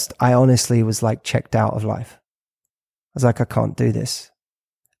worst, I honestly was like checked out of life. I was like, I can't do this.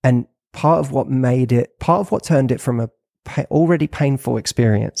 And part of what turned it from a already painful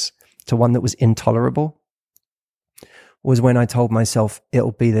experience to one that was intolerable was when I told myself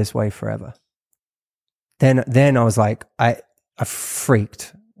it'll be this way forever. Then I was like, I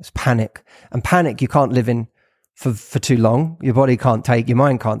freaked. It's panic. And panic you can't live in for too long. Your body can't take, your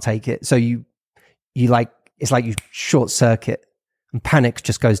mind can't take it. So you like, it's like you short circuit, and panic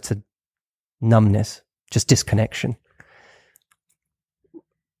just goes to numbness, just disconnection.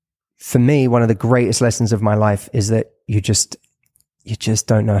 For me, one of the greatest lessons of my life is that you just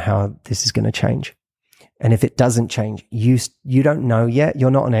don't know how this is going to change. And if it doesn't change, you don't know yet. You're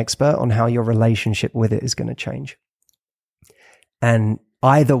not an expert on how your relationship with it is going to change. And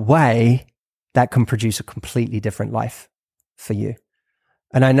either way, that can produce a completely different life for you.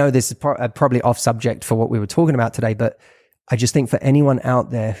 And I know this is probably off subject for what we were talking about today, but I just think for anyone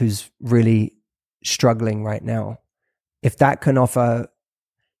out there who's really struggling right now, if that can offer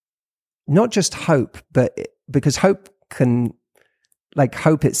not just hope, but because hope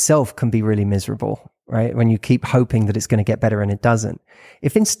itself can be really miserable, right? When you keep hoping that it's going to get better and it doesn't.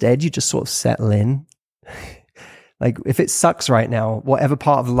 If instead you just sort of settle in, like if it sucks right now, whatever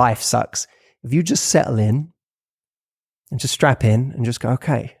part of life sucks, if you just settle in and just strap in and just go,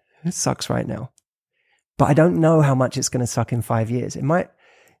 okay, it sucks right now, but I don't know how much it's going to suck in 5 years.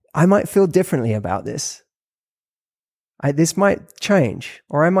 I might feel differently about this. This might change,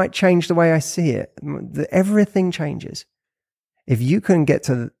 or I might change the way I see it. Everything changes. If you can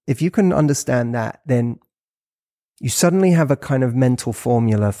understand that, then you suddenly have a kind of mental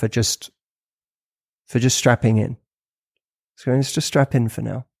formula for just strapping in. So let's just strap in for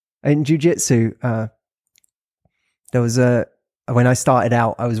now. In jiu-jitsu, when I started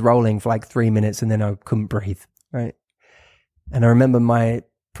out, I was rolling for like 3 minutes and then I couldn't breathe, right? And I remember my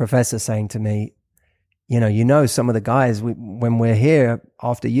professor saying to me, some of the guys, when we're here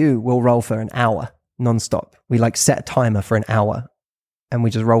after you, we'll roll for an hour nonstop. We like set a timer for an hour and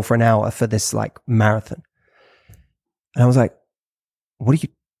we just roll for an hour for this like marathon. And I was like, what are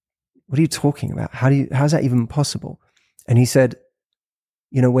you talking about? How's that even possible? And he said,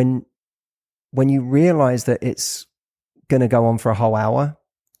 when you realize that it's going to go on for a whole hour,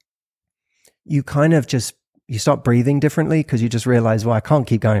 you kind of you start breathing differently because you just realize, well, I can't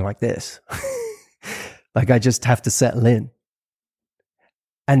keep going like this. Like I just have to settle in.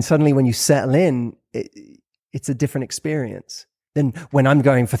 And suddenly when you settle in, it's a different experience. Then when I'm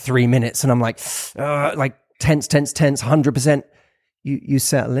going for 3 minutes and I'm like tense, 100%, you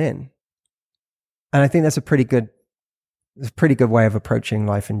settle in. And I think that's a pretty good way of approaching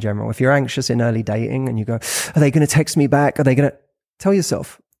life in general. If you're anxious in early dating and you go, are they going to text me back? Are they going to tell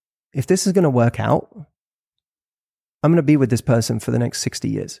yourself, if this is going to work out, I'm going to be with this person for the next 60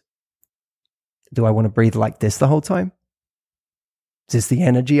 years. Do I want to breathe like this the whole time? Is this the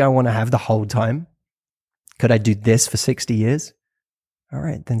energy I want to have the whole time? Could I do this for 60 years? All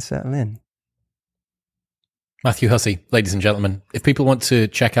right, then settle in. Matthew Hussey, ladies and gentlemen, if people want to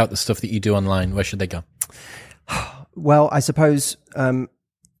check out the stuff that you do online, where should they go? Well, I suppose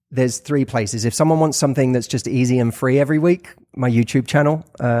there's 3 places. If someone wants something that's just easy and free every week, my YouTube channel,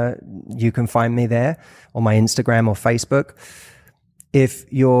 you can find me there, or my Instagram or Facebook. If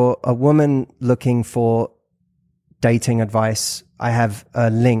you're a woman looking for dating advice, I have a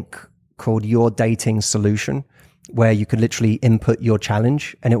link called Your Dating Solution, where you could literally input your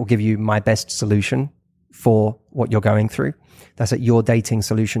challenge and it will give you my best solution for what you're going through. That's at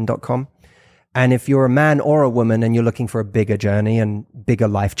yourdatingsolution.com. And if you're a man or a woman and you're looking for a bigger journey and bigger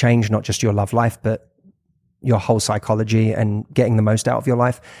life change, not just your love life, but your whole psychology and getting the most out of your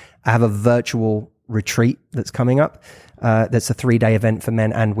life, I have a virtual retreat that's coming up. That's a 3-day event for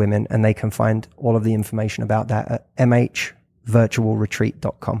men and women, and they can find all of the information about that at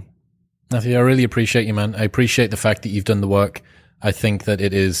mhvirtualretreat.com. Matthew, I really appreciate you, man. I appreciate the fact that you've done the work. I think that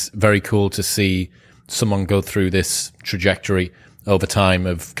it is very cool to see someone go through this trajectory over time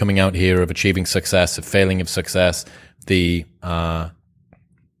of coming out here, of achieving success, of failing of success, the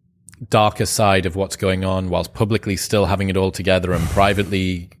darker side of what's going on, whilst publicly still having it all together and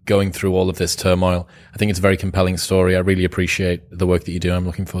privately going through all of this turmoil. I think it's a very compelling story. I really appreciate the work that you do. I'm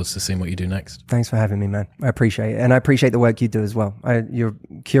looking forward to seeing what you do next. Thanks for having me, man. I appreciate it. And I appreciate the work you do as well. Your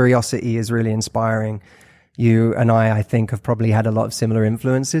curiosity is really inspiring. You and I think, have probably had a lot of similar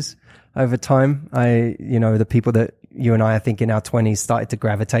influences over time. The people that you and I think in our 20s started to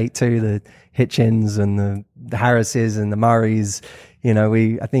gravitate to, the Hitchens and the Harrises and the Murrays.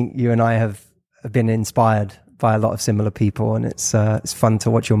 I think you and I have been inspired by a lot of similar people, and it's fun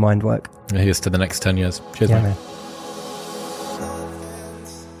to watch your mind work. Here's to the next 10 years. Cheers, man.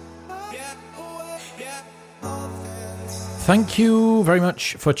 Thank you very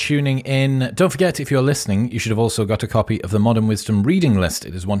much for tuning in. Don't forget, if you're listening, you should have also got a copy of the Modern Wisdom reading list.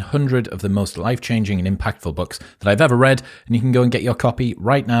 It is 100 of the most life-changing and impactful books that I've ever read, and you can go and get your copy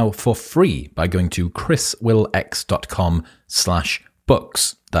right now for free by going to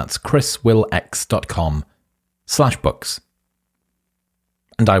chriswillx.com/books. That's chriswillx.com/books.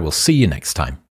 And I will see you next time.